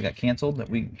order, the ones that got canceled that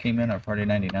we came in our Party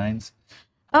 99s.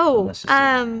 Oh,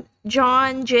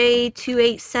 John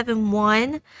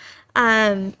J2871.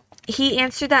 He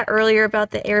answered that earlier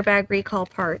about the airbag recall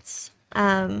parts.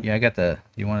 Yeah, I got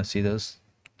you want to see those?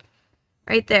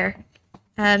 Right there.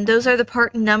 Those are the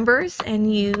part numbers,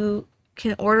 and you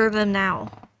can order them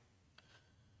now.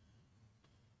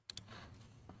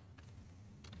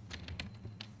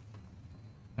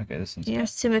 Okay, this one's. You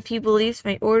asked him if he believes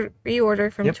my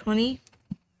reorder from 20.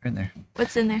 In there.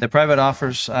 What's in there? The private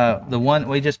offers. The one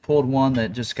we just pulled one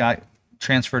that just got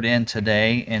transferred in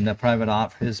today, and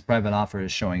his private offer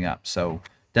is showing up. So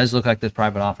it does look like the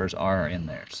private offers are in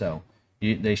there. So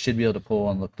they should be able to pull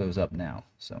and look those up now.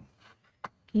 So.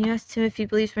 You asked him if he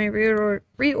believes my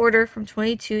reorder from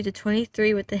 22 to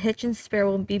 23 with the hitch and spare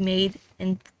will be made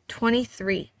in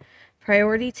 23.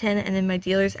 Priority 10, and then my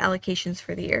dealer's allocations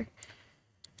for the year.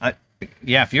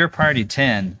 Yeah, if you're a priority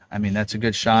 10, I mean, that's a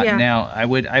good shot. Yeah. Now, I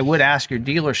would ask your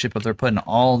dealership if they're putting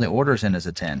all the orders in as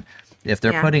a 10. If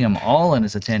they're putting them all in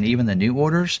as a 10, even the new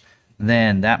orders,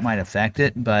 then that might affect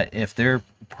it. But if they're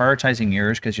prioritizing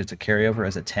yours because it's a carryover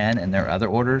as a 10 and their other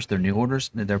orders, their new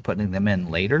orders, they're putting them in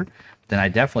later, then I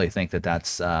definitely think that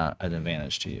that's an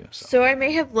advantage to you. So I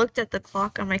may have looked at the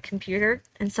clock on my computer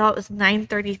and saw it was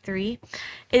 9:33.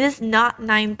 It is not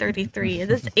 9:33. It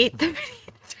is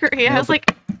 8:33. I was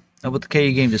like... Oh, but the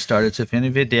KU game just started, so if any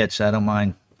of it did, so I don't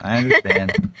mind. I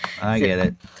understand. I get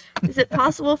it. Is it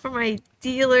possible for my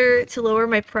dealer to lower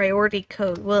my priority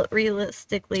code? Will it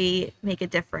realistically make a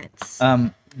difference?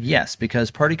 Yes, because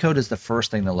party code is the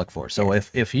first thing to look for. So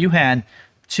if you had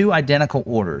two identical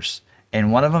orders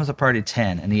and one of them is a party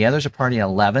 10 and the other's a party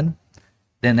 11,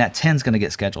 then that 10 is going to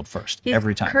get scheduled first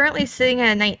every time. He's currently sitting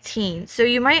at a 19. So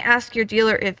you might ask your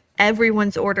dealer if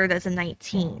everyone's ordered as a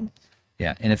 19.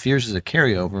 Yeah, and if yours is a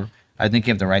carryover, I think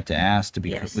you have the right to ask to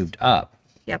be moved up.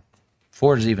 Yep.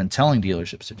 Ford is even telling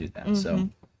dealerships to do that. So.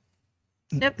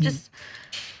 Yep. Just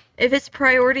if it's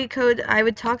priority code, I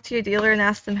would talk to your dealer and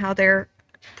ask them how their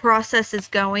process is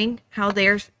going, how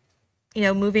they're,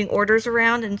 moving orders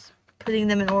around and putting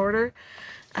them in order.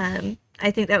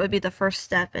 I think that would be the first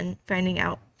step in finding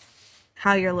out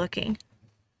how you're looking.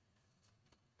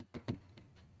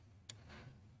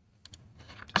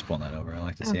 Just pulling that over. I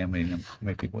like to see how many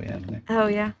people we have in there. Oh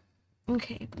yeah.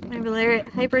 Okay. My Lariat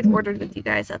Hybrid ordered with you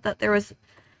guys. I thought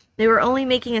they were only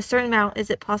making a certain amount. Is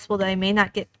it possible that I may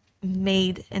not get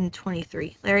made in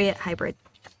 23? Lariat Hybrid.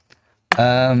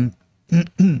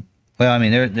 Well, I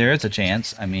mean, there is a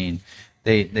chance. I mean,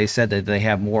 they said that they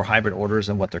have more hybrid orders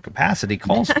than what their capacity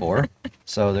calls for,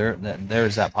 so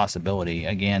there's that possibility.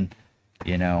 Again,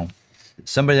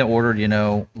 somebody that ordered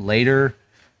later,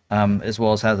 as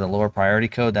well as has a lower priority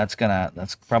code, that's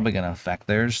probably gonna affect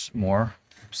theirs more.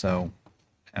 So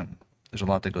there's a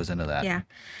lot that goes into that. Yeah.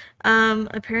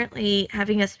 Apparently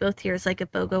having us both here is like a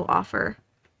BOGO offer.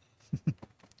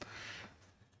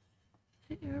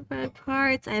 Airbag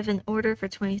parts. I have an order for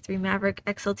 23 Maverick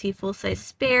XLT full size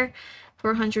spare,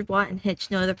 400 watt and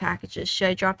hitch. No other packages. Should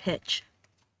I drop hitch?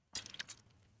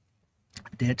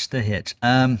 Ditch the hitch.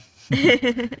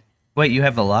 Wait, you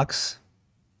have the Lux?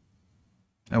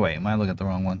 Oh wait, am I looking at the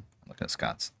wrong one? Look at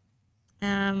Scott's.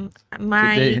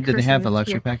 My Did they have the cursor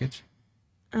luxury here. package?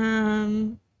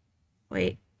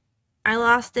 Wait, I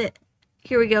lost it.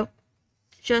 Here we go.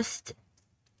 Just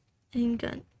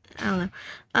handgun. I don't know.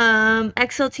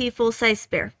 XLT full size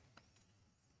spare.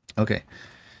 Okay,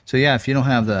 so yeah, if you don't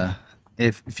have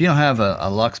if you don't have a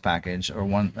Lux package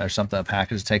or something, a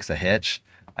package that takes a hitch,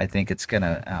 I think it's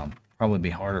gonna probably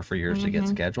be harder for yours to get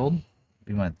scheduled. If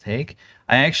you want to take,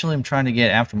 I actually am trying to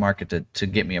get aftermarket to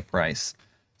get me a price.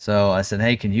 So I said,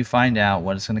 hey, can you find out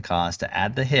what it's going to cost to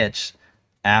add the hitch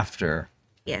after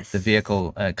Yes. the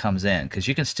vehicle comes in? Because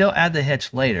you can still add the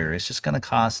hitch later. It's just going to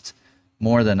cost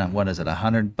more than what is it,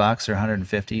 $100 or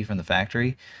 150 from the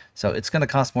factory. So it's going to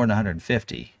cost more than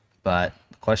 150. But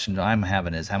the question I'm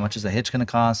having is how much is the hitch going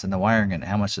to cost and the wiring and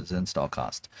how much does the install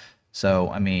cost?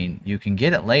 So I mean, you can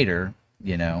get it later,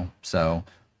 So,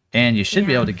 and you should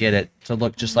be able to get it to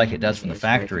look just like it does from the It's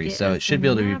hard to factory. get So as it should the be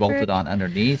able to be bolted Maverick. on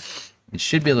underneath. It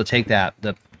should be able to take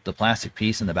the plastic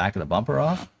piece in the back of the bumper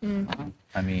off.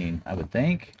 I mean, I would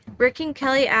think. Rick and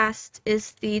Kelly asked,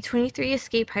 is the 23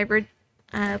 Escape Hybrid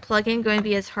plug-in going to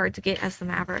be as hard to get as the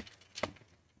Maverick?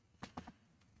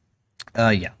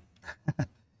 Yeah.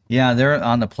 Yeah, they're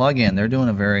on the plug-in. They're doing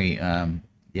a very,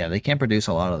 they can't produce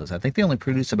a lot of those. I think they only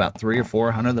produce about 300 or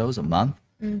 400 of those a month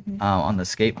on the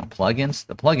Escape plugins.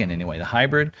 The plug-in anyway, the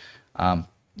hybrid,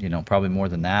 probably more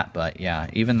than that. But yeah,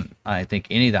 even I think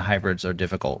any of the hybrids are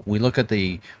difficult. When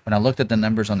I looked at the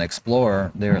numbers on the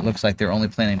Explorer, it looks like they're only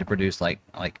planning to produce like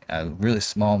a really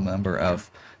small number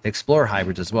of Explorer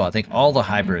hybrids as well. I think all the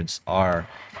hybrids are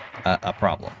a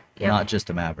problem, not just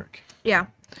the Maverick. Yeah.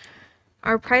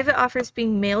 Are private offers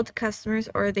being mailed to customers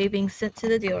or are they being sent to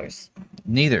the dealers?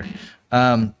 Neither.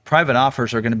 Private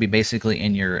offers are going to be basically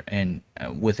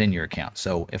within your account.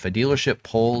 So if a dealership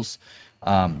pulls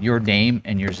your name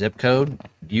and your zip code,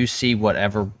 you see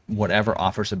whatever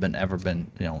offers have ever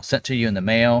been sent to you in the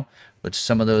mail, which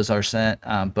some of those are sent.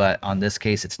 But on this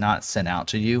case, it's not sent out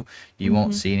to you. You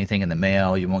won't see anything in the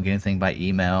mail. You won't get anything by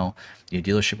email. Your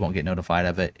dealership won't get notified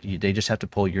of it. They just have to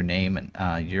pull your name and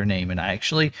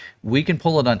we can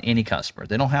pull it on any customer.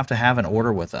 They don't have to have an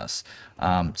order with us.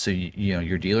 So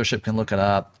your dealership can look it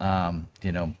up.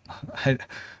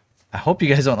 I hope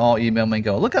you guys don't all email me and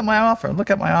go, look at my offer,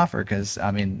 because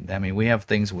I mean we have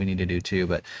things we need to do too.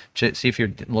 But see if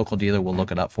your local dealer will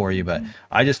look it up for you. But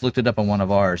I just looked it up on one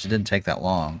of ours. It didn't take that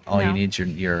long. All you need is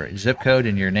your zip code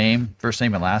and your name, first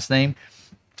name and last name.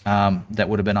 That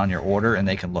would have been on your order, and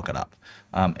they can look it up.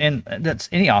 And that's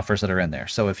any offers that are in there.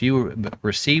 So if you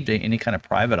received any kind of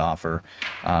private offer,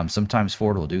 sometimes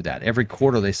Ford will do that. Every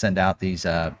quarter they send out these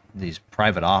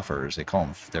private offers. They call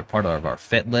them, they're part of our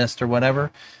fit list or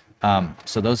whatever.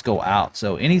 So those go out.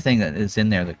 So anything that is in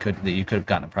there that you could have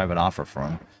gotten a private offer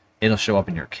from, it'll show up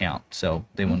in your account. So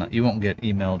they will not, you won't get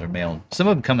emailed or mailed. Some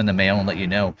of them come in the mail and let you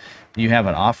know you have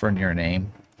an offer in your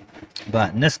name.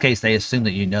 But in this case, they assume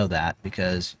that you know that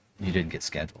because you didn't get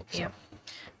scheduled. So. Yeah.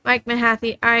 Mike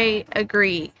Mahaffey, I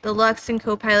agree. The Lux and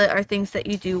Copilot are things that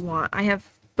you do want. I have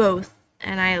both,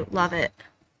 and I love it.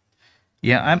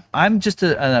 Yeah, I'm just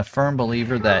a firm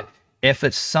believer that if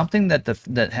it's something that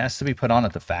has to be put on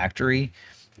at the factory,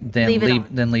 then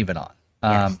leave it on.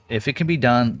 Yes. If it can be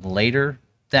done later,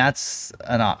 that's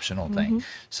an optional thing.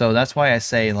 So that's why I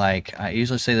say, like, I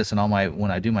usually say this in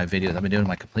when I do my videos. I've been doing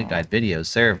my complete guide videos.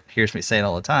 Sarah hears me say it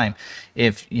all the time.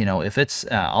 If it's,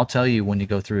 I'll tell you when you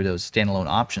go through those standalone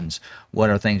options, what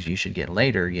are things you should get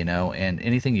later, and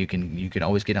anything you can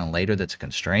always get on later that's a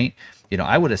constraint.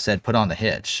 I would have said put on the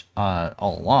hitch all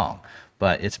along.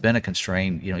 but it's been a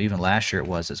constraint. Even last year it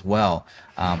was as well.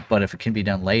 But if it can be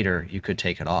done later, you could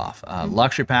take it off.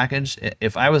 Luxury package.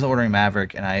 If I was ordering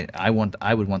Maverick and I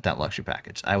would want that luxury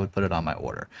package. I would put it on my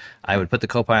order. I would put the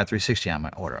Copilot 360 on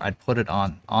my order. I'd put it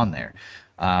on there.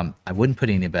 I wouldn't put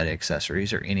any bed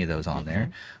accessories or any of those on there.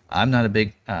 I'm not a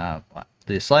big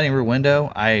the sliding rear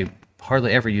window. I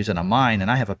hardly ever use it on mine,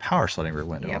 and I have a power sliding rear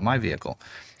window on my vehicle.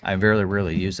 I very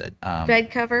rarely use it.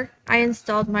 Bed cover. I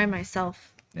installed mine myself.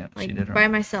 Yeah, Like she did her by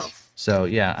own. myself. So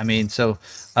yeah, I mean,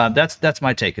 that's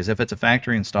my take. Is if it's a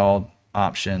factory installed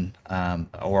option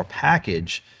or a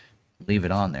package, leave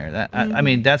it on there. I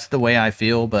mean, that's the way I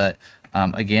feel. But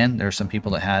again, there's some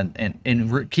people that had,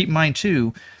 and keep in mind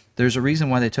too, there's a reason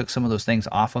why they took some of those things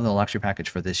off of the luxury package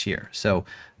for this year. So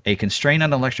a constraint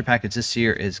on the luxury package this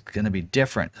year is going to be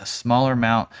different. A smaller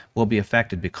amount will be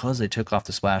affected because they took off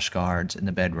the splash guards and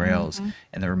the bed rails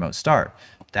and the remote start.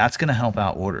 That's going to help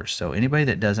out orders. So anybody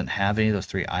that doesn't have any of those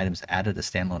 3 items added as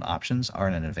standalone options are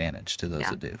an advantage to those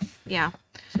that do. Yeah.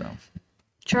 So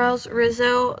Charles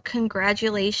Rizzo,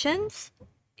 congratulations.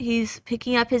 He's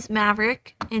picking up his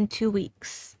Maverick in 2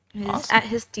 weeks. Awesome. At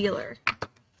his dealer.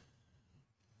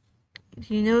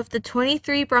 Do you know if the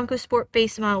 23 Bronco Sport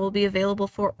base model will be available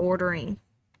for ordering?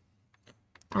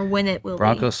 Or when it will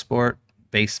Bronco be? Sport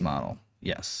base model.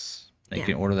 Yes. They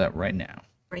can order that right now.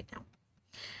 Right now.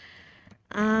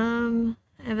 I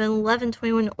have an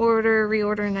 1121 order,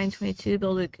 reorder 922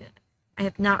 build. I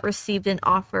have not received an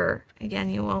offer. Again,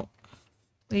 you won't.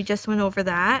 We just went over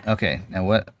that. Okay. Now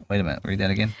what? Wait a minute. Read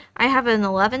that again. I have an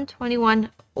 1121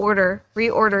 order,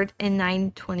 reordered in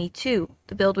 922.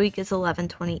 The build week is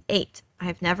 1128. I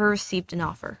have never received an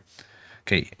offer.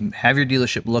 Okay. Have your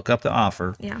dealership look up the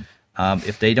offer. Yeah.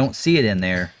 If they don't see it in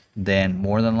there, then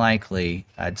more than likely,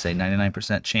 I'd say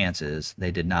 99% chances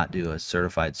they did not do a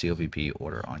certified COVP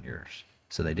order on yours.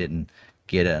 So they didn't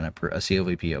get a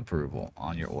COVP approval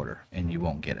on your order, and you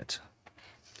won't get it.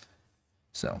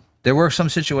 So there were some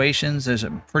situations, there's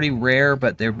a pretty rare,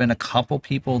 but there have been a couple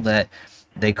people that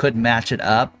they couldn't match it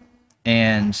up.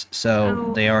 And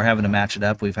so they are having to match it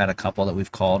up. We've had a couple that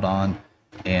we've called on,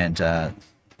 and,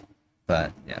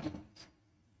 but yeah.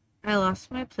 I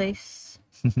lost my place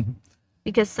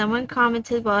because someone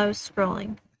commented while I was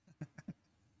scrolling.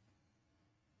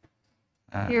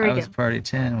 Here we I was go. party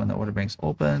 10 when the order banks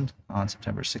opened on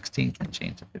September 16th and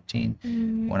changed to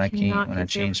 15 when I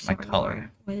changed my color.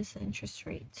 What is the interest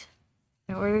rate?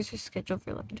 My orders are scheduled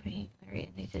for 11/28. And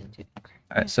they didn't do it.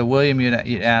 All right, so William,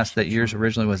 you asked that yours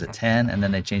originally was at 10 and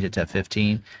then they changed it to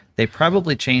 15. They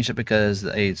probably changed it because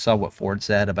they saw what Ford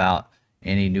said about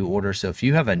any new order. So if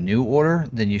you have a new order,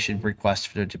 then you should request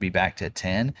for it to be back to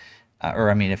 10.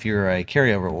 If you're a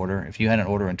carryover order, if you had an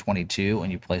order in 22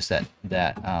 and you placed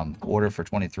that order for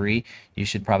 23, you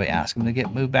should probably ask them to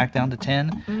get moved back down to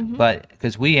 10. But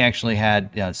because we actually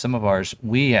had some of ours,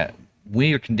 we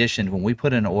are conditioned when we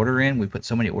put an order in, we put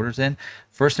so many orders in.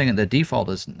 First thing, the default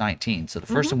is 19. So the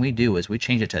first thing we do is we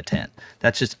change it to 10.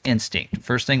 That's just instinct.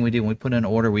 First thing we do when we put in an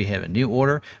order, we have a new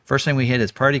order. First thing we hit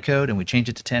is party code and we change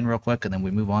it to 10 real quick, and then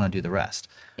we move on and do the rest.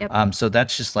 Yep. So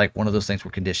that's just like one of those things we're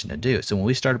conditioned to do. So when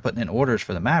we started putting in orders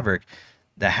for the Maverick,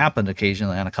 that happened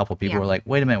occasionally, and a couple people were like,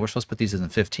 wait a minute, we're supposed to put these as in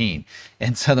 15.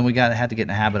 And so then we had to get in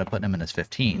the habit of putting them in as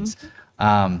 15s.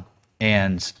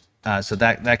 So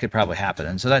that could probably happen.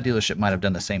 And so that dealership might have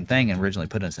done the same thing and originally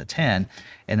put it as a 10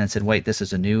 and then said, wait, this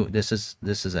is a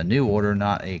new order,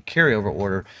 not a carryover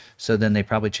order. So then they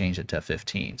probably changed it to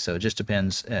 15. So it just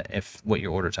depends if what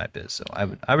your order type is. So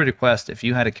I would request if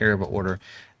you had a carryover order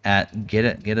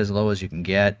get as low as you can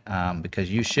get,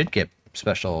 because you should get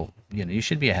special, you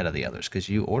should be ahead of the others because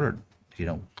you ordered,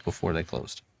 before they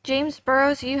closed. James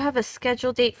Burrows, you have a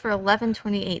scheduled date for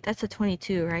 11/28. That's a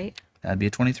 22, right? That'd be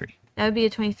a 23. That would be a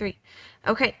 23.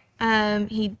 Okay.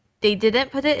 They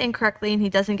didn't put it in correctly, and he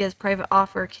doesn't get his private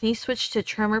offer. Can he switch to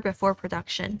trimmer before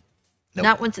production? Nope.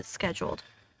 Not once it's scheduled.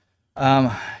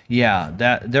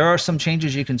 Yeah, there are some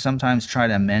changes you can sometimes try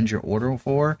to amend your order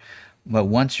for, but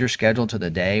once you're scheduled to the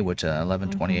day, which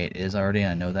 11/28 is already,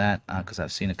 I know that because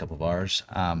I've seen a couple of ours,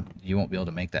 you won't be able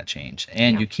to make that change,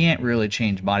 and you can't really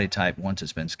change body type once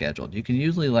it's been scheduled. You can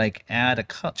usually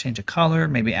change a color,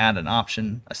 maybe add an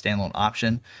option, a standalone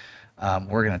option.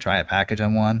 We're gonna try a package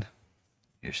on one,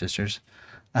 your sisters,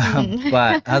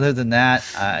 but other than that,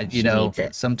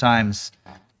 sometimes.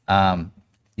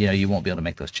 You won't be able to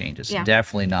make those changes. Yeah.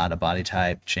 Definitely not a body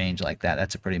type change like that.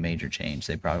 That's a pretty major change.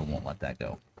 They probably won't let that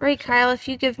go. Right, Kyle, if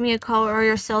you give me a call or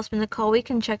your salesman a call, we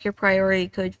can check your priority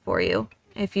code for you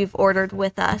if you've ordered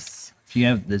with us.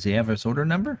 Does he have his order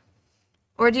number?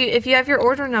 Or if you have your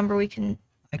order number, we can,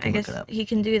 I can look it up. he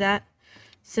can do that,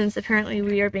 since apparently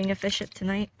we are being efficient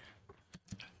tonight.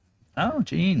 Oh,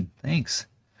 Gene, thanks.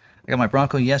 I got my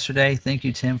Bronco yesterday. Thank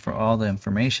you, Tim, for all the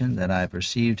information that I've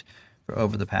received for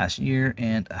over the past year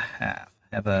and a half.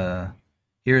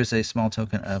 Here is a small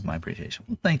token of my appreciation.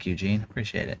 Well, thank you, Gene.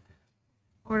 Appreciate it.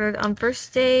 Ordered on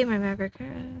first day. My Maverick.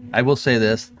 I will say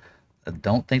this: I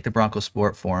don't think the Bronco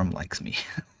Sport Forum likes me.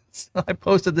 So I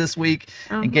posted this week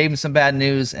and gave them some bad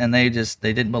news, and they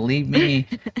didn't believe me.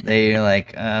 They're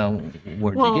like,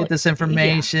 "Where'd you get this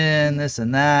information? This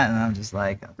and that." And I'm just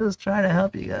like, "I'm just trying to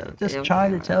help you guys. Just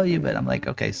trying to tell you." But I'm like,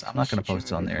 "Okay, so I'm not going to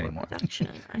post it on there anymore."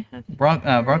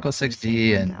 Bronco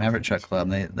 6G and Maverick Truck Club,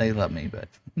 they love me, but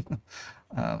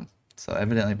so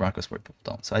evidently Bronco Sport people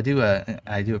don't. So I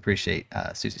do appreciate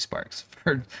Susie Sparks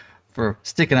for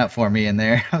sticking up for me in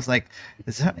there. I was like,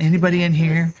 is there anybody in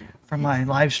here from my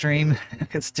live stream that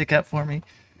could stick up for me?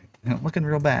 I'm looking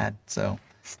real bad. So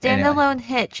Standalone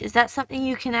hitch. Is that something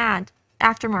you can add?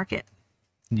 Aftermarket.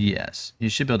 Yes, you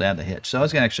should be able to add the hitch. So I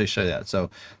was gonna actually show you that. So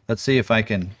let's see if I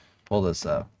can pull this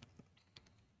up.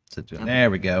 There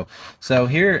we go. So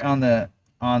here on the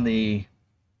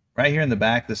right here in the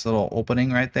back, this little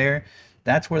opening right there,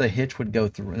 that's where the hitch would go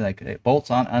through. Like it bolts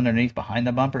on underneath behind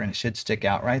the bumper, and it should stick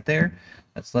out right there.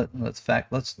 Let's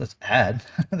add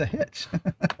the hitch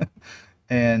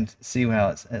and see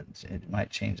how it might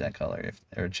change that color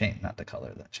not the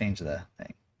color, change the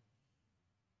thing.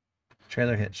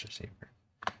 Trailer hitch receiver.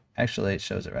 Actually, it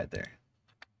shows it right there.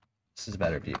 This is a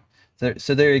better view.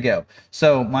 So there you go.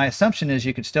 So my assumption is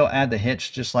you could still add the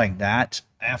hitch just like that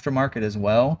aftermarket as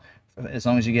well, as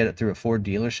long as you get it through a Ford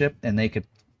dealership, and they could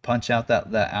punch out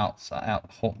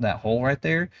that hole right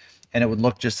there, and it would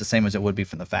look just the same as it would be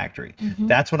from the factory.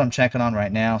 That's what I'm checking on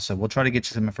right now. So we'll try to get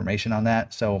you some information on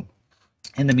that. So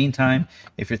in the meantime,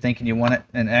 if you're thinking you want it,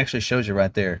 and it actually shows you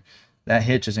right there, that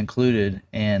hitch is included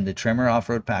in the Trimmer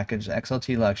off-road package, the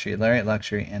XLT Luxury, Lariat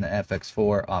Luxury, and the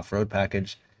FX4 off-road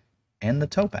package, and the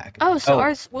tow package. Oh, so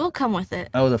ours will come with it.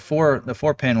 Oh, the four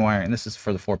pin wiring. This is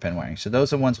for the 4-pin wiring. So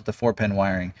those are the ones with the 4-pin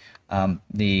wiring.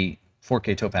 The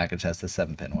 4K tow package has the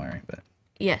 7-pin wiring, but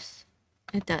yes,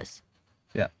 it does.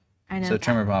 yeah. I know. So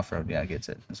Trimmer off-road, gets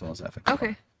it as well as FX4.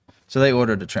 Okay. So they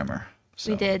ordered the Trimmer.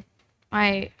 So We did.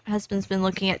 My husband's been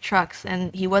looking at trucks,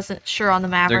 and he wasn't sure on the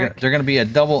Maverick. They're going to be a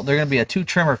double. They're going to be a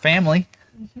 2-Trimmer family.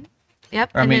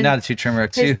 Yep. Or, I mean, not a 2-Trimmer.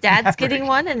 His dad's getting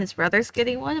one, and his brother's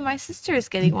getting one, and my sister's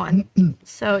getting one.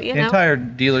 So The entire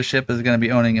dealership is going to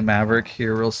be owning a Maverick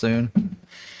here real soon.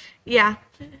 Yeah.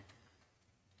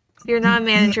 If you're not a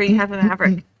manager, you have a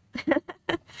Maverick.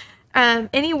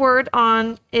 Any word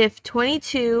on if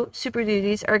 22 Super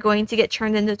Duties are going to get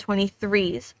turned into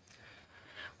 23s?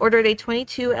 Ordered a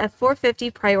 22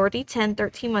 F450 Priority 10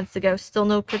 13 months ago. Still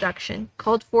no production.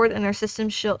 Called Ford, and our system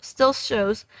still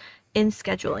shows in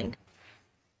scheduling.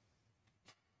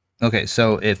 Okay,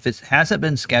 so if it hasn't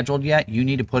been scheduled yet, you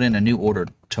need to put in a new order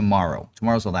tomorrow.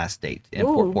 Tomorrow's the last date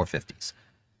for 450s.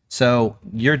 So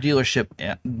your dealership,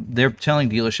 they're telling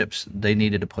dealerships they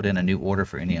needed to put in a new order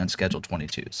for any unscheduled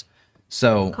 22s.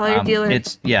 So Call your dealer.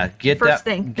 Get first that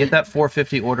thing. Get that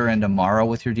 450 order in tomorrow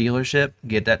with your dealership.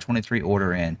 Get that 23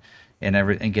 order in,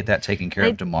 and get that taken care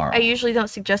of tomorrow. I usually don't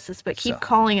suggest this, but keep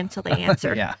calling until they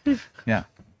answer. yeah.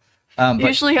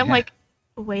 Usually I'm like,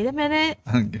 wait a minute,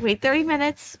 wait 30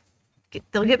 minutes.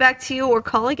 They'll get back to you, or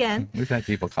call again. We've had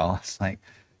people call us like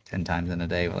 10 times in a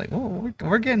day. We're like, oh,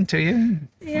 we're getting to you.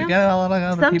 Yeah. We got a lot of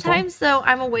other Sometimes people. though,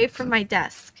 I'm away from my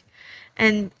desk,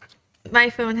 and my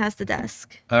phone has the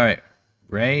desk. All right,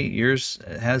 Ray, yours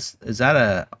is that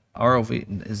a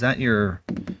ROV? Is that your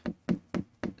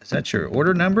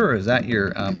order number, or is that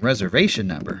your reservation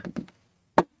number?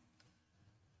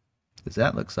 Because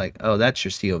that looks like, that's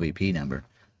your COVP number.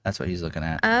 That's what he's looking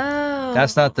at. Oh.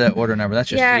 That's not the order number.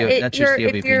 That's your that's your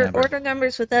COVP if your number. order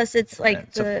number's with us, it's like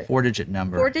It's a 4-digit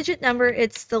number. 4-digit number.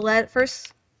 It's the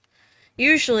first.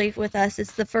 Usually with us,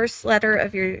 it's the first letter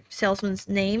of your salesman's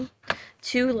name,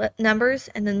 2 numbers,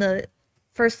 and then the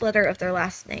first letter of their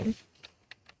last name.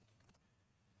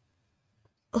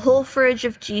 A whole fridge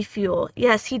of G Fuel.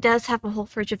 Yes, he does have a whole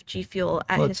fridge of G Fuel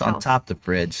at his It's house. on top of the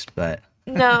fridge, but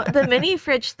No, the mini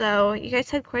fridge though. You guys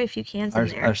had quite a few cans in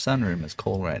there. our sunroom is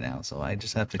cold right now, so I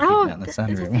just have to keep that in the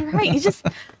sunroom. You're right. You just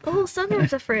the whole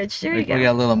sunroom's a fridge. There you go. We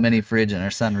got a little mini fridge in our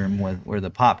sunroom where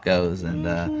the pop goes, and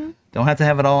don't have to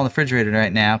have it all in the refrigerator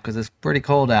right now because it's pretty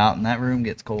cold out, and that room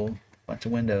gets cold. Bunch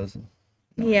of windows. And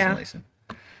insulation.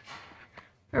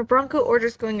 Our Bronco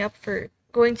order's going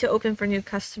to open for new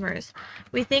customers.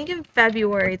 We think in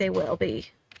February they will be.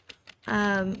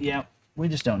 Yeah, we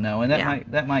just don't know, and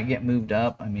that might get moved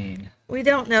up. I mean, we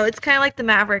don't know. It's kind of like the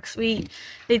Mavericks.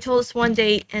 They told us one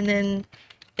date, and then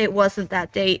it wasn't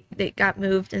that date. It got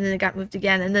moved, and then it got moved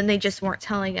again, and then they just weren't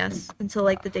telling us until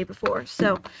like the day before.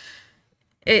 So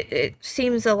it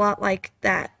seems a lot like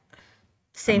that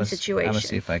same situation. I'm gonna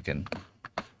see if I can.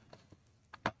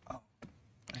 Oh,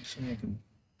 actually, I can.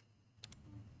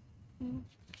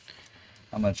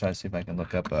 I'm gonna try to see if I can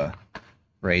look up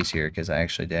Ray's here because I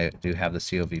actually do have the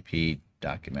COVP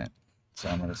document. So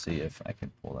I'm gonna see if I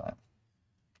can pull that.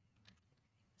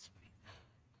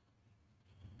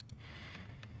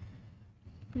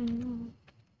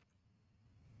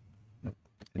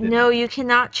 No, you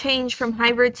cannot change from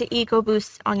hybrid to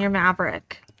EcoBoost on your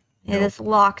Maverick. It Nope. is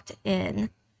locked in.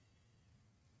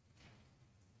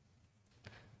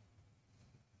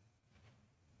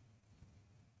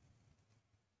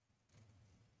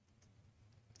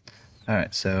 All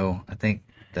right, so I think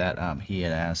that he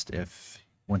had asked if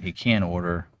when he can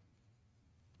order.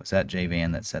 Was that J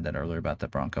Van that said that earlier about the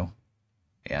Bronco?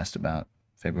 He asked about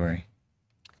February.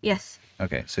 Yes.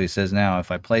 Okay, so he says now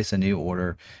if I place a new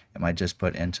order, am I just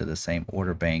put into the same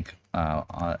order bank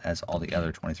as all the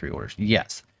other 23 orders?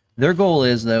 Yes. Their goal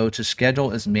is though to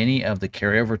schedule as many of the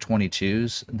carryover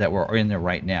 22s that were in there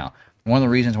right now. One of the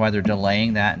reasons why they're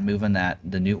delaying that and moving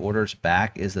the new orders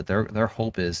back is that their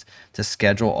hope is to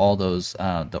schedule all those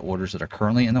the orders that are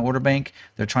currently in the order bank.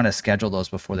 They're trying to schedule those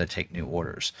before they take new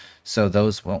orders, so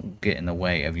those won't get in the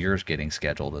way of yours getting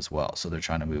scheduled as well. So they're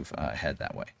trying to move ahead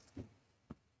that way.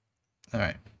 All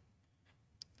right.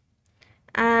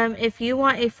 If you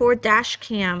want a Ford dash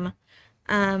cam,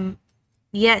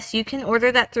 yes, you can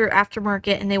order that through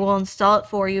aftermarket and they will install it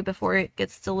for you before it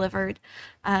gets delivered.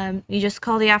 You just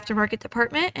call the aftermarket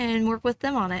department and work with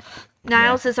them on it.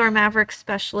 Niles is our Maverick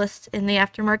specialist in the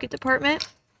aftermarket department.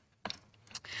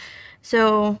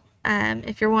 So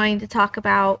if you're wanting to talk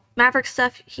about Maverick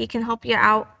stuff, he can help you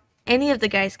out. Any of the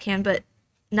guys can, but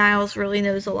Niles really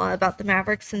knows a lot about the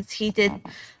Maverick since he did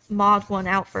mod one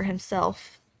out for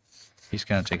himself. He's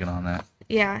kind of taking on that.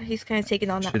 Yeah, he's kind of taking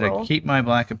on that Should role. I keep my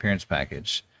black appearance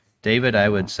package? David, I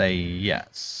would say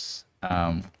yes.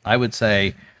 I would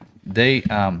say they,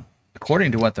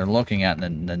 according to what they're looking at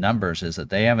in the numbers, is that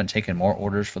they haven't taken more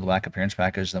orders for the black appearance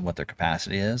package than what their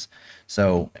capacity is.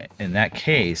 So in that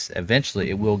case, eventually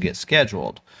it will get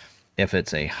scheduled. If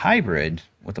it's a hybrid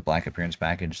with the black appearance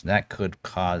package, that could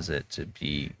cause it to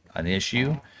be an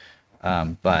issue.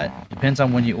 But depends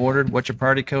on when you ordered, what your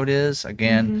priority code is.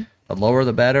 Again, the lower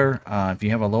the better. If you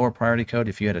have a lower priority code,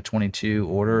 if you had a 22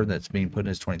 order that's being put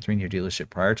as 23 and your dealership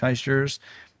prioritized yours,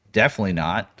 definitely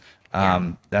not.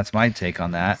 That's my take on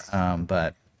that.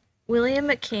 But William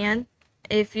McCann,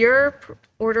 if your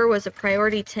order was a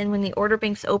priority 10 when the order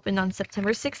banks opened on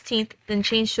September 16th, then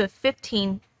changed to a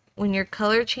 15 when your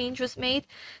color change was made,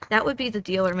 that would be the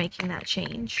dealer making that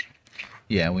change.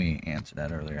 yeah, we answered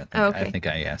that earlier. Okay. I think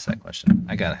I asked that question.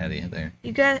 I got ahead of you there.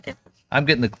 You got it. I'm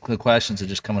getting the questions that are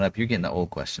just coming up. You're getting the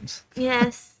old questions.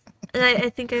 Yes. And I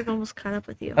think I've almost caught up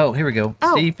with you. Oh, here we go.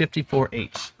 Oh.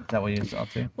 C54H. Is that what you saw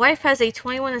too? Wife has a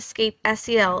 21 Escape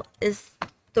SEL. Is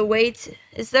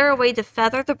there a way to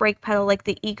feather the brake pedal like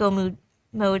the Eco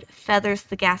mode feathers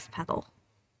the gas pedal?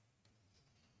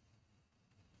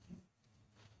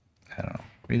 I don't know.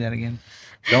 Read that again.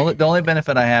 The only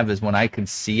benefit I have is when I can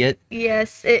see it.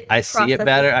 Yes, I see it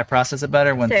better. I process it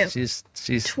better when So,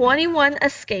 she's 21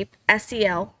 Escape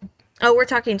SEL. Oh, we're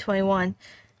talking 21.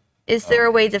 Is there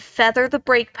a way to feather the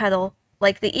brake pedal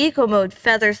like the Eco mode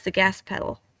feathers the gas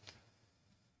pedal?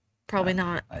 Probably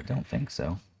not. I don't think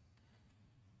so.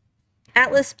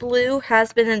 Atlas Blue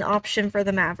has been an option for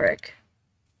the Maverick.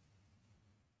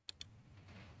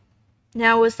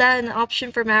 Now, was that an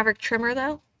option for Maverick trimmer,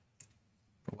 though?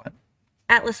 For what?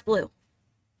 Atlas Blue.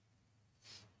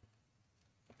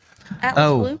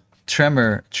 Atlas Blue?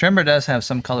 Trimmer. Trimmer does have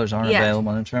some colors aren't Yeah.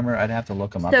 available in the trimmer. I'd have to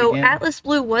look them up So, again. Atlas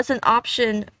Blue was an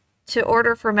option to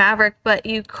order for Maverick, but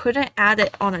you couldn't add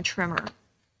it on a trimmer.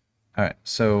 All right.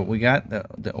 So we got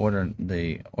the order.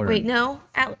 Wait, no.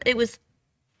 It was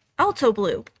Alto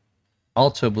Blue.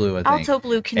 Alto Blue, I think. Alto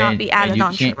Blue cannot be added you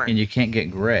on can't, trimmer. And you can't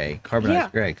get gray, carbonized Yeah.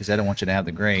 gray, because I don't want you to have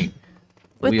the gray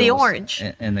With the wheels orange.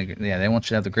 And they want you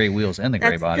to have the gray wheels and the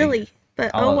gray That's body. silly.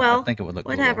 But I well. think it would look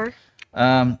cool. whatever.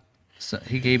 So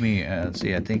he gave me.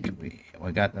 See, I think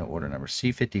we got the order number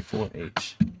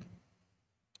C54H.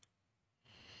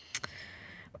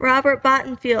 Robert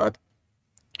Bottenfield.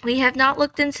 We have not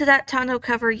looked into that tonneau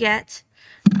cover yet.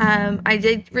 I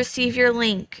did receive your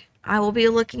link. I will be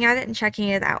looking at it and checking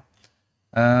it out.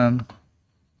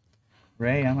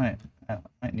 Ray, I might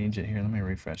need you here. Let me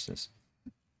refresh this.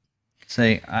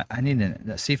 Say, I need a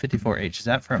C54H. Is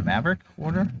that for a Maverick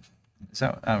order? Is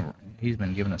that he's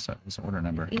been giving us his order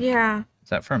number? Yeah. Is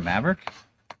that for a Maverick?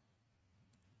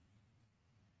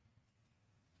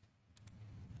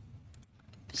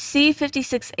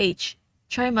 C56H.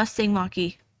 Try Mustang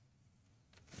Mach-E.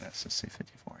 That's the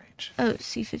C54H. Oh,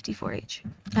 C54H.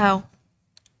 Oh.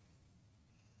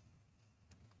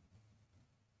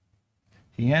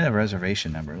 He had a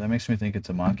reservation number. That makes me think it's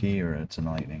a Mach-E or it's a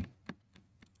Lightning.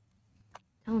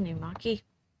 Telling you, Mach-E.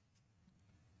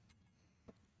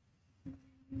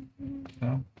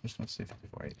 No, just not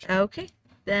C54H. Okay,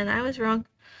 then I was wrong.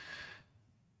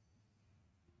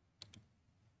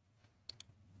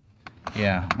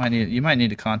 Yeah, you might need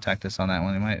to contact us on that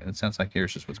one. It sounds like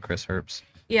yours is with Chris Herbst.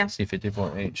 Yeah.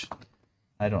 C54H.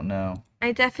 I don't know.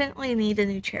 I definitely need a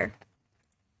new chair.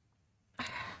 All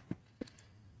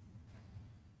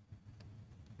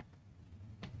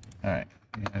right.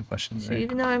 Any other questions? So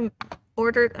even though I'm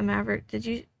ordered a Maverick, did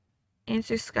you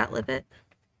answer Scott Lippett?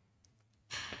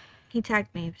 He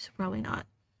tagged me, so probably not.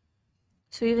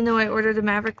 So even though I ordered a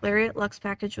Maverick Lariat Lux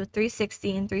package with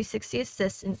 360 and 360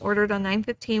 assists and ordered on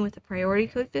 9/15 with the priority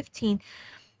code 15,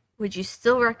 would you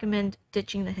still recommend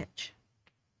ditching the hitch?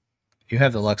 You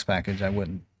have the Lux package. I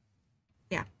wouldn't.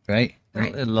 Yeah. Right?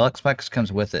 Right. The Lux package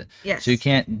comes with it. Yes. So you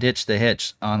can't ditch the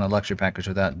hitch on a luxury package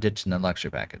without ditching the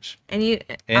luxury package. And the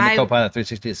Copilot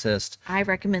 360 assist. I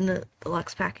recommend the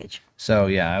Lux package. So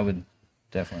yeah, I would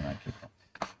definitely not keep that.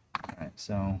 All right.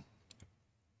 So.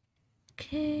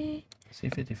 Okay.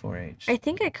 C54H. I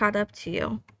think I caught up to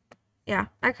you. Yeah,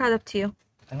 I caught up to you.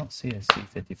 I don't see a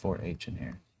C54H in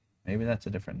here. Maybe that's a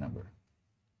different number.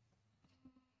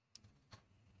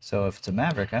 So if it's a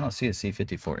Maverick, I don't see a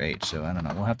C54H. So I don't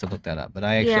know. We'll have to look that up. But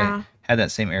I actually had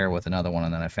that same error with another one,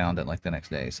 and then I found it like the next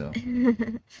day. So.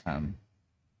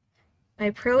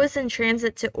 My Pro is in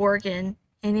transit to Oregon.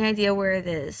 Any idea where it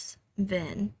is?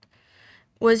 Vin.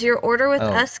 Was your order with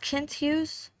us, Kent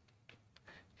Hughes?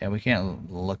 Yeah, we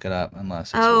can't look it up unless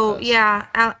it's Oh, with us.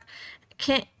 yeah.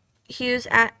 Kent Hughes,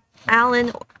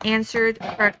 Alan answered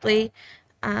correctly.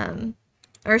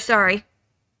 Or sorry.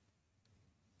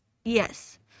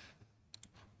 Yes.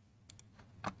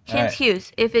 Kent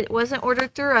Hughes. If it wasn't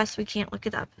ordered through us, we can't look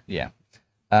it up. Yeah.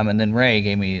 And then Ray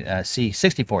gave me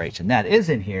C64H, and that is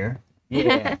in here.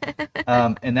 Yeah.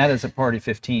 And that is a party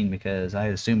 15 because I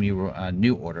assume you were a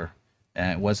new order. And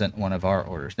it wasn't one of our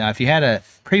orders. Now, if you had a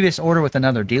previous order with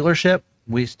another dealership,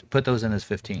 we put those in as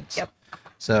 15s. Yep.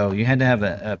 So you had to have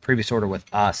a previous order with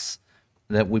us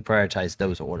that we prioritized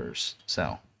those orders.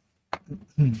 So.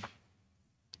 All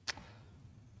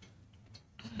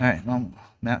right. Well,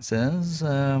 Matt says,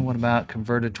 what about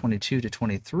converted 22 to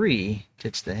 23?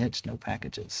 Ditch the hitch, no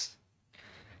packages.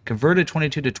 Converted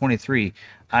 22 to 23,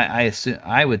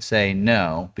 I would say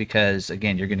no, because,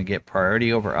 again, you're going to get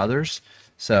priority over others.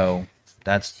 So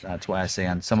that's why I say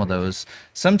on some of those,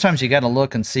 sometimes you got to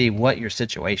look and see what your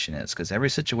situation is, because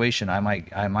every situation I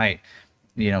might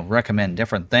recommend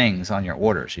different things on your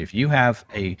orders. If you have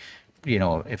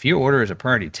if your order is a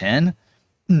priority 10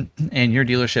 and your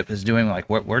dealership is doing like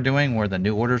what we're doing, where the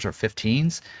new orders are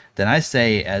 15s, then I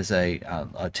say as a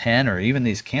 10 or even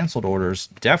these canceled orders,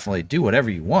 definitely do whatever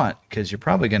you want, because you're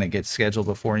probably going to get scheduled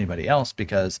before anybody else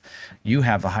because you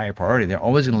have a higher priority. They're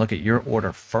always going to look at your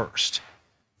order first.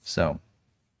 So,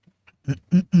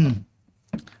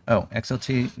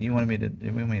 XLT, you want me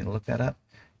to look that up?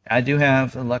 I do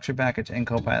have a luxury package and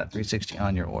Copilot 360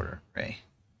 on your order, Ray.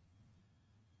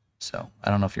 So I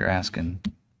don't know if you're asking.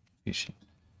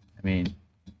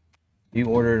 You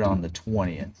ordered on the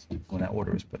 20th when that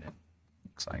order was put in.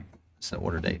 Looks like it's the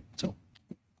order date. So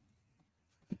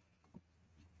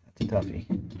that's a toughie.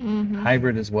 Mm-hmm.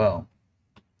 Hybrid as well.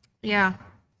 Yeah.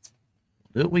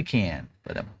 Do what we can,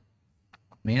 but it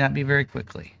may not be very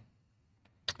quickly.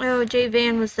 Oh, Jay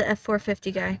Van was the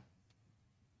F450 guy.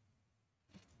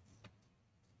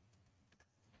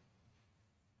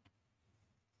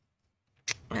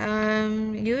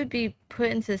 You would be put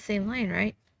into the same line,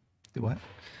 right? Do what?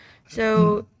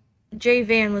 So, Jay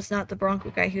Van was not the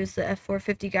Bronco guy. He was the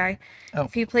F450 guy. Oh.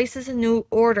 If he places a new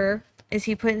order, is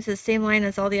he put into the same line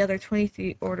as all the other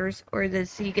 23 orders, or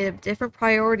does he get a different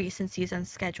priority since he's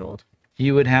unscheduled?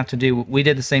 You would have to do. We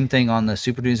did the same thing on the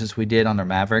Super Dunes as we did on our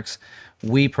Mavericks.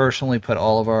 We personally put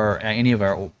all of our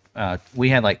we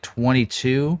had like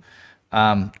 22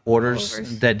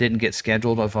 orders that didn't get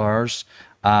scheduled of ours.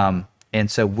 And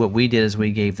so what we did is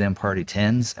we gave them party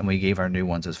 10s and we gave our new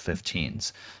ones as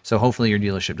 15s. So hopefully your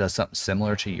dealership does something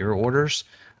similar to your orders.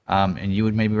 And you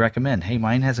would maybe recommend, hey,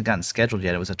 mine hasn't gotten scheduled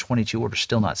yet. It was a 22 order,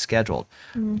 still not scheduled.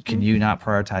 Mm-hmm. Can you not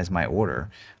prioritize my order?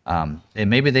 And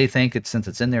maybe they think since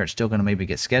it's in there, it's still going to maybe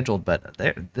get scheduled. But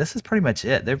this is pretty much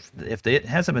it. If it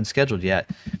hasn't been scheduled yet,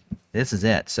 this is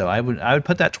it. So I would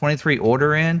put that 23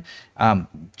 order in.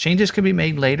 Changes could be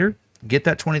made later. get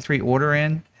that 23 order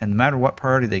in, and no matter what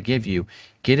priority they give you,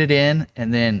 get it in,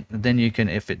 and then you can,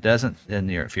 if it doesn't, then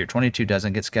if your 22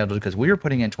 doesn't get scheduled, because we were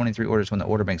putting in 23 orders when the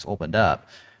order banks opened up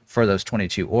for those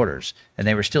 22 orders, and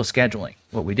they were still scheduling.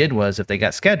 What we did was, if they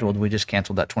got scheduled, we just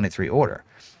canceled that 23 order.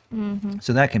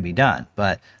 So that can be done,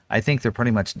 but I think they're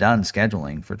pretty much done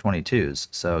scheduling for 22s.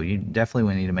 So you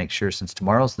definitely need to make sure, since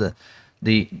tomorrow's the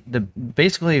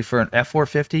basically for an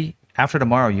F450, after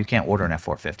tomorrow you can't order an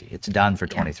F450. It's done for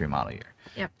 23 model year.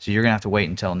 Yep. So you're gonna have to wait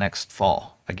until next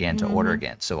fall again to order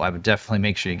again. So I would definitely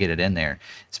make sure you get it in there,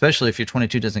 especially if your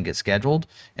 22 doesn't get scheduled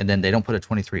and then they don't put a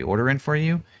 23 order in for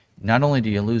you. Not only do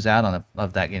you lose out on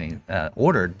of that getting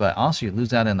ordered, but also you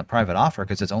lose out in the private offer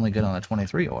because it's only good on a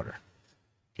 23 order.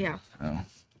 Yeah. Oh.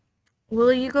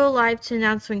 Will you go live to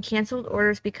announce when canceled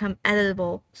orders become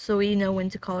editable so we know when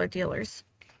to call our dealers?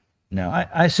 No,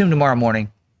 I assume tomorrow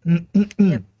morning.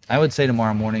 Yep. I would say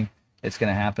tomorrow morning it's going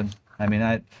to happen. I mean,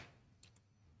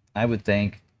 I would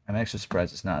think. I'm actually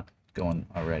surprised it's not going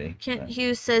already. Kent but-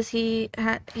 Hughes says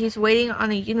he's waiting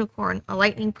on a unicorn. A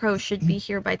Lightning Pro should be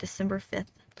here by December 5th.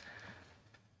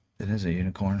 It is a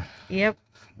unicorn. Yep.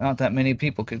 Not that many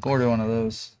people could order one of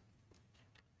those.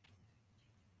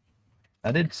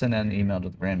 I did send out an email to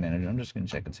the brand manager. I'm just going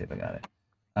to check and see if I got it.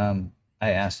 I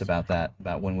asked about that,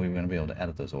 about when we were going to be able to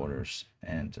edit those orders.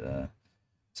 And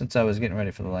since I was getting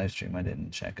ready for the live stream, I didn't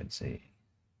check and see.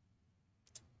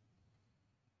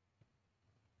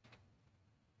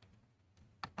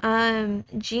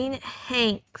 Gene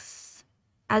Hanks.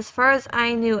 As far as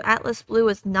I knew, Atlas Blue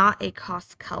is not a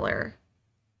cost color.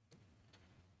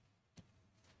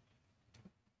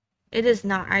 It is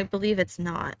not. I believe it's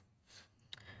not.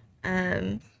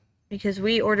 Because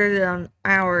we ordered it on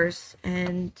ours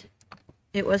and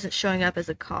it wasn't showing up as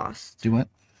a cost. Do what?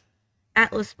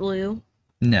 Atlas Blue.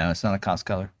 No, it's not a cost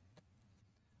color.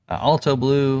 Alto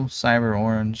Blue, Cyber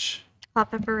Orange, Hot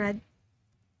Pepper Red.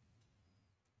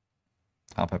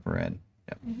 Hot Pepper Red.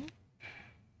 Yep.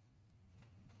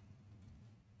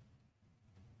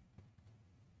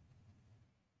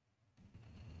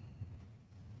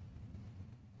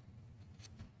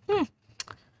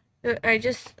 I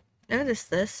just noticed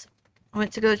this. I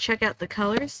went to go check out the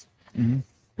colors, Mhm.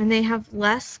 and they have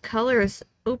less colors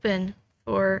open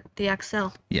for the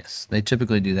XL. Yes, they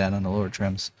typically do that on the lower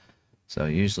trims. So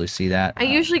you usually see that. I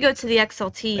usually go to the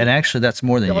XLT. And actually, that's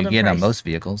more than you Golden get on price. most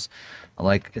vehicles.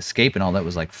 Like Escape and all that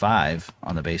was like 5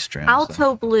 on the base trim. so-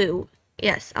 Alto Blue.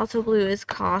 Yes, Alto Blue is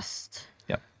cost.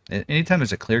 Yep. Anytime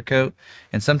there's a clear coat,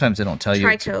 and sometimes they don't tell you.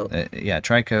 Tri-coat. Yeah,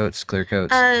 tri-coats, clear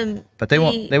coats. But they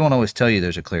the won't always tell you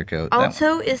there's a clear coat. That one-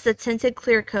 Alto is the tinted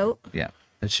clear coat. yeah,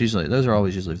 it's usually those are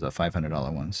always usually the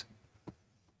 $500 ones.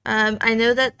 I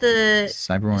know that the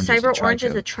Cyber Orange. Cyber is a Orange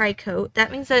is a tri-coat. tri-coat.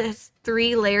 That means that it has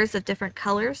 3 layers of different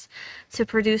colors to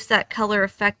produce that color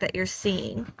effect that you're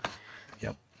seeing.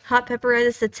 Yep. Hot Pepper Red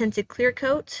is the tinted clear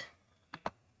coat.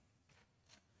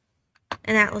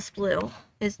 And Atlas Blue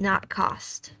is not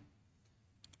cost.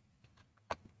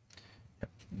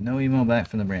 No email back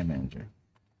from the brand manager.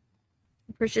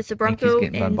 Purchased a I think he's Bronco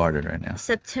getting in bombarded right now.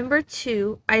 September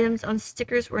 2. Items on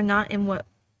stickers were not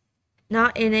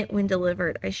in it when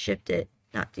delivered. I shipped it,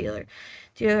 not dealer.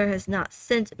 Dealer has not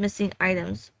sent missing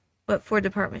items. What Ford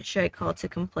department should I call to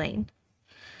complain?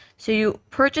 So you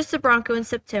purchased the Bronco in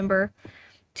September.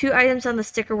 2 items on the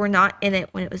sticker were not in it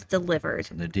when it was delivered.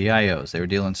 The DIOs, they were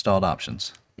deal installed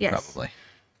options. Yes. Probably.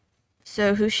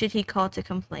 So who should he call to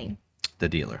complain? The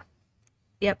dealer.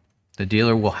 Yep. The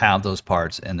dealer will have those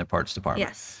parts in the parts department.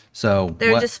 Yes. So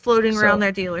They're what- just floating so around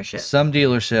their dealership. Some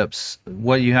dealerships,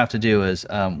 what you have to do is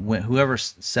whoever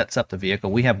sets up the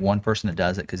vehicle, we have one person that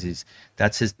does it because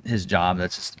that's his job.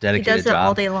 That's his He dedicated does it job.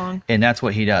 all day long. And that's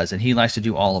what he does. And he likes to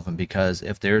do all of them because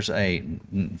if there's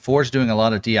Ford's doing a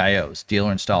lot of DIOs,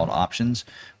 dealer installed options,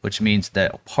 which means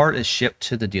that a part is shipped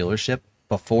to the dealership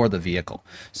before the vehicle.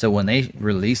 So when they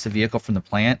release the vehicle from the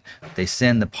plant, they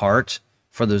send the part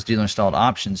for those dealer installed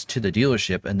options to the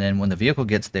dealership. And then when the vehicle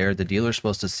gets there, the dealer's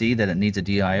supposed to see that it needs a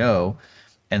DIO.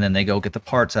 And then they go get the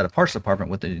parts out of parts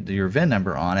department with your VIN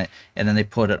number on it, and then they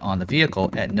put it on the vehicle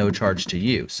at no charge to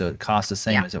you. So it costs the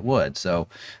same Yeah. as it would. So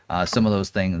some of those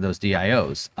things, those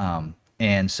DIOs,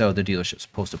 and so the dealership's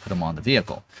supposed to put them on the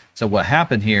vehicle. So what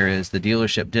happened here is the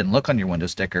dealership didn't look on your window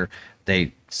sticker.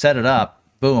 They set it up,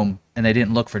 boom, and they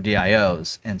didn't look for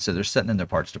DIOs, and so they're sitting in their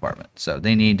parts department. So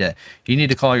you need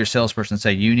to call your salesperson and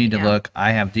say, you need to Yeah. look,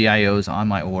 I have DIOs on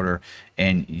my order,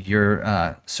 and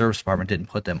your service department didn't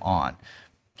put them on.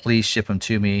 Please ship them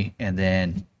to me, and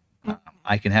then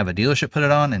I can have a dealership put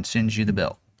it on and send you the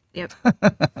bill. Yep.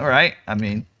 All right? I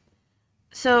mean,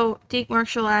 So Deke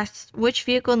Marshall asks, which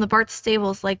vehicle in the Bart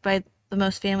stable is liked by the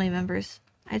most family members?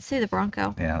 I'd say the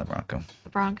Bronco. Yeah, the Bronco. The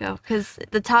Bronco, because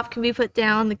the top can be put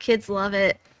down. The kids love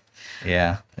it.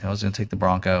 Yeah, I was gonna take the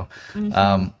Bronco.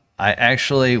 I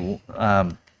actually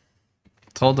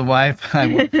told the wife,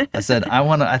 I said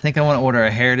I think I want to order a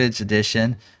Heritage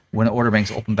Edition when the order banks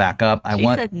open back up. She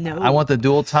said no. I want the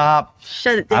dual top.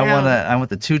 Shut it down. I want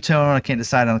the two-tone. I can't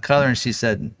decide on the color. And she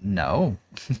said no.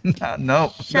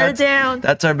 No. Shut it down.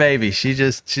 That's our baby.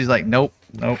 She's like, nope.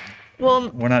 Well,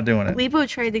 We're not doing it. Lebo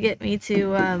tried to get me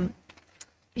to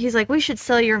he's like, we should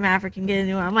sell your Maverick and get a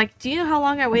new one. I'm like, do you know how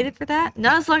long I waited for that?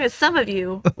 Not as long as some of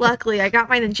you. Luckily, I got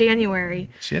mine in January.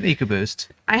 She had EcoBoost.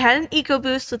 I had an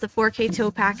EcoBoost with a 4K tow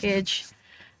package,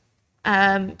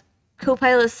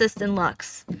 Copilot Assist and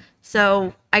Lux.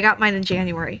 So I got mine in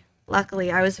January.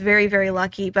 Luckily, I was very, very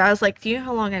lucky. But I was like, do you know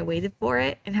how long I waited for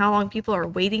it and how long people are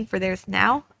waiting for theirs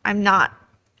now? I'm not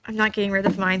getting rid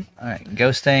of mine. All right,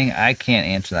 ghosting. I can't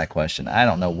answer that question. I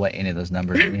don't know what any of those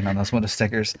numbers mean on those window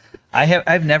stickers.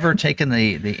 I've never taken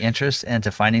the interest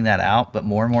into finding that out, but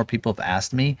more and more people have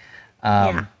asked me,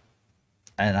 Yeah.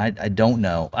 and I don't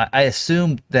know. I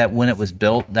assumed that when it was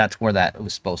built, that's where that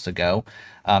was supposed to go,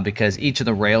 because each of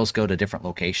the rails go to different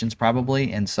locations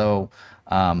probably, and so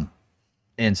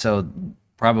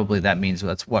probably that means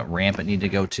that's what ramp it needed to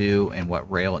go to and what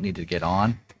rail it needed to get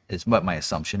on is what my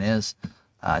assumption is.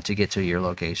 To get to your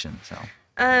location. So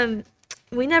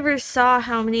We never saw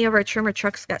how many of our trimmer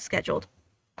trucks got scheduled.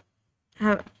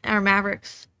 Our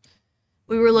Mavericks.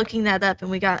 We were looking that up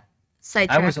and we got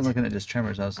sidetracked. I wasn't looking at just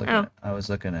trimmers. I was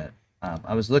looking at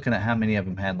how many of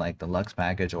them had like the Lux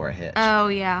package or a hitch. Oh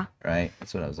yeah. Right.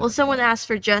 That's what I was. Well, someone asked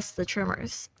for just the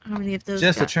trimmers. How many of those?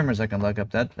 Just the trimmers I can look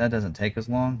up. That doesn't take as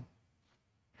long.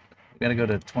 We got to go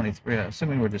to 23.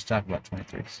 Assuming we're just talking about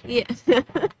 23s. Yeah.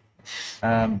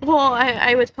 Well,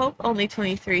 I would hope only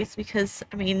 23s because,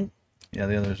 I mean... Yeah,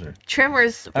 the others are...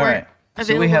 Trimmers All weren't right.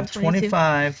 available. So we have 22.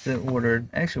 25 that ordered.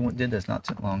 Actually, we did this not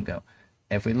too long ago.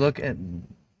 If we look at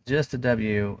just the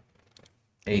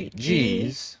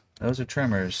W8Gs, those are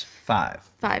trimmers,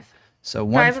 5. 5.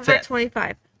 So 5 of our fifth.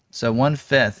 25. So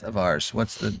 1/5 of ours.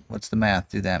 What's the math?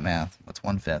 Do that math. What's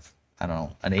 1/5? I don't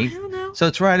know. An eighth? I don't know. So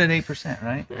it's right at 8%,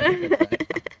 right?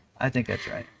 I think that's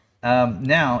right.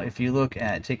 Now, if you look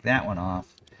at, take that one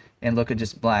off and look at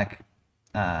just black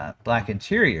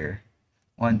interior,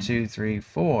 1, 2, 3,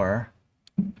 4,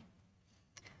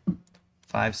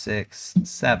 5, 6,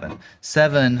 7.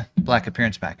 7 black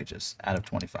appearance packages out of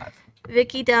 25.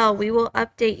 Vicky Dell, we will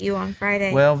update you on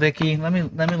Friday. Well, Vicky, let me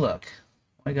look.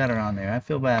 We got her on there. I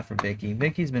feel bad for Vicky.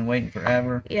 Vicky's been waiting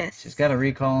forever. Yes. She's got a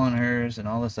recall on hers and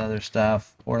all this other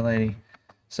stuff. Poor lady.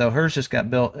 So hers just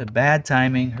got built at bad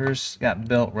timing. Hers got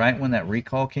built right when that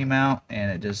recall came out,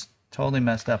 and it just totally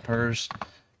messed up hers.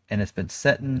 And it's been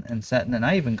setting. And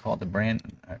I even called the brand,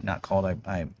 not called,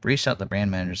 I reached out to the brand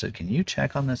manager and said, can you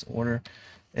check on this order?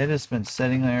 It has been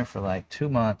sitting there for like 2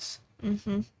 months.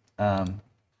 Mm-hmm.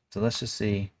 So let's just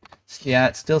see. Yeah,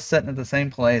 it's still sitting at the same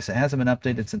place. It hasn't been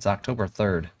updated since October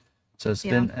 3rd. So it's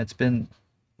been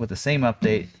with the same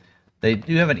update. They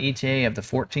do have an ETA of the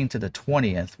 14th to the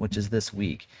 20th, which is this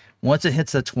week. Once it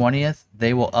hits the 20th,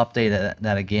 they will update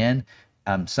that again.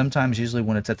 Sometimes, usually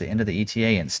when it's at the end of the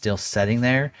ETA and still sitting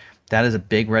there, that is a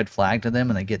big red flag to them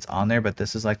and it gets on there. But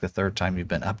this is like the 3rd time you've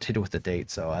been updated with the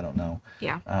date, so I don't know.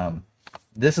 Yeah.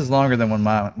 This is longer than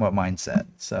what mine said,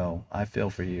 so I feel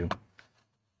for you.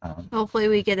 Hopefully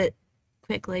we get it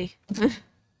quickly.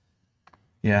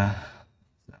 Yeah.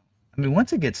 I mean,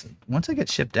 once it gets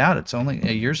shipped out, it's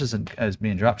only yours is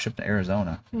being drop shipped to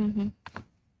Arizona. Mm-hmm.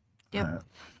 Yep.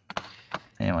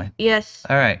 Anyway. Yes.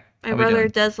 All right. My brother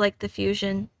does like the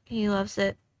Fusion. He loves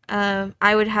it.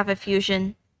 I would have a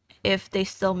Fusion if they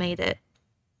still made it.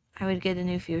 I would get a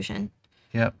new Fusion.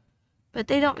 Yep. But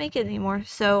they don't make it anymore,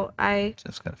 so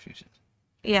Jeff's got a Fusion.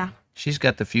 Yeah. She's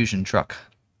got the Fusion truck.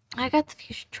 I got the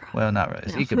Fusion truck. Well, not really.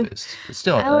 It's EcoBoost. But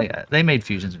still, they made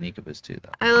Fusions and EcoBoost too,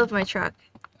 though. I love my truck.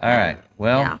 All right.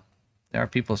 Well, Yeah. there are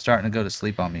people starting to go to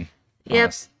sleep on me.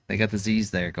 Yep. They got the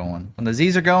Z's there going. When the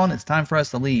Z's are going, it's time for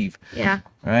us to leave. Yeah.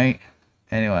 Right?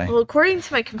 Anyway. Well, according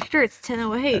to my computer, it's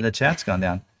 10:08. The chat's gone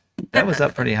down. That was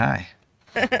up pretty high.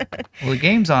 Well, the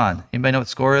game's on. Anybody know what the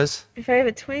score is? If I have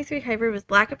a 23 hybrid with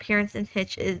black appearance and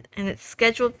hitch, and it's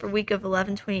scheduled for week of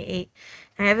 11/28,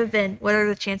 I haven't been, what are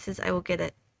the chances I will get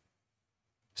it?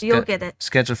 You'll get it.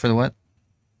 Scheduled for the what?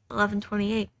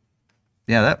 11/28.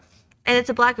 Yeah, And it's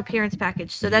a black appearance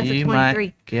package, so that's a 23.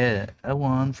 Might get a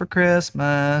one for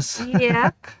Christmas.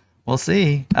 Yeah. We'll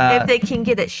see. If they can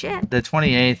get it shipped. The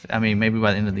 28th, I mean, maybe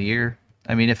by the end of the year.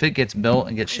 I mean, if it gets built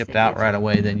and gets shipped out right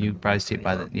away, then you probably see it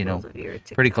by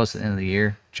pretty close to the end of the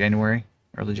year, January,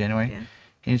 early January. Yeah.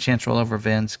 Any chance rollover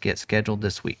events get scheduled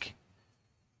this week?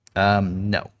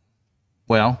 No.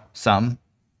 Well, some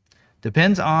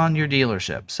depends on your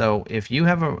dealership. So if you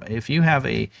have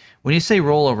a when you say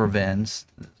rollover VINs,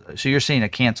 so you're seeing a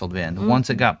canceled VIN, the ones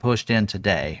that got pushed in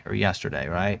today or yesterday,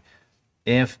 right?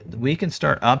 If we can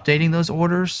start updating those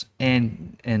orders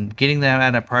and getting them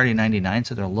at a priority 99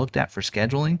 so they're looked at for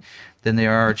scheduling, then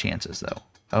there are chances though.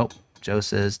 Oh, Joe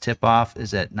says tip off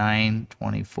is at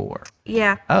 9:24.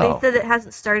 Yeah, Oh. they said it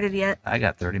hasn't started yet. I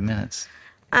got 30 minutes.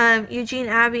 Eugene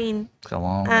Abbing, It's a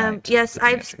long night. yes, with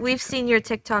Nancy. we've seen your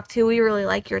TikTok too. We really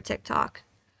like your TikTok.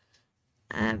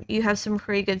 You have some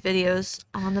pretty good videos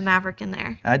on the Maverick in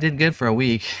there. I did good for a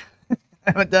week. I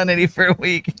haven't done any for a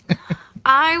week.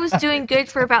 I was doing good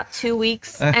for about 2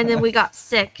 weeks, and then we got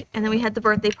sick, and then we had the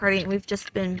birthday party, and we've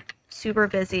just been super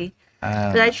busy.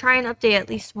 But I try and update at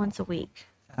least once a week.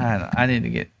 I don't know. I need to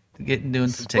get doing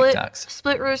some Split TikToks.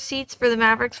 split row seats for the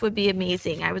Mavericks would be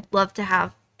amazing. I would love to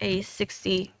have a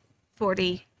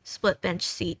 60-40 split bench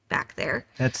seat back there.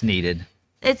 That's needed.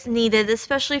 It's needed,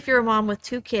 especially if you're a mom with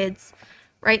 2 kids.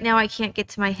 Right now, I can't get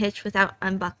to my hitch without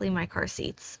unbuckling my car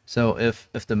seats. So if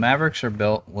the Mavericks are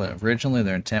built, well, originally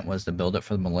their intent was to build it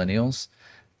for the millennials.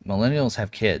 Millennials have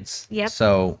kids. Yep.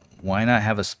 So why not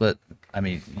have a split? I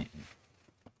mean,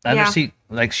 under Yeah. seat,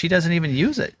 like she doesn't even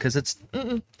use it because it's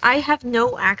I have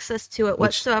no access to it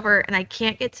whatsoever, and I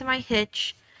can't get to my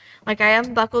hitch. Like I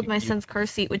unbuckled my son's car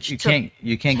seat, which you took can't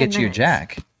 10 get to your minutes.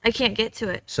 jack. I can't get to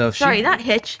it. So if she- sorry, not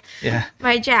hitch. Yeah.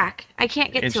 My jack. I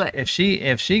can't get to it. If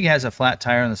she has a flat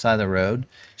tire on the side of the road,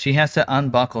 she has to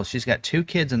unbuckle. She's got 2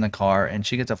 kids in the car and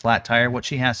she gets a flat tire. What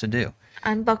she has to do?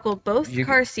 Unbuckle both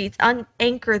car seats,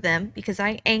 unanchor them because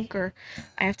I anchor.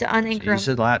 I have to unanchor Use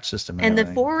them. the latch system. And the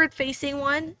everything. forward-facing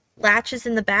one latches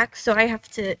in the back, so I have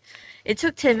to. It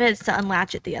took 10 minutes to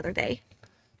unlatch it the other day.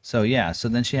 So yeah, so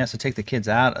then she has to take the kids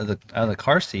out of the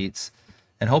car seats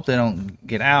and hope they don't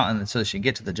get out, and so she can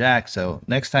get to the jack. So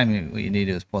next time what you need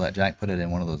to do is pull that jack, put it in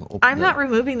one of those. I'm not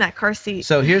removing that car seat.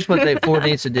 So here's what Ford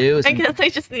needs to do is I guess I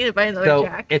just need to buy another so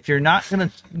jack. if you're not going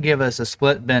to give us a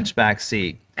split bench back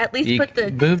seat, At least you put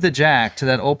the move the jack to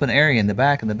that open area in the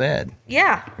back of the bed.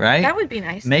 yeah. Right? That would be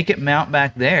nice. Make it mount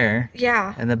back there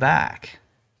Yeah, in the back.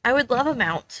 I would love a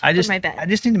mount I just for my bed. I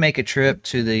just need to make a trip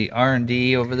to the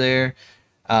R&D over there.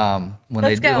 When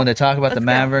Let's go. when they talk about the Let's go.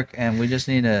 Maverick, and they just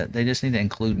need to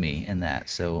include me in that.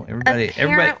 So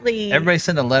Apparently- everybody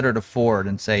send a letter to Ford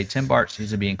and say Tim Bartz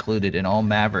needs to be included in all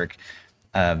Maverick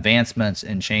advancements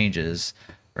and changes,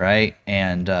 right?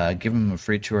 And give them a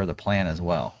free tour of the plant as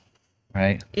well,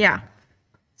 right? Yeah.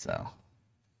 So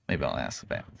maybe I'll ask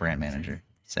the brand manager.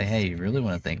 Say, hey, you really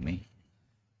want to thank me?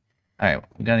 All right,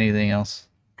 we got anything else?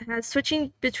 Has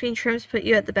switching between trims put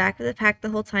you at the back of the pack the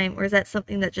whole time, or is that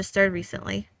something that just started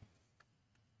recently?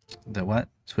 The what?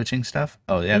 Switching stuff?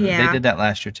 Oh, yeah, Yeah. they did that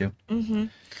last year too. Mm-hmm.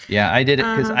 Yeah, I did it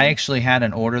because I actually had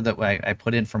an order that I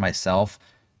put in for myself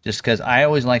just because I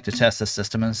always like to test the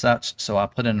system and such. So I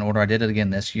put in an order. I did it again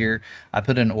this year. I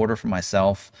put in an order for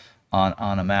myself on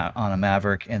a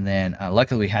Maverick, and then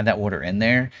luckily we had that order in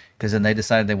there because then they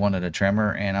decided they wanted a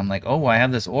trimmer, and I'm like, oh, I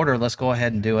have this order. Let's go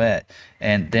ahead and do it.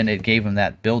 And then it gave them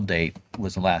that build date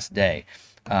was the last day.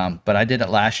 But I did it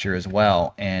last year as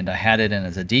well, and I had it in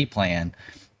as a D plan.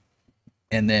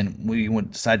 And then we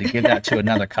would decide to give that to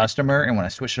another customer. And when I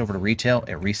switched it over to retail,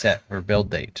 it reset her build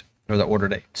date or the order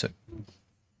date. So,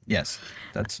 yes,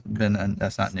 that's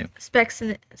not new.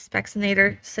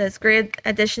 Spexinator says great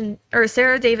addition, or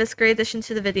Sarah Davis, great addition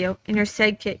to the video, and your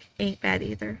sidekick ain't bad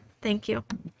either. Thank you.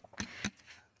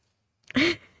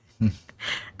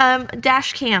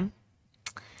 Dash cam.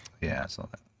 Yeah, I saw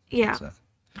that. Yeah, So,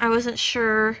 I wasn't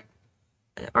sure.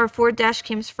 Are Ford dash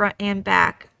cams front and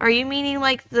back? Are you meaning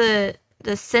like the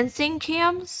sensing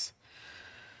cams?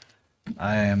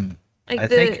 I Like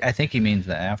think he means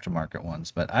the aftermarket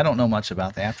ones, but I don't know much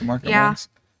about the aftermarket Yeah. ones.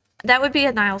 that would be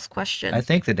a Niles question. I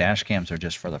think the dash cams are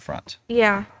just for the front.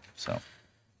 Yeah, So,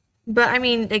 but I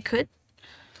mean they could.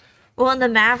 Well, in the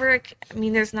Maverick, I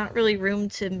mean, there's not really room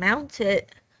to mount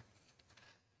it.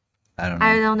 I don't know.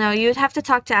 I don't know. You would have to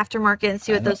talk to aftermarket and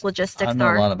see what those I logistics don't know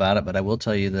are. a lot about it, but I will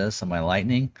tell you this: on my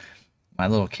Lightning, my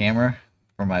little camera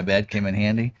for my bed came in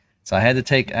handy. So I had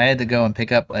to go and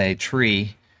pick up a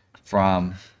tree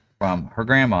from her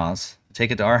grandma's,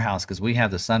 take it to our house because we have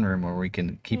the sunroom where we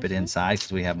can keep it inside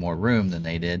because we have more room than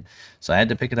they did. So I had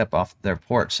to pick it up off their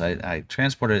porch. So I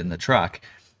transported it in the truck,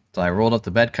 So I rolled up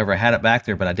the bed cover. I had it back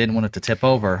there, but I didn't want it to tip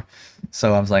over.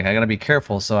 So I was like, I gotta be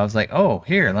careful. So I was like, oh,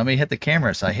 here, let me hit the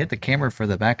camera. So I hit the camera for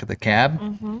the back of the cab,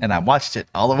 and I watched it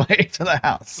all the way to the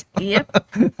house. Yep.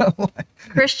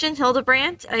 Christian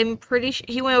Hildebrandt, I'm pretty sure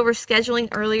he went over scheduling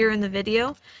earlier in the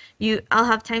video. I'll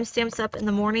have timestamps up in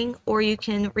the morning, or you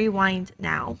can rewind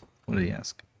now. What did he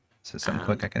ask? Is it something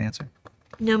quick I can answer?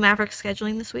 No Maverick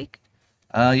scheduling this week?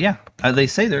 Yeah. They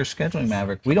say they're scheduling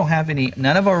Maverick. We don't have any.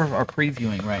 None of our are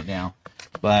previewing right now,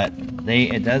 but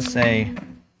it does say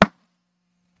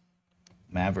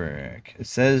Maverick. It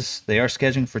says they are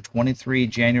scheduling for 23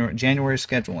 January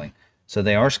scheduling. So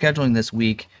they are scheduling this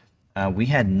week. We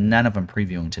had none of them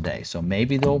previewing today, so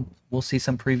maybe we'll see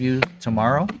some preview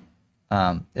tomorrow.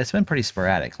 It's been pretty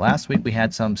sporadic. Last week we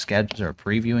had some schedules or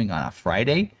previewing on a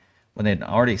Friday when they'd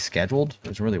already scheduled. It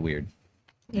was really weird.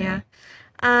 Yeah.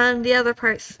 The other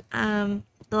parts, the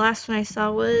last one I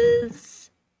saw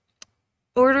was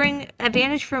ordering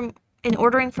from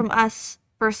us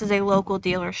versus a local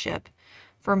dealership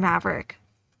for Maverick.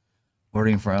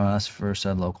 Ordering from us versus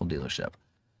a local dealership.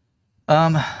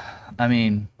 I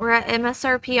mean, we're at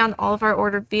MSRP on all of our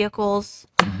ordered vehicles.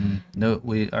 No,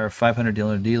 we are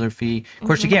 $500 dealer fee. Of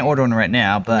course, you can't order one right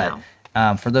now, but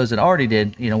for those that already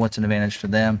did, what's an advantage to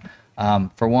them?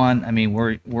 For one, I mean,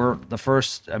 we're the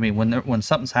first. I mean, when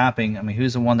something's happening, I mean,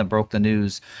 who's the one that broke the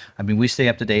news? I mean, we stay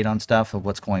up to date on stuff of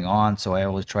what's going on. So I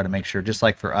always try to make sure, just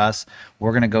like for us,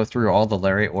 we're going to go through all the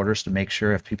Lariat orders to make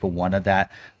sure if people wanted the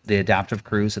adaptive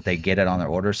cruise, that they get it on their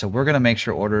order. So we're going to make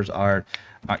sure orders are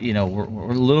we're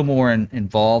a little more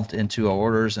involved into our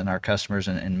orders and our customers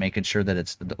and making sure that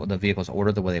it's the vehicle's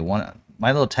ordered the way they want it.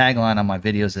 My little tagline on my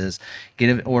videos is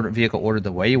get a vehicle ordered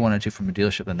the way you want it to from a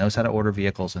dealership that knows how to order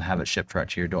vehicles and have it shipped right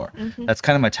to your door. That's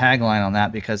kind of my tagline on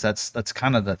that, because that's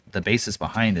kind of the basis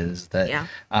behind it, is that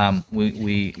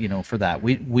we for that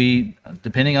we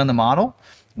depending on the model,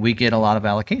 we get a lot of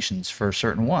allocations for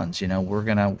certain ones.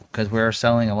 Because we're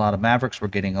selling a lot of Mavericks, we're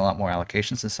getting a lot more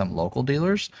allocations than some local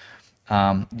dealers.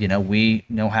 We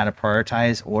know how to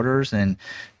prioritize orders and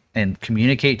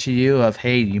communicate to you of,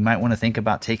 hey, you might want to think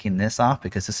about taking this off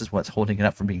because this is what's holding it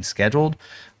up from being scheduled,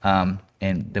 and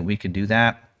that we could do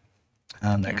that,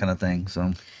 that kind of thing.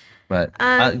 So, but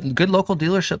good local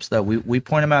dealerships, though, we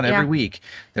point them out every week.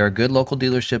 There are good local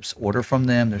dealerships. Order from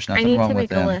them. There's nothing wrong with them. I need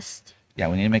to make a list. Yeah,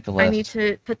 we need to make a list. I need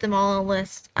to put them all on a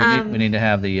list. We need to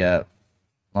have the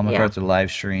Lawn MacArthur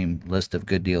live stream list of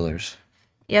good dealers.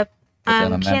 Yep.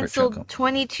 Canceled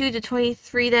 22 to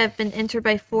 23 that have been entered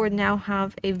by Ford now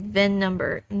have a VIN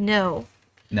number. No,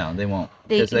 they won't.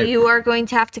 You are going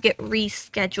to have to get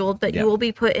rescheduled, but you will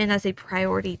be put in as a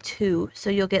priority 2,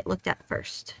 so you'll get looked at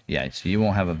first. Yeah, so you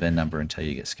won't have a VIN number until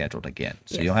you get scheduled again.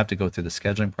 So you'll have to go through the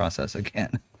scheduling process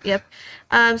again. Yep.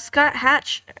 Scott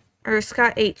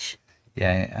H.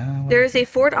 Yeah. There is a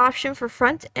Ford option for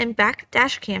front and back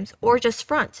dash cams, or just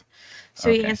front. So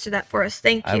you answered that for us.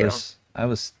 Thank you. I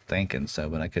was thinking so,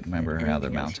 but I couldn't remember how they're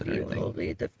mounted or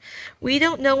anything. We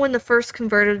don't know when the first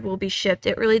converted will be shipped.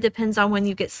 It really depends on when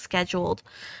you get scheduled.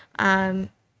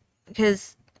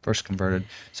 Because first converted.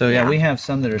 So we have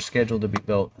some that are scheduled to be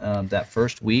built that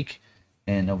first week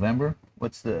in November.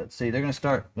 They're going to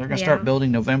start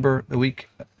building November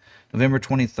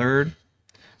 23rd.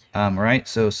 Right.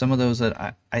 So some of those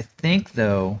that I think,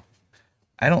 though,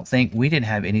 I don't think we didn't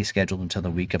have any scheduled until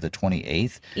the week of the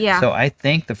 28th. Yeah. So I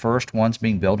think the first ones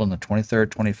being built on the 23rd,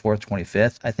 24th,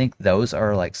 25th, I think those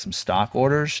are like some stock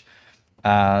orders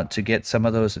to get some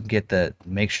of those and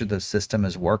make sure the system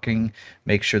is working,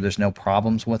 make sure there's no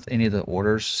problems with any of the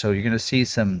orders. So you're going to see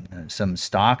some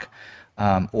stock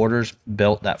orders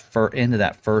built into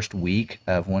that first week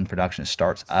of when production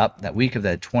starts up. That week of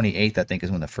the 28th, I think, is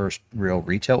when the first real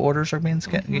retail orders are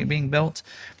being built.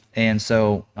 And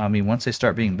so, I mean, once they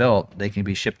start being built, they can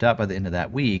be shipped out by the end of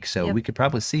that week. So we could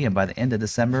probably see them by the end of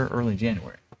December, early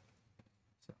January.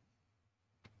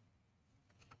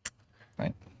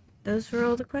 Right. Those were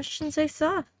all the questions I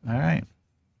saw. All right.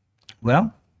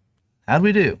 Well, how'd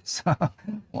we do?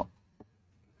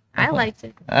 I liked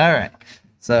it. All right.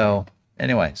 So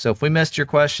anyway, if we missed your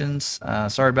questions,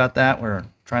 sorry about that. We're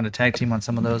trying to tag team on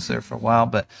some of those there for a while,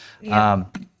 but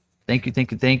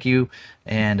thank you.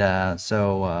 And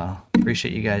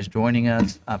appreciate you guys joining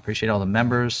us. I appreciate all the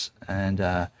members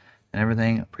and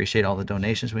everything. Appreciate all the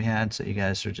donations we had. So you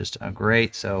guys are just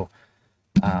great. So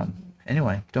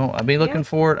anyway, I'll be looking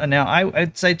forward. And now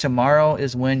I'd say tomorrow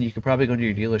is when you could probably go to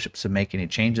your dealerships to make any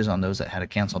changes on those that had a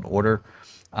canceled order.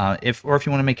 If you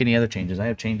want to make any other changes, I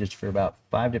have changes for about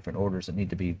 5 different orders that need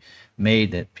to be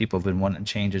made that people have been wanting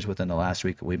changes within the last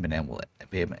week that we've been able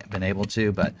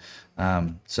to. But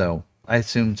I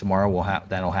assume tomorrow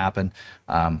that'll happen.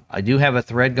 I do have a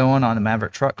thread going on the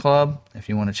Maverick Truck Club if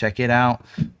you want to check it out.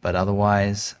 But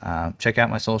otherwise, check out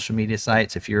my social media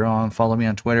sites. If you're on, follow me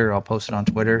on Twitter. I'll post it on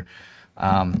Twitter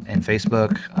and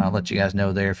Facebook. I'll let you guys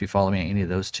know there if you follow me on any of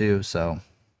those two. So,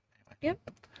 Yep.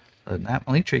 other than that,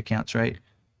 my link tree counts right.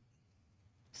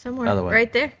 Somewhere. Other way.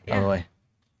 Right there. By the Yeah. way.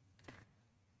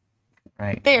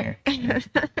 Right There. here.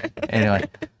 Anyway.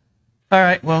 All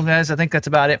right. Well, guys, I think that's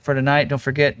about it for tonight. Don't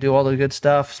forget, do all the good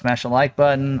stuff. Smash the like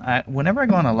button. Whenever I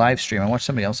go on a live stream, I watch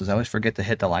somebody else's, I always forget to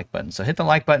hit the like button. So hit the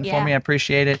like button for Yeah. me. I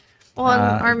appreciate it. Well,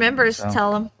 and our members so-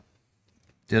 tell them.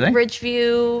 Do they?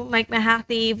 Ridgeview, Mike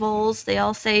Mahaffey, Vols, they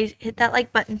all say hit that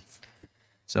like button.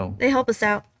 So, They help us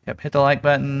out. yep, hit the like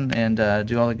button and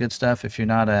do all the good stuff. If you're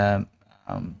not a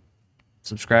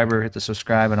subscriber, hit the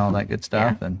subscribe and all that good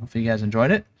stuff. Yeah. And hopefully you guys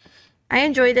enjoyed it. I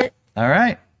enjoyed it. All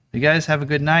right. You guys have a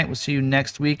good night. We'll see you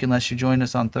next week unless you join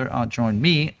us join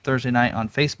me Thursday night on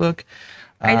Facebook.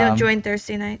 I don't join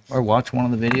Thursday nights. Or watch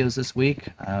one of the videos this week.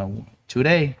 2 a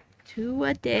day. 2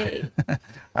 a day. All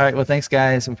right. Well, thanks,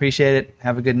 guys. We appreciate it.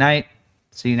 Have a good night.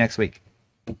 See you next week.